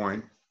that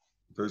point,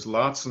 there's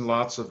lots and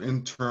lots of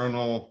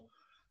internal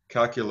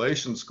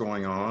calculations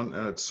going on.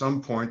 And at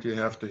some point, you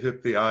have to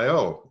hit the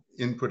I/O,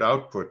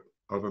 input-output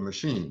of a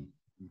machine.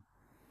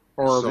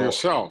 Or of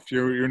yourself.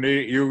 You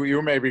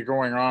may be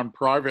going on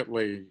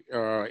privately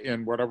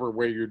in whatever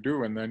way you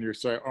do, and then you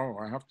say, "Oh,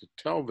 I have to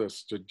tell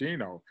this to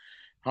Dino.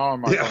 How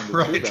am I going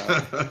to do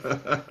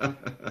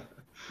that?"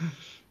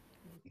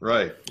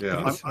 Right.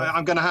 Yeah.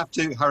 I'm going to have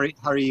to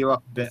hurry you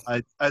up a bit.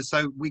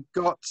 So we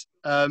got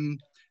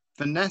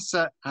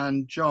Vanessa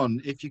and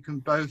John, if you can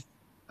both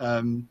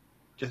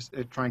just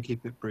try and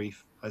keep it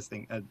brief, I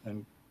think.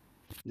 And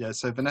yeah,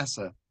 so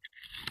Vanessa.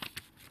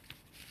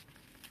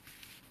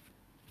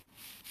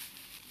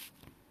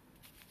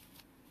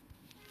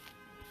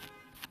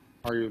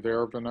 Are you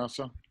there,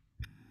 Vanessa?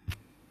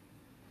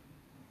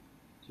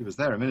 She was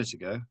there a minute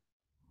ago.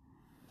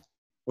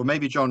 Well,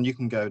 maybe John, you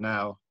can go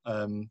now.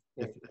 Okay.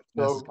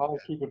 So I'll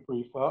keep it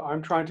brief.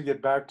 I'm trying to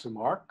get back to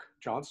Mark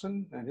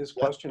Johnson and his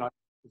question,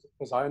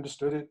 as I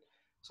understood it.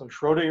 So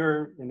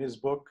Schrodinger, in his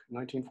book,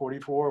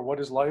 1944, What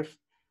is Life?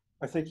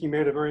 I think he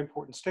made a very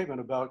important statement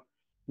about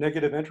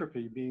negative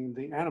entropy being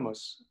the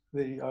animus,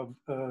 the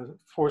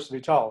force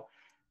vitale.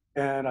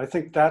 And I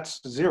think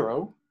that's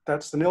zero.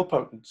 That's the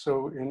nilpotent.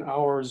 So in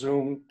our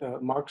Zoom,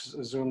 Mark's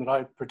Zoom that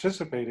I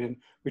participate in,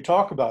 we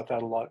talk about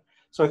that a lot.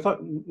 So I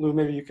thought, Lou,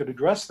 maybe you could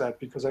address that,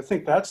 because I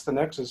think that's the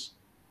nexus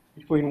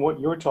between what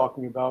you're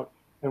talking about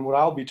and what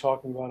I'll be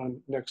talking about on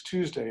next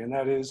Tuesday. And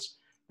that is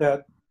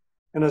that,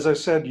 and as I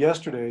said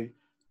yesterday,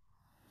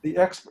 the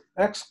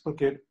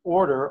explicate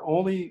order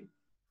only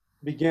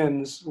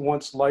begins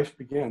once life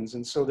begins.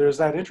 And so there's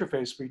that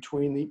interface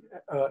between the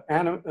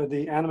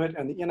animate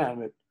and the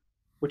inanimate,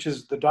 which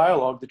is the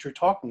dialogue that you're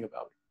talking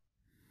about.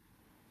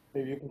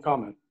 Maybe you can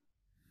comment.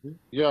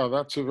 Yeah,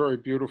 that's a very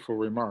beautiful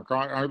remark.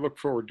 I look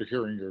forward to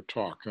hearing your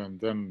talk,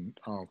 and then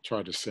I'll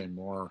try to say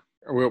more.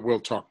 We'll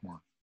talk more.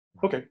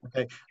 Okay.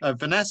 Okay.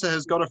 Vanessa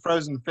has got a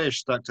frozen fish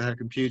stuck to her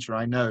computer,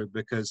 I know,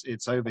 because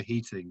it's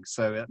overheating.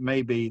 So it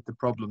may be the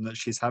problem that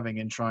she's having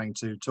in trying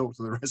to talk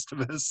to the rest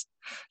of us.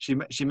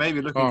 She may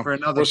be looking for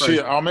another.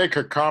 Well, I'll make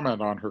a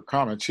comment on her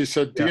comment. She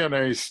said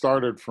DNA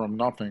started from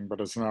nothing, but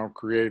has now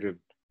created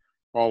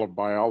all of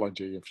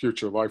biology,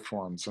 future life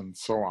forms, and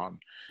so on.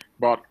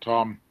 But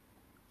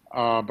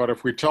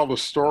if we tell the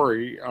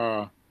story,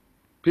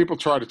 people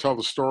try to tell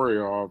the story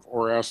of,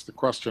 or ask the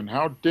question,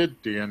 how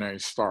did DNA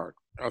start?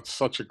 That's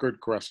such a good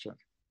question,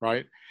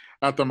 right?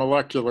 At the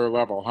molecular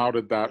level, how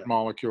did that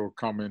molecule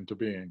come into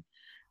being?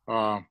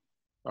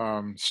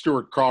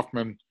 Stuart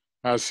Kaufman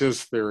has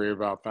his theory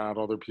about that.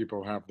 Other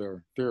people have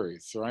their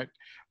theories, right?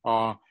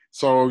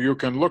 So you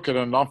can look at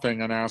a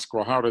nothing and ask,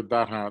 well, how did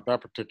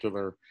that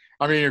particular,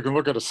 I mean, you can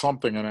look at a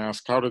something and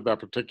ask, how did that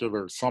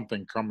particular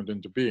something come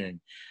into being?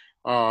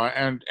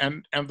 And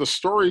the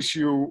stories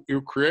you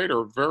create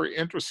are very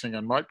interesting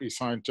and might be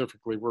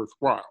scientifically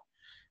worthwhile.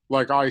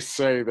 Like I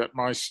say that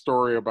my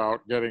story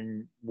about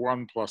getting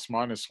 1 ±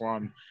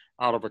 -1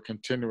 out of a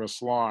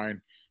continuous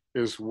line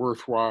is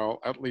worthwhile,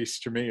 at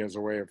least to me, as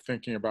a way of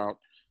thinking about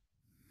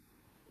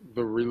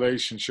the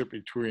relationship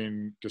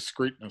between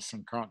discreteness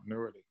and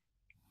continuity.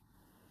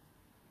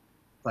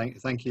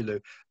 Thank you,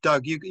 Lou.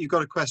 Doug, you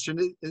got a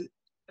question?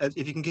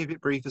 If you can keep it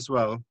brief as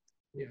well.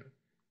 Yeah.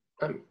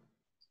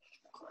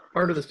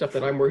 Part of the stuff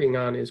that I'm working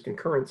on is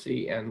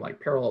concurrency and like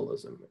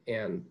parallelism,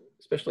 and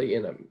especially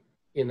in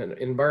an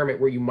environment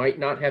where you might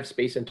not have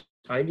space and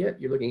time yet,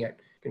 you're looking at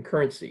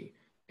concurrency.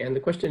 And the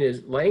question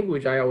is,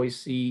 language, I always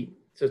see,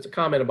 so it's a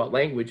comment about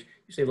language,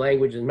 you say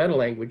language and meta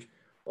language.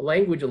 Well,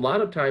 language, a lot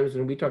of times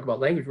when we talk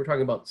about language, we're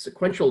talking about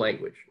sequential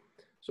language.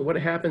 So what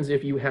happens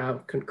if you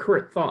have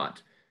concurrent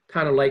thought,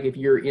 kind of like if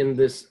you're in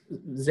this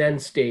Zen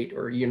state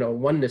or,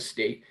 oneness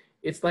state,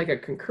 it's like a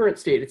concurrent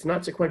state. It's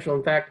not sequential.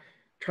 In fact,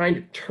 trying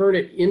to turn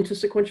it into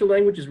sequential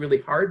language is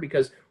really hard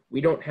because we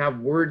don't have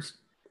words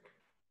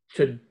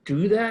to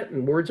do that,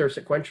 and words are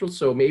sequential.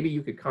 So maybe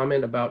you could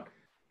comment about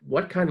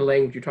what kind of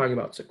language you're talking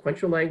about,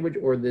 sequential language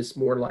or this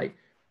more like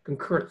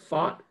concurrent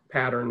thought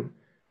pattern,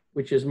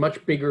 which is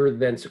much bigger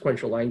than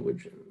sequential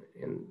language,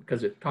 and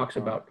because it talks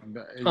about time.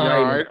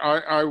 Yeah,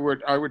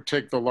 I would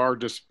take the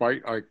largest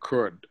bite I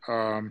could.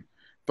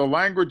 The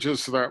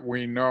languages that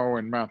we know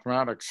in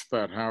mathematics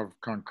that have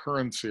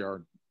concurrency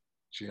are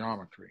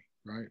geometry,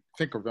 right?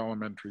 Think of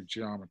elementary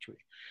geometry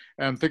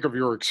and think of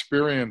your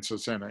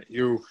experiences in it.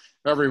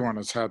 Everyone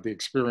has had the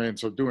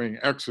experience of doing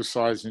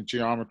exercise in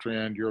geometry,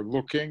 and you're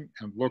looking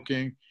and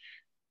looking,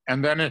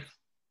 and then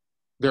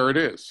there it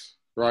is,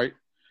 right?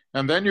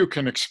 And then you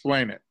can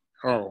explain it.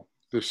 Oh,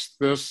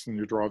 this, and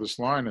you draw this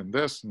line and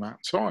this and that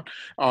and so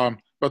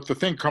on. But the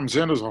thing comes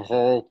in as a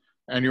whole,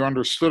 and you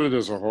understood it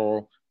as a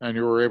whole, and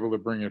you were able to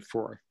bring it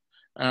forth.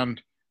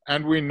 And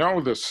we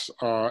know this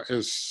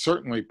is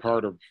certainly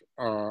part of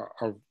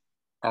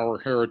our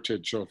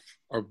heritage of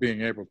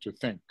being able to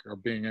think,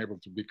 of being able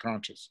to be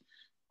conscious.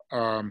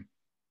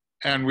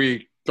 And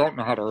we don't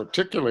know how to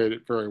articulate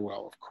it very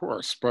well, of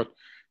course, but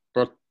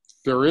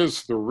there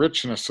is the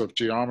richness of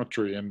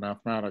geometry in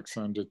mathematics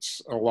and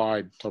its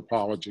allied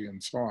topology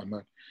and so on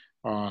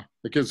that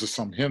gives us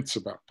some hints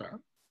about that.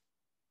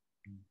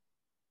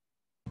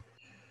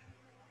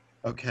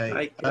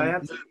 Okay. Can I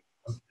add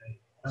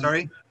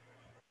sorry?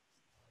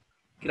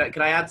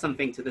 Can I add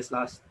something to this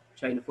last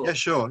chain of thought? Yeah,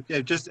 sure.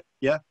 Yeah,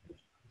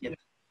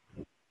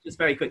 just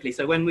very quickly.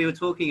 So when we were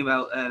talking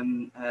about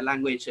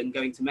language and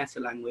going to meta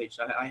language,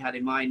 I had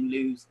in mind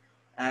Lou's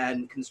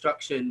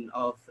construction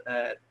of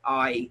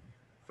I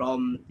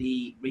from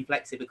the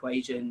reflexive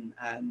equation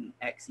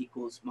x =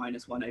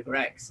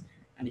 -1/x.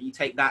 And if you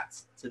take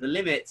that to the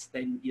limit,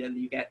 then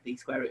you get the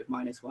square root of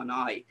minus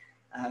 1i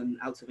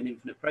out of an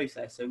infinite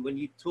process. So when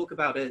you talk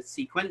about a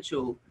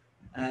sequential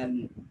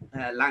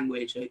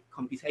language, a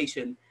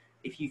computation,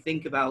 if you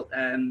think about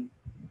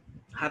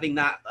having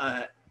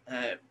that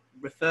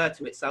refer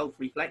to itself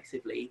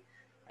reflexively,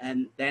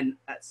 and then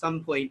at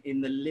some point in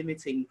the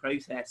limiting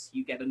process,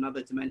 you get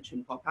another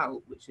dimension pop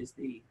out, which is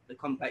the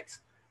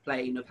complex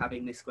plane of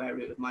having this square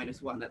root of minus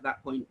 1. At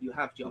that point, you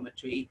have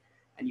geometry,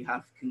 and you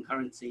have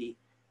concurrency,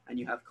 and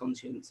you have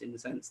conscience, in the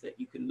sense that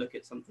you can look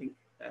at something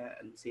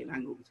and see an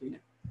angle between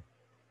it.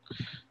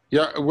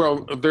 Yeah,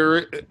 well,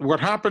 what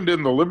happened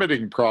in the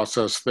limiting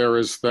process there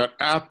is that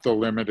at the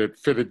limit it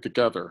fitted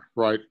together,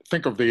 right?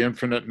 Think of the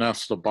infinite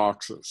nest of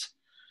boxes.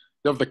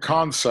 You have the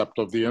concept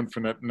of the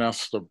infinite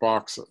nest of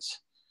boxes,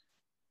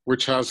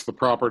 which has the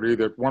property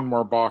that one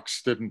more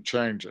box didn't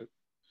change it.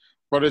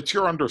 But it's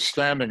your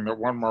understanding that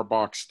one more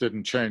box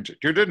didn't change it.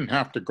 You didn't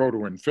have to go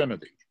to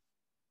infinity.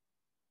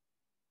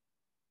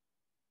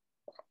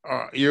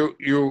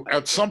 You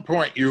at some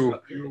point you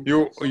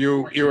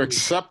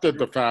accepted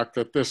the fact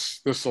that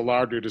this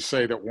allowed you to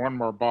say that one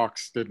more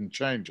box didn't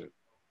change it.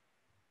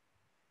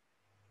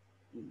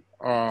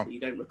 So you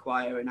don't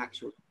require an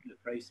actual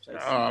process.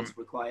 You just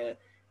require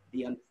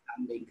the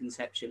understanding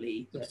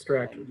conceptually that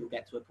you'll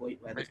get to a point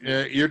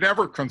where you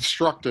never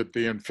constructed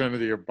the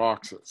infinity of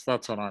boxes.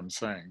 That's what I'm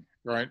saying,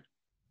 right?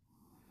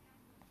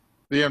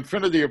 The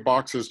infinity of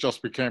boxes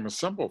just became a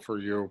symbol for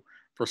you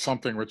for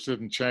something which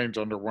didn't change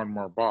under one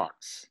more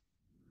box.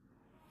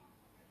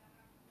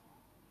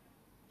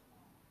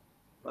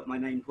 But my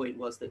main point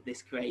was that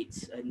this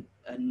creates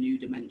a new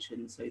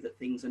dimension, so that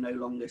things are no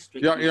longer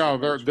strictly.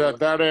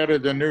 That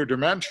added a new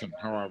dimension,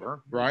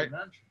 however, right?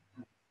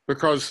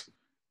 Because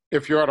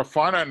if you had a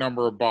finite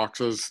number of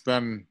boxes,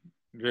 then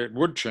it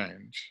would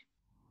change.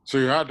 So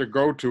you had to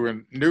go to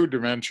a new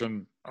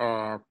dimension,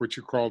 which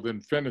you called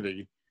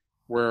infinity,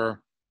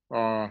 where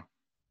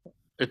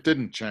it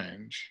didn't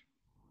change.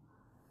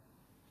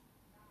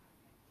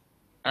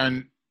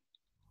 And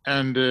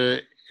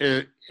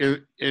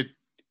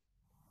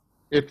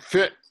it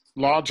fit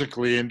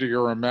logically into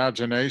your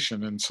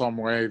imagination in some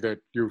way that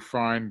you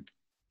find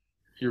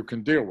you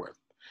can deal with.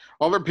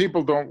 Other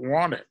people don't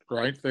want it,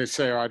 right? They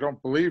say, I don't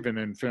believe in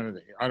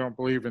infinity. I don't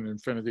believe in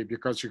infinity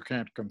because you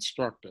can't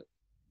construct it.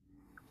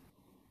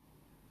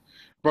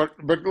 But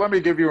let me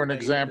give you an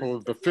example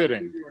of the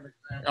fitting.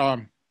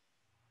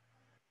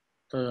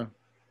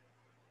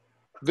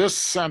 This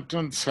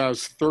sentence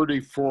has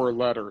 34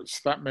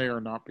 letters. That may or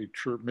not be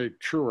true,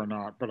 or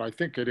not, but I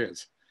think it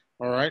is.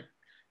 All right.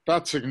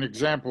 That's an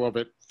example of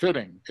it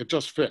fitting. It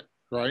just fit,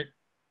 right?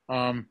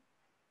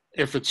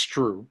 If it's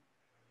true,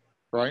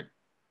 right?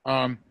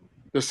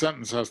 This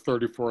sentence has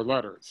 34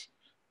 letters.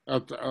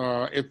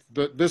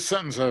 This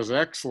sentence has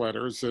X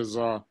letters as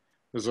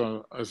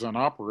an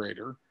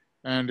operator,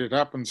 and it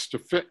happens to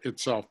fit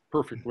itself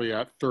perfectly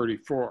at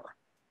 34.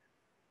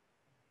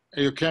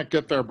 You can't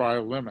get there by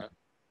a limit.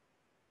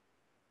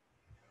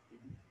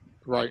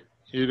 Right,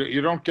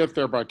 you don't get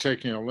there by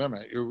taking a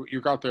limit.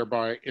 You got there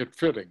by it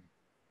fitting.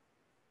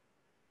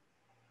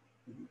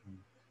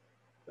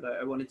 But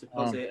I wanted to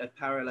posit a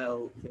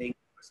parallel thing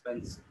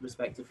with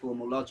respect to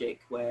formal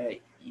logic, where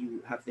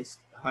you have this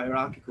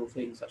hierarchical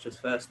thing, such as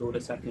first order,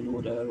 second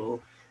order, or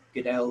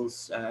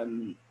Gödel's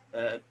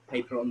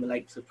paper on the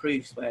lengths of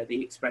proofs, where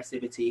the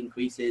expressivity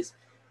increases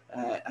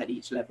at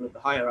each level of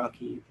the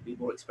hierarchy. You can be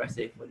more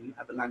expressive when you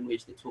have a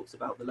language that talks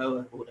about the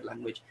lower order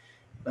language.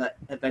 But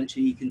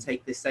eventually you can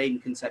take the same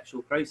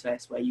conceptual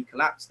process where you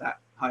collapse that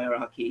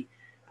hierarchy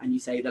and you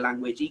say the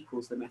language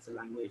equals the meta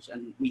language.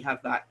 And we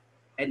have that,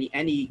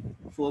 any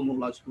formal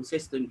logical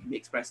system can be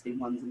expressed in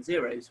ones and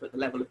zeros, but at the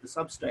level of the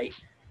substrate,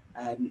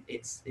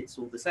 it's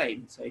all the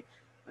same. So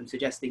I'm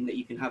suggesting that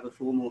you can have a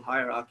formal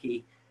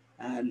hierarchy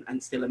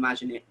and still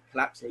imagine it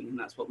collapsing. And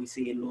that's what we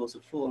see in laws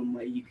of form,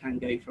 where you can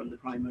go from the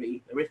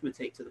primary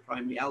arithmetic to the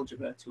primary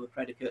algebra to a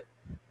predicate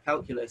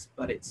calculus,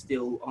 but it's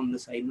still on the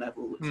same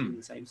level, it's in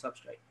the same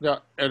substrate. Yeah,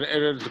 and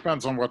it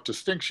depends on what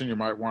distinction you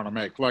might want to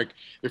make. Like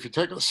if you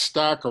take a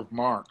stack of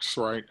marks,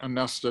 right, a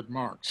nested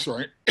marks,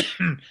 right,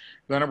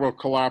 then it will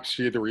collapse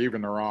to either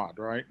even or odd,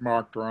 right,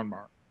 marked or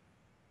unmarked,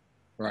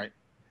 right?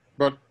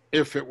 But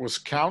if it was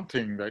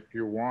counting that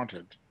you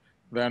wanted,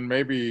 then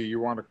maybe you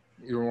want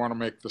to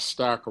make the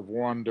stack of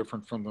 1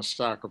 different from the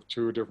stack of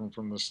 2, different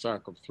from the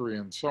stack of 3,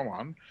 and so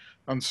on.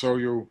 And so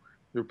you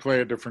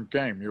play a different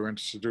game. You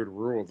institute a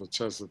rule that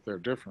says that they're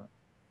different.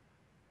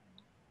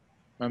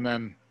 And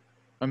then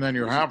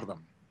you have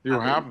them.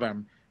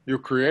 You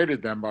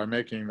created them by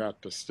making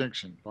that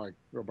distinction,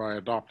 by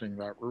adopting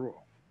that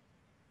rule.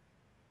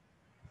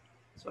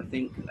 So I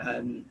think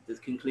the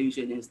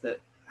conclusion is that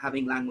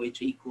having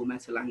language equal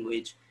meta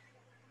language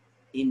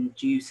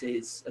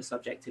induces a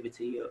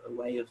subjectivity, a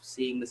way of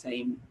seeing the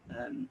same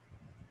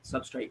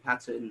substrate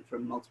pattern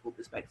from multiple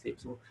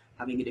perspectives, or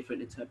having a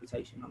different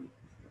interpretation on it.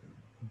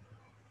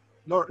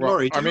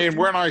 Laurie, I mean,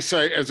 when I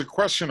say, as a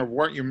question of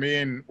what you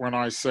mean when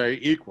I say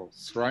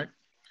equals, right?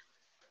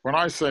 When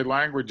I say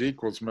language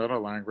equals meta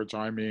language,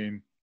 I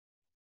mean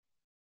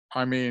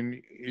I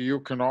mean,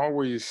 you can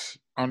always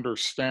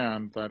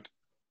understand that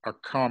a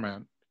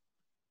comment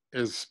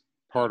is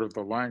part of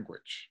the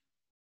language.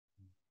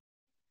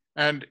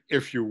 And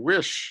if you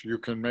wish, you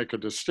can make a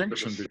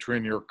distinction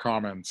between your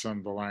comments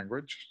and the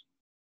language.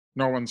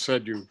 No one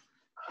said you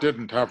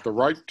didn't have the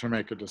right to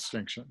make a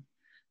distinction.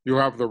 You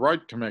have the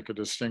right to make a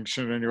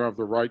distinction, and you have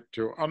the right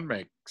to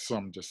unmake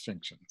some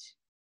distinctions.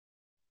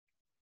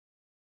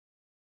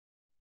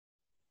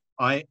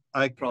 I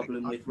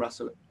problem with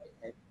Russell.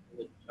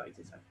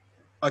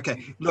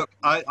 Okay, look,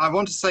 I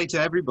want to say to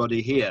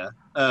everybody here,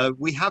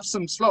 we have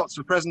some slots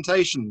for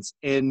presentations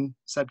in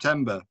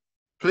September.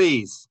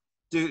 Please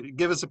do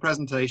give us a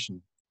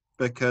presentation,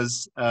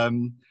 because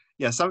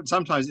yeah,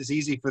 sometimes it's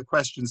easy for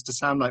questions to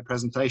sound like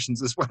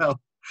presentations as well.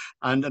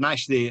 And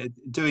actually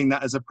doing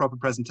that as a proper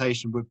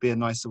presentation would be a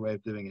nicer way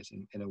of doing it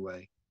in a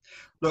way.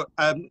 Look,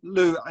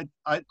 Lou,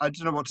 I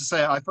don't know what to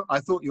say. I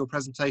thought your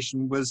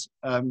presentation was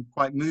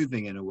quite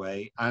moving in a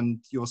way, and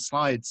your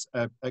slides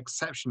are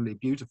exceptionally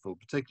beautiful,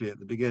 particularly at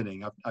the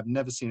beginning. I've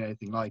never seen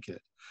anything like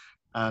it.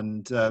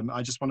 And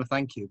I just want to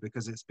thank you,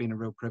 because it's been a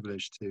real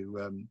privilege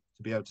to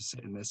be able to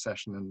sit in this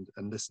session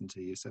and listen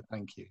to you. So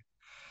thank you.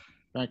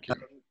 Thank you.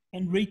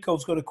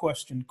 Enrico's got a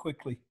question,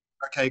 quickly.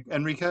 Okay,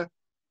 Enrico?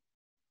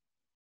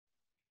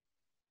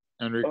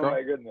 Enrico? Oh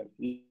my goodness.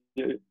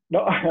 No,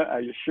 are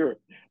you sure?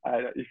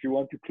 If you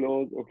want to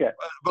close, okay.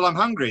 Well, I'm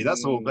hungry,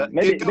 that's all. But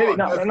maybe on,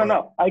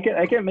 no. I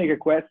can make a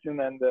question,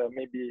 and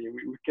maybe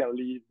we can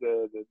leave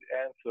the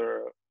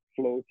answer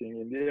floating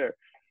in the air.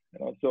 You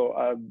know, so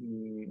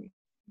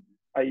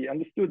I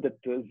understood that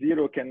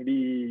 0 can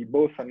be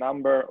both a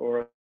number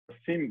or a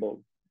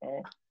symbol. You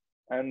know?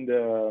 And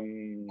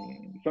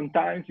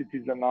sometimes it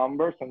is a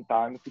number,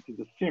 sometimes it is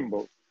a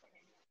symbol.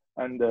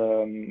 And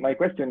my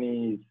question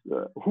is,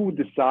 who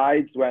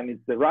decides when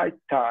it's the right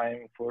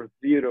time for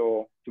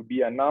 0 to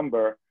be a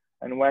number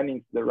and when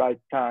it's the right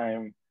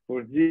time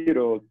for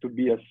 0 to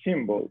be a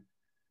symbol?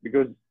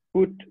 Because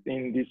put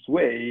in this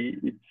way,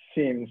 it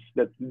seems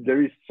that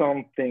there is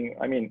something,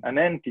 I mean, an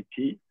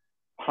entity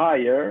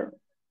higher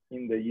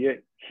in the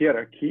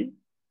hierarchy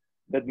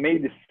that may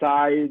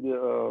decide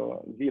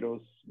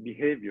 0's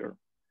behavior.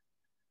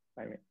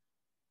 I mean.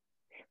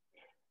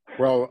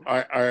 Well,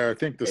 I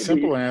think the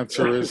simple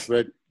answer is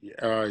that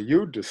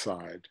you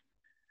decide.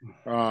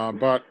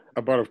 But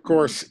of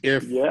course,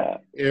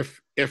 but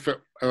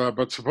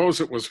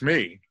suppose it was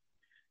me,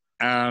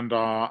 and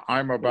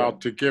I'm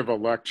about to give a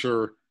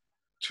lecture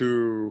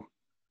to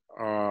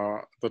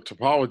the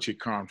topology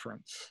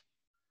conference,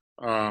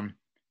 then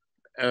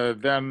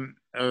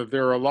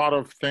there are a lot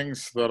of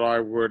things that I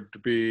would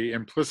be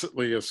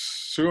implicitly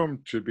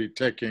assumed to be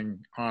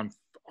taking on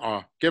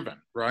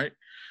given, right?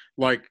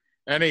 Like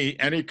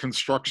any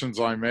constructions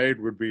I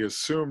made would be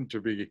assumed to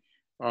be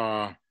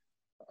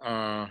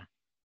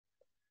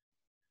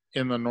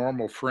in the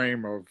normal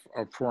frame of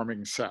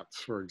forming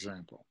sets, for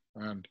example.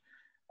 And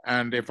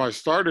if I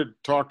started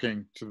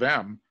talking to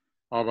them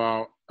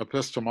about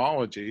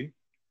epistemology,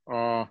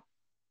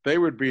 they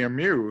would be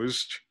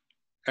amused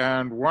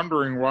and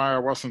wondering why I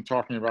wasn't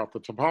talking about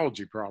the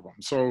topology problem.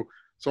 So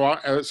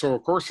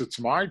of course it's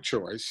my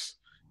choice,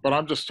 but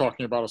I'm just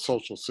talking about a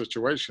social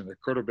situation.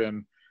 It could have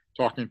been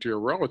talking to your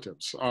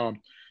relatives.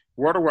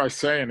 What do I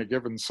say in a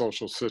given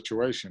social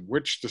situation?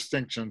 Which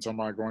distinctions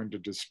am I going to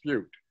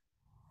dispute?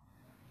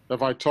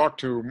 If I talk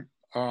to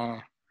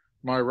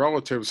my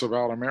relatives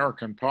about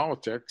American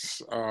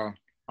politics, I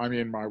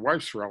mean my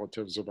wife's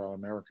relatives about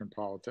American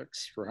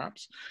politics,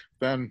 perhaps,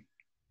 then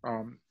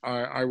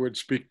I would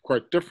speak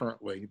quite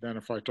differently than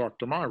if I talked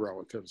to my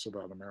relatives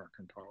about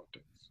American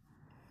politics.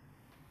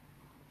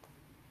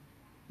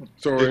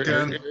 So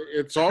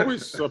it's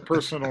always a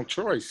personal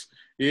choice,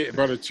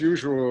 but it's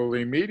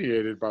usually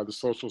mediated by the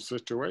social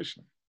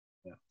situation.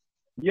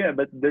 Yeah,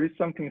 but there is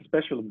something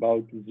special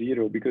about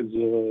 0 because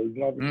it's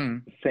not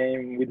the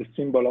same with the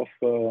symbol of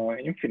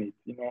infinite,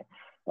 you know.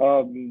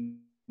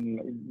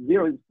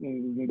 0 is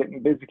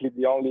basically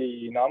the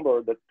only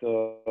number that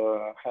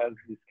has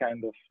this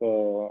kind of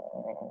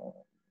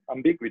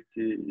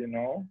ambiguity, you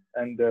know,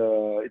 and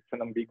it's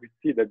an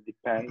ambiguity that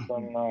depends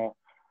on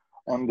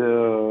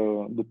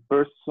the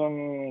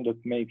person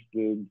that makes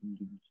the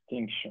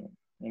distinction,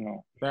 you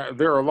know.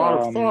 There are a lot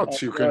of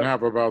thoughts you can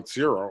have about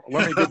 0.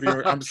 Let me give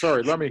you. I'm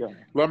sorry. Let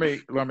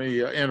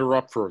me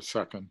interrupt for a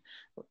second.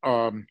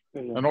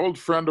 An old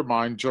friend of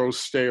mine, Joe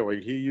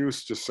Staley, he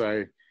used to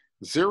say,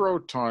 0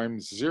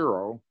 times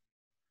 0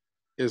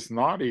 is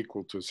not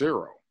equal to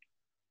 0.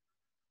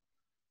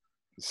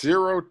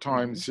 0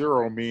 times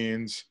 0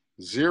 means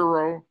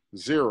 0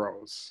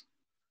 zeros,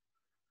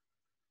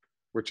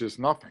 which is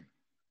nothing.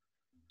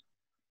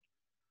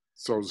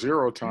 So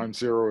 0 times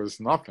 0 is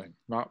nothing,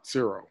 not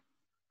 0.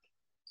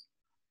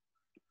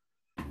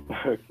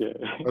 Okay.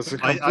 That's a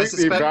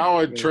completely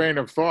valid train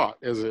of thought,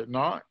 is it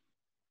not?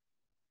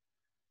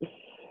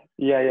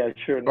 Yeah,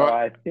 sure. No,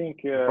 I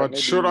think. But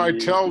should I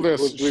tell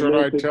this?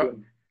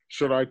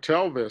 Should I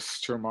tell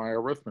this to my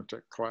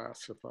arithmetic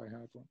class if I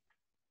had one?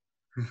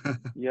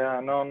 Yeah,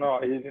 no.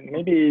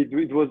 Maybe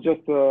it was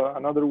just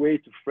another way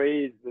to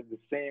phrase the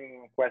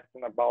same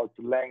question about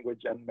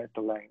language and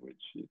meta language.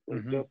 It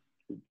was just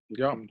a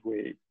different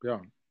way. Yeah.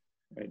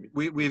 Maybe.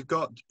 We've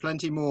got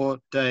plenty more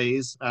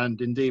days and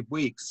indeed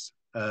weeks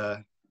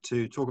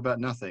to talk about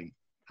nothing,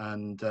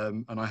 and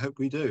I hope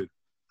we do.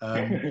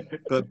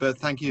 But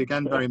thank you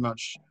again very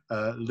much,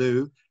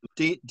 Lou.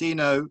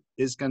 Dino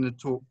is going to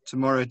talk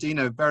tomorrow.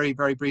 Dino, very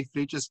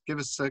briefly, just give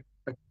us a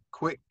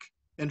quick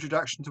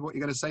introduction to what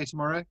you're going to say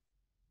tomorrow.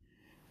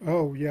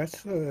 Oh,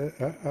 yes,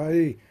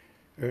 I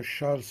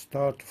shall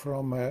start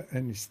from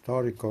an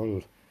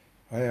historical.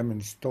 I am an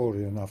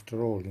historian,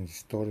 after all, an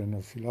historian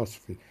of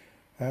philosophy,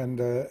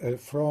 and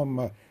from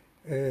a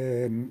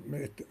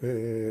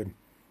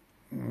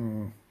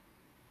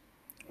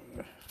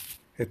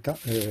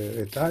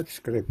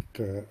typescript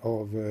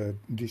of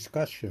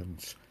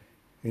discussions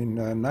in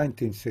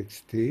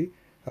 1960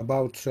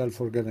 about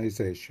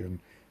self-organization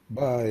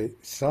by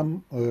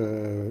some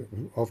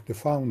of the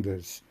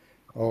founders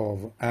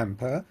of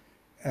Anpa,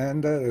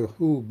 and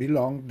who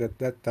belonged at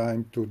that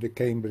time to the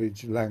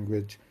Cambridge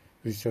Language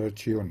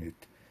Research Unit.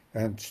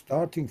 And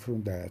starting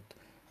from that,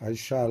 I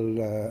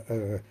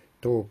shall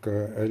talk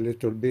a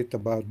little bit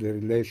about the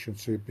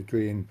relationship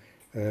between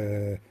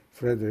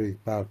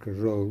Frederick Parker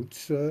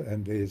Rhodes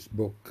and his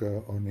book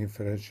on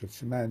inferential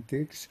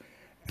semantics,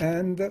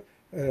 and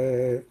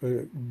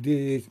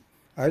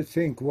I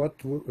think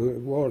what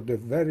were the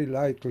very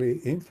likely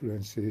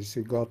influences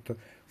he got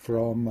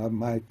from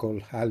Michael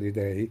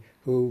Halliday,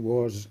 who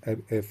was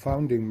a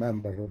founding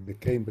member of the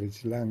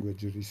Cambridge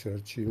Language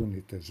Research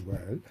Unit as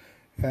well.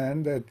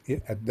 And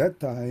at that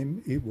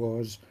time, he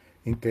was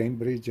in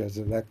Cambridge as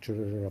a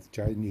lecturer of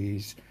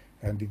Chinese,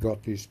 and he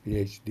got his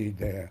PhD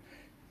there.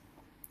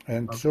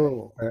 And okay.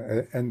 So,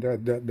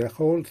 the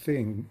whole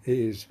thing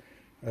is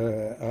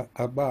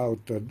about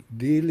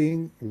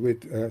dealing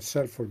with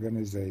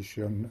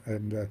self-organization,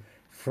 and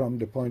from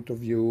the point of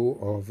view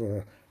of,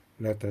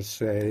 let us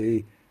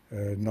say,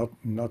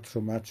 not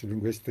so much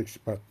linguistics,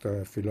 but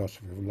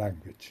philosophy of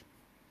language.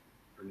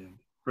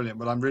 Brilliant.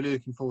 Well, I'm really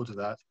looking forward to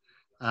that.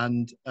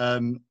 And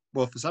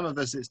well, for some of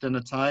us, it's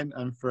dinner time,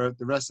 and for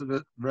the rest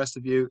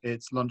of you,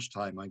 it's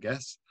lunchtime, I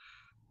guess.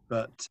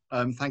 But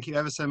thank you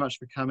ever so much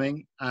for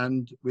coming,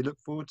 and we look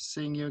forward to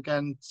seeing you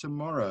again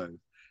tomorrow.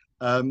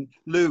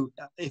 Lou,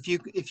 if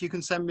you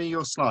can send me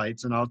your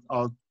slides, and I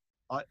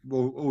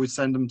will always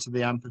send them to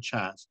the Anpa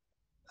chat,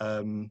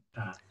 and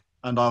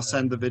I'll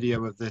send the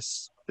video of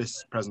this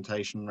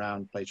presentation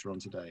round later on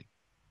today.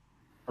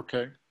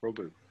 Okay, will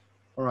do.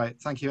 All right,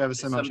 thank you ever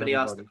so much, Somebody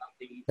everybody. asked about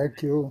the,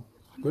 Thank you.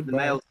 Goodbye. The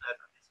mail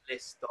server is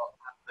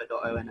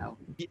list.anpa.onl.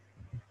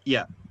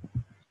 Yeah.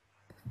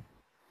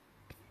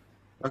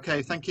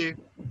 Okay, thank you.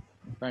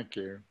 Thank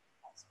you.